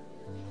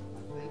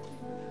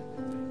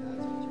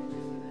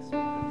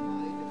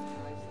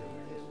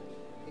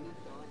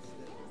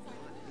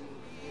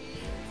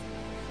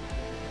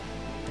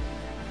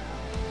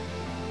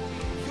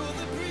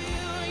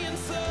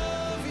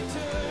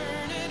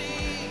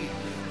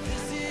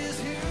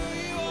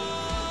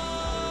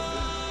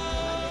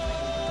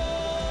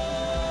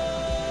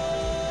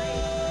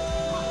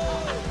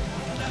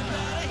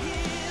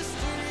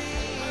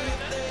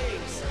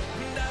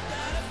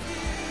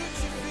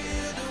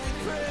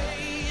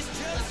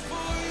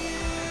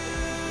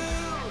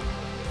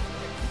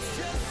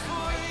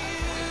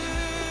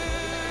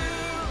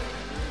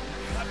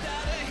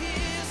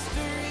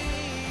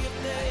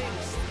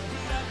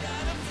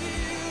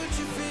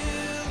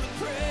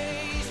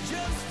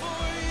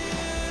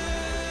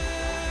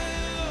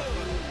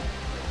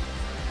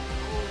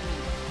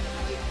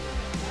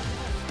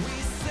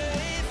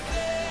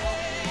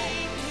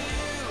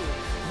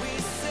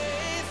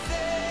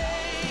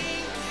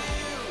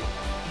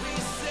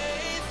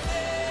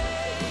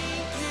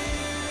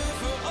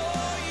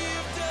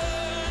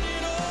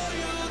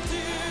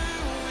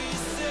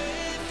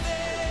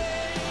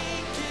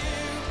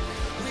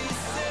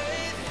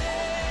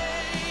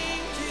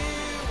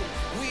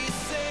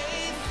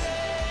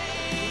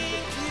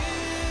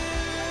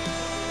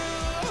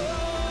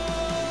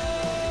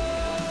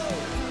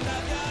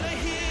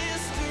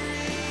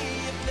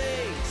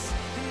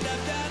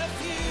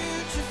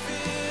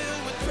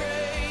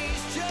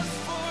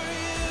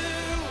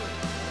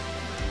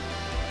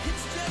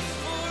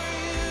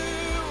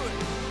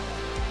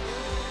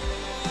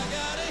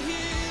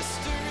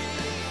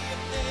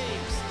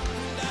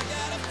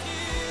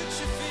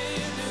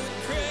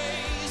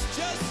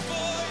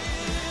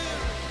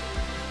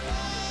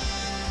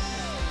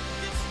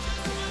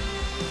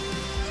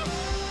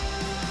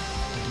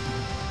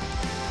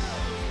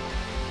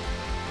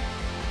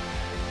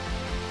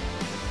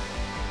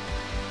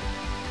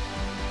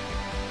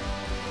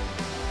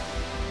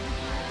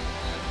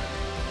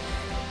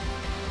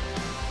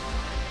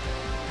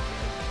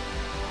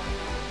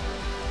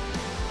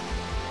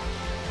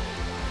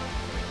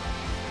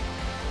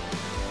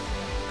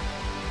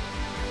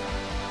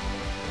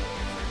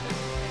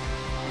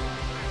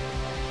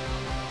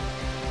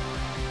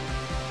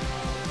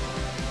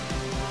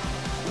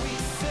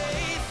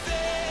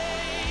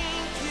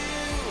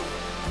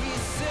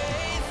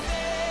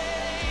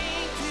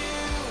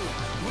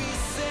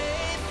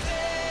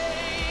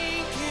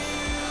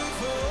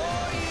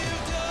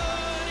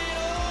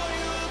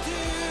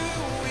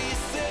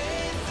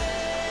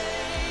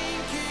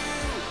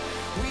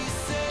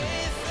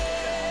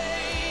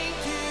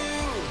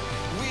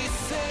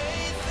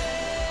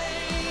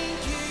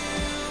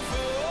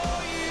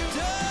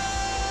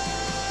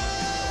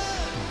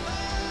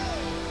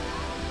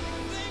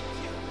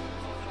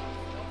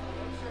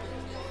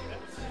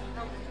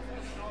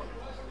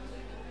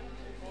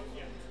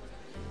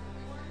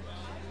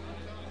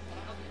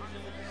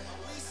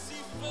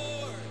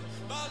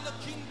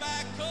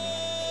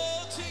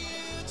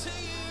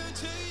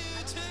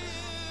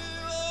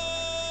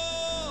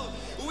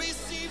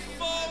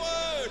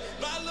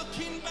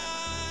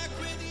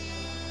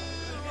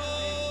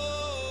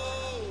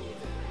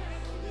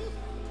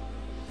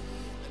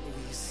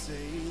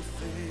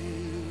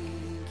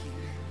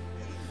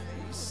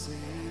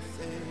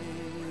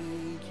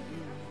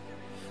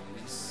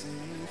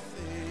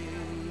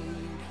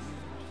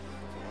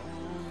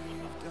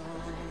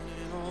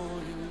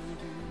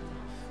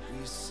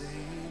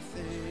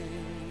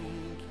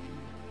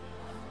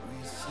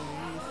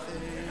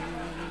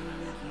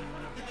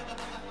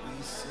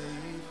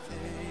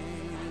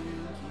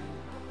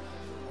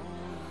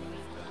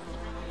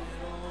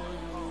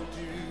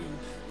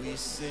 We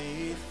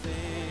say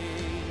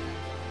thank you.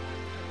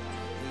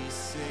 We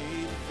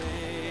say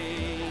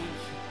thank you.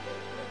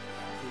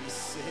 We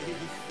say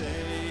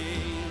thank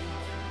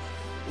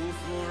you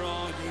for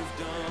all you've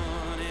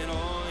done and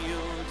all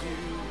you'll do.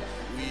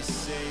 We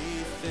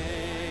say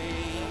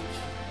thank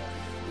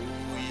you.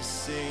 We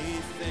say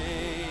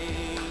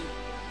thank you.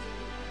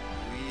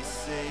 We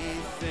say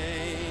thank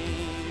you.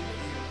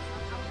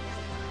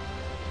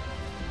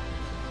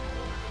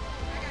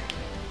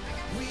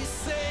 We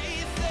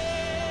say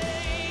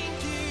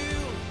thank you.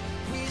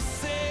 We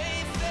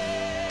say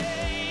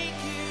thank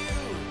you.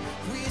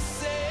 We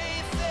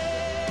say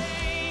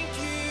thank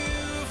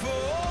you for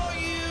all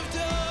you've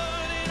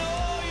done and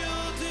all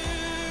you'll do.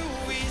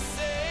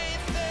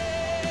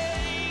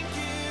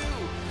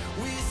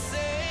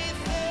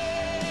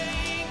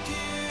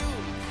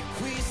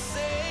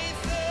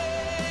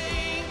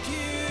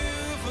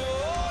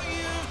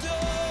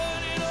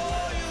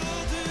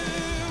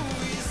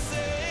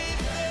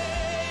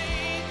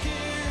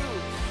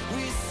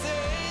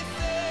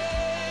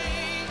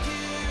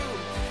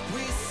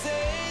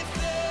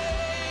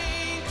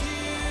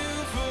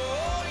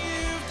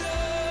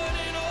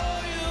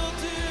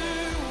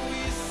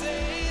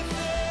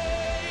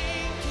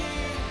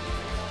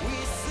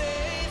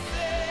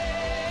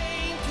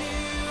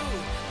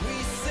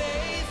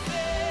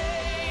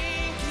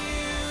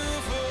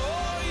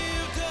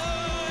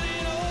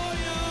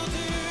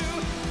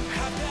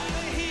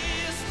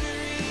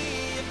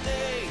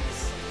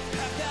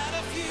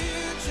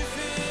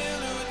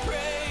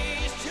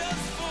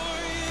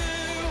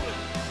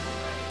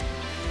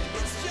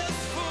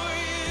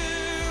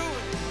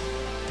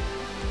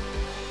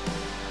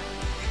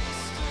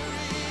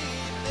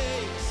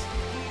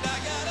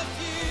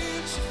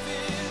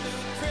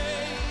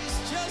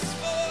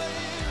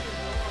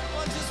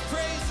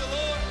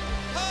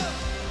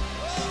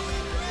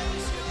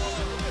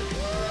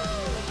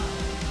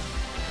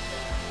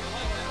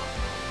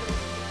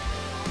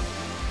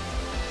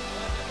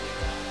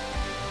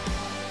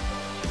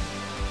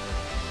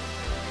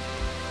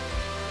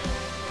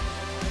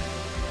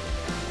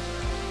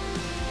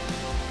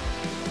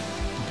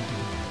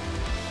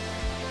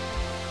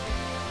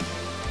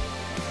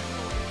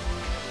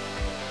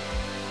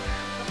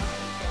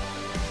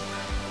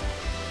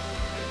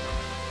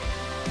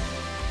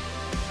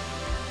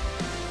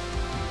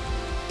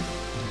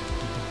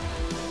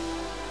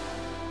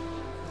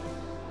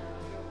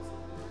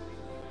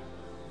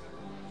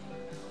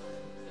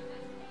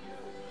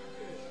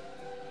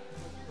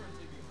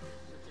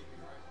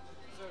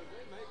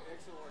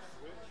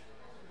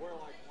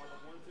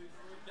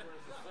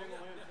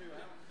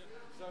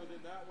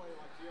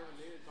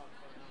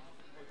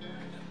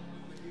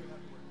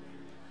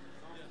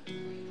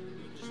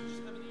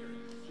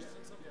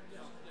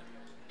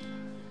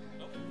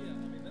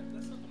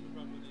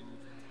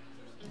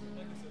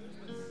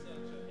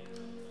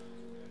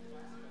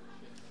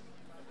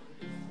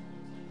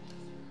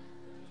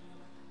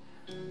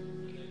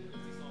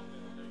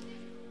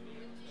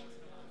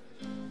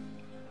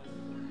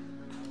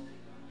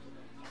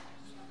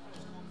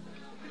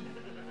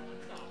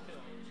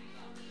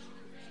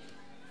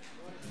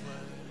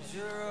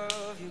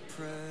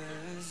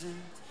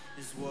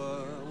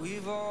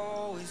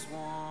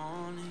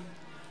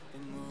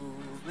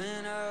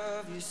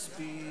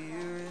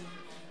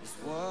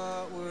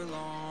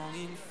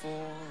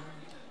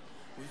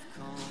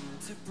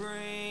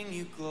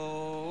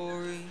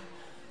 glory,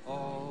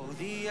 all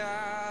the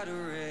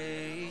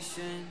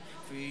adoration.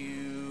 For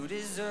you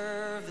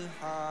deserve the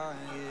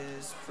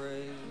highest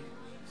praise.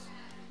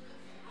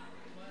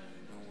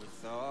 And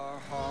with our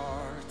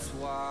hearts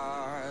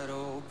wide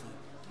open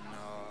and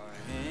our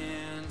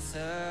hands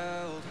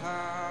held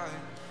high,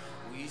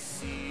 we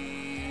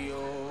see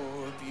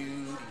your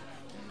beauty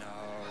and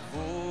our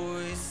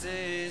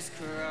voices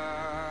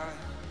cry.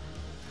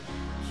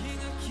 King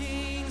of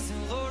kings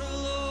and Lord of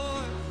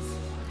lords,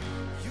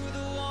 you're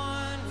the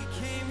one we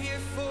came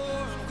here for,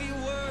 and we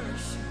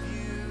worship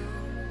you.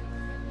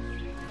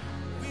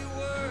 We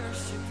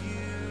worship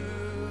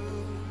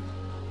you.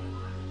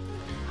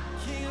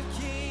 King of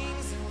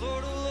kings and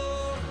Lord of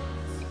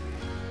lords,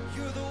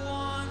 you're the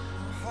one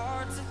our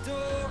hearts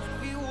adore, and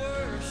we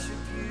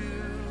worship you.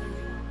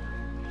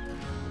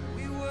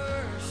 We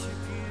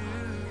worship you.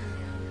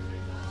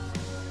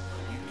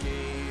 You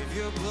gave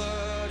your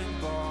blood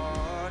and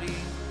body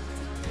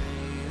to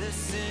pay the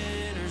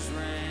sinner's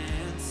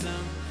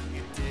ransom.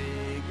 Your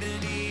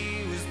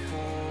dignity was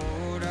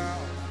poured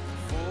out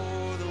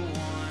for the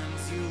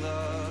ones you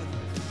love.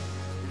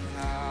 And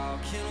how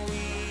can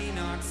we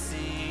not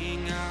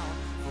sing out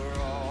for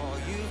all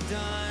you've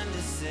done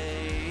to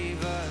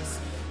save us?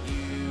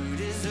 You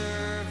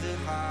deserve the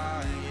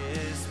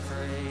highest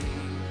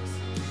praise.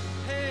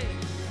 Hey,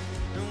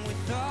 and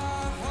with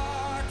our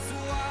hearts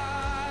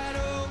wide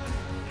open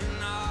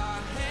and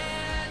our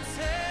hands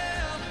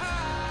held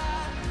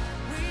high,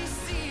 we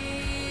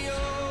see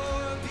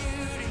your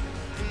beauty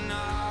and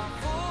our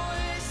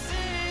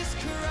voices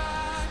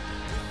cry.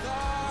 With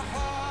our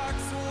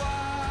hearts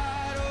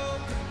wide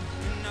open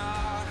and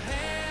our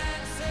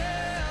hands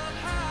held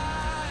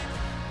high,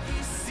 we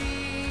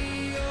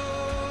see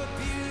your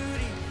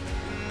beauty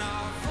and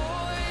our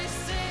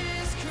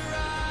voices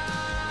cry.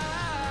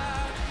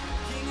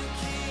 King of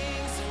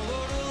kings and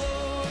Lord of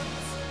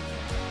lords,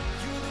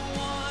 you're the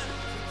one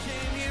we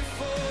came here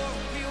for.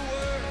 We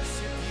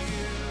worship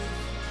you.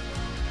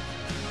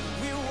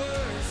 We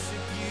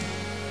worship you.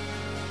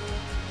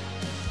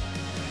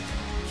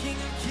 King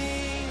of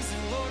kings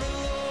and Lord of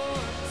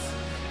lords,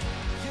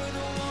 you're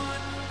the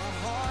one our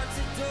hearts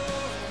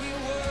adore. We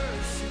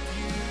worship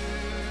you.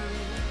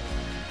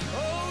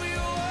 Oh, we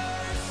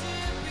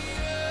worship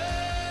you.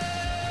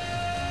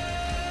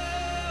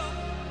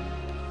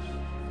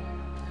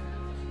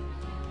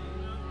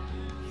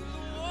 You're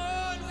the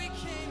one we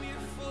came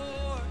here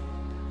for.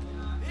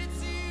 It's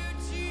you,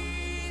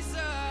 Jesus.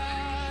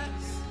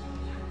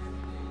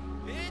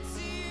 It's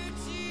you,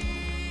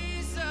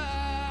 Jesus.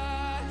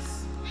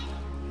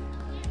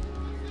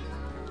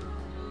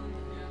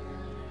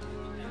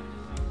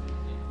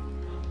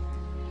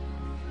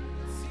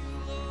 It's you,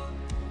 Lord.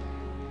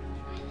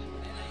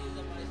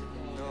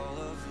 And all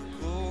of the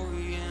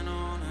glory and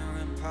honor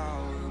and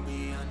power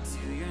be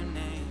unto your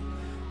name,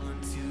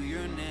 unto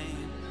your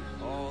name.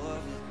 All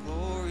of the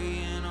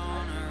glory and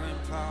honor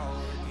and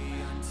power be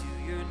unto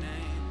your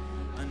name,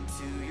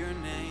 unto your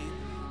name.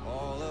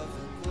 All of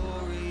the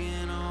glory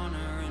and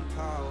honor and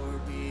power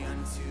be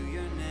unto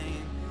your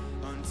name,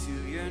 unto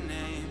your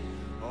name.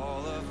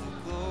 All of the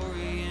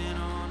glory and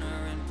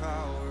honor and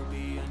power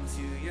be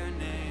unto your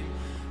name,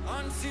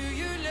 unto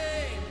your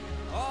name.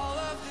 All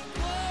of the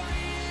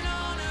glory and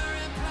honor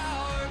and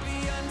power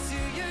be unto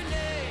your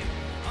name,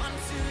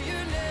 unto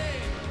your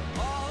name.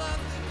 All of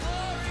the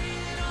glory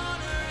and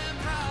honor and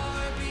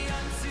power be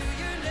unto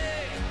your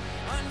name,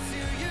 unto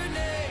your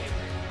name.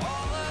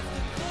 All of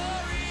the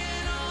glory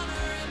and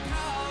honor and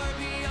power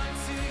be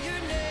unto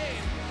your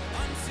name,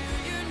 unto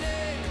your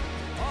name.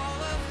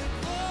 All of the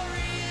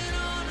glory and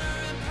honor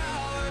and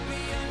power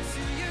be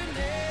unto your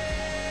name.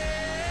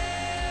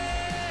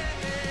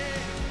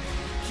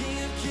 King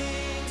of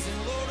kings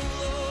and Lord of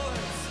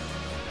lords,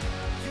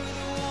 you're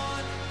the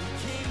one we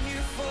came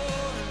here for,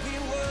 and we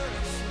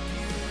worship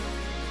you.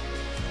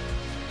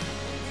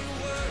 We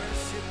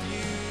worship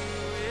you,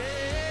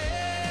 yeah.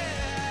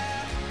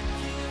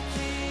 King of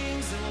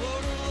kings and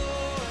Lord of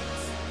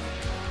lords,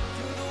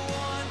 you're the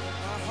one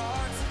our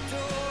hearts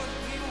adore.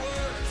 We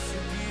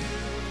worship you.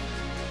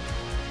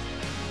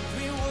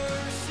 We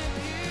worship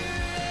you,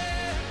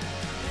 yeah.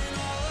 And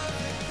all of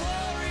the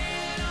glory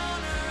and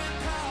honor and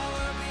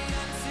power be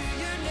unto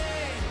your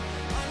name,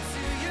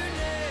 unto your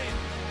name.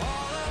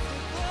 All of the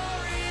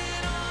glory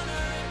and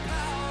honor and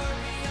power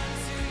be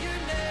unto your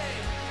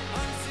name,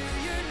 unto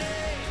your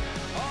name.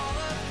 All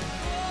of the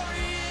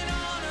glory and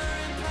honor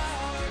and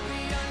power be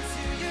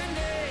unto your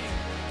name,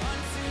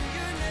 unto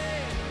your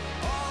name.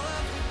 All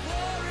of the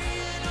glory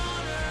and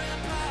honor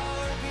and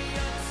power be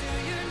unto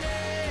your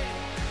name.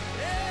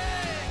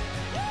 Yeah.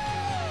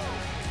 Woo!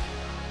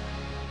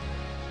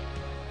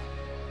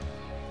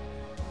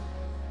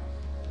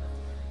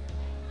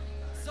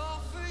 It's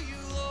all for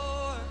you,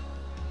 Lord.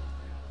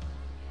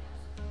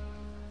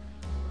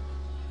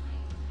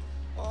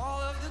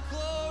 All of the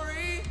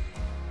glory,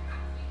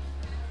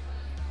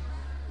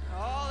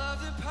 all of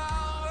the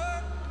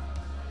power,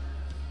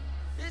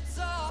 it's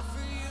all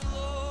for you,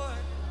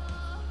 Lord.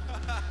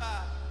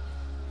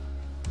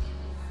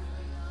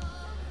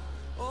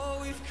 Oh,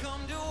 we've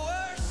come to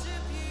worship.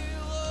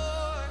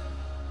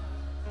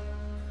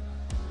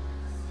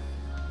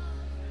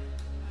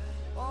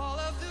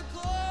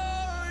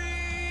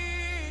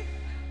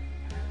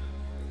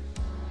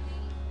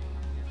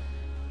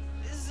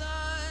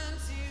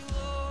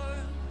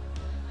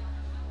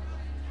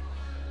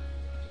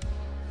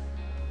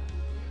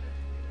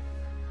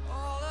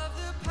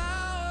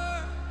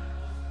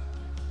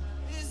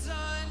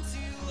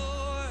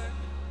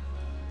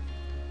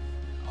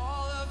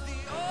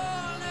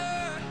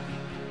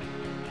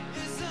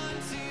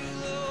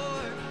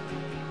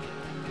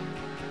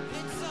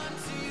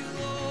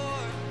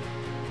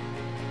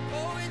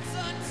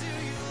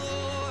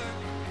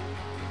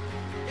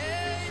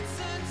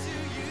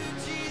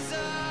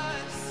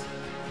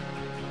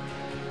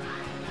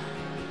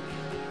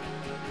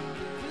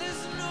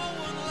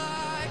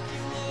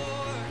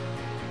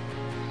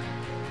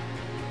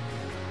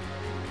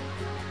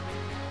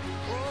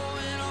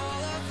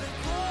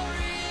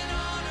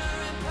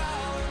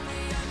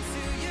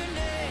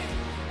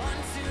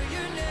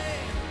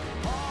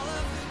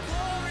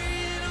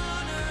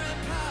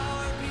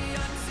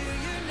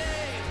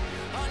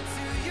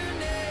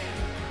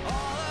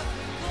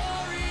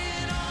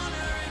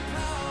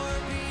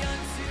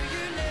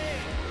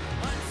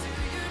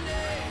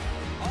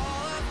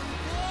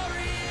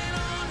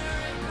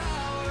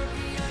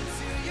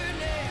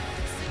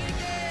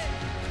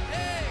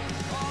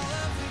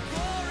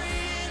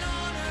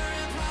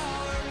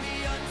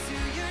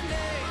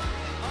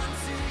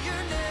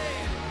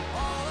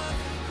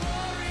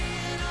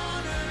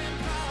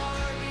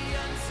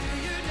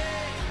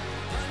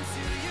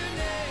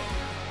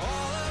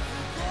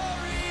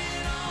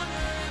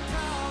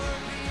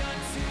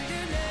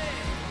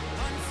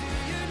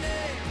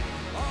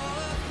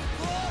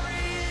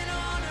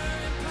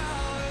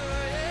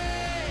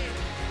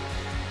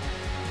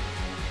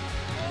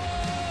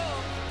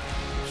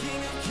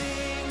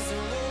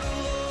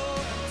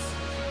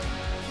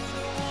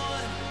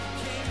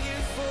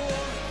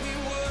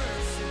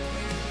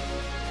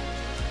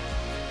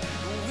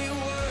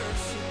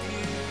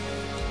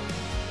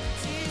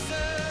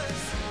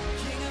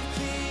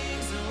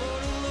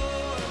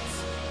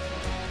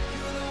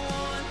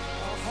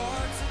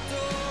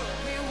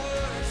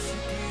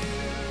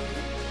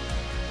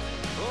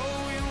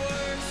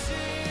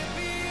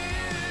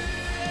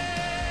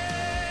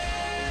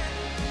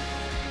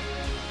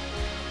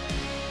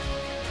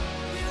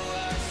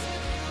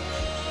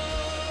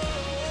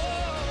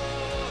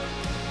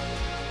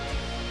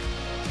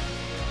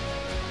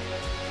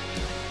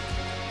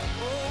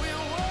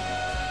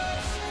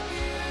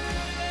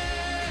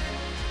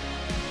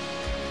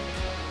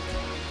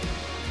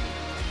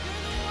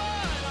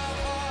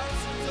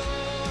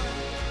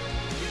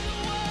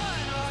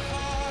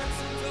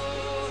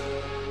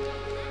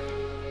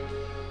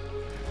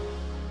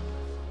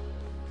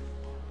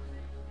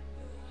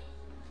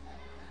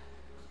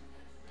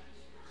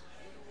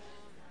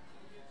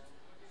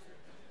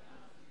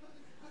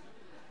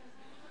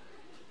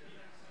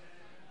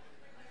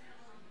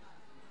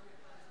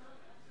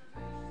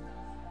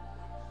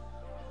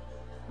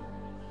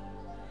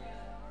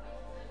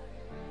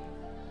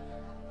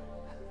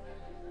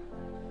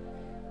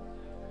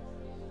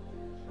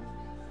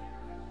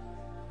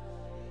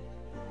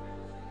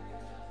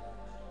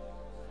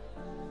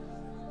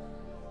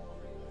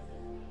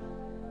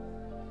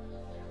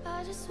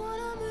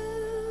 wanna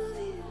move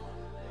you.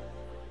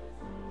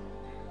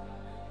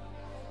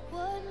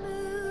 What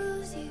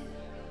moves you?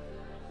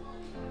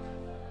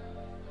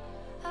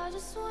 I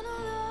just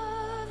wanna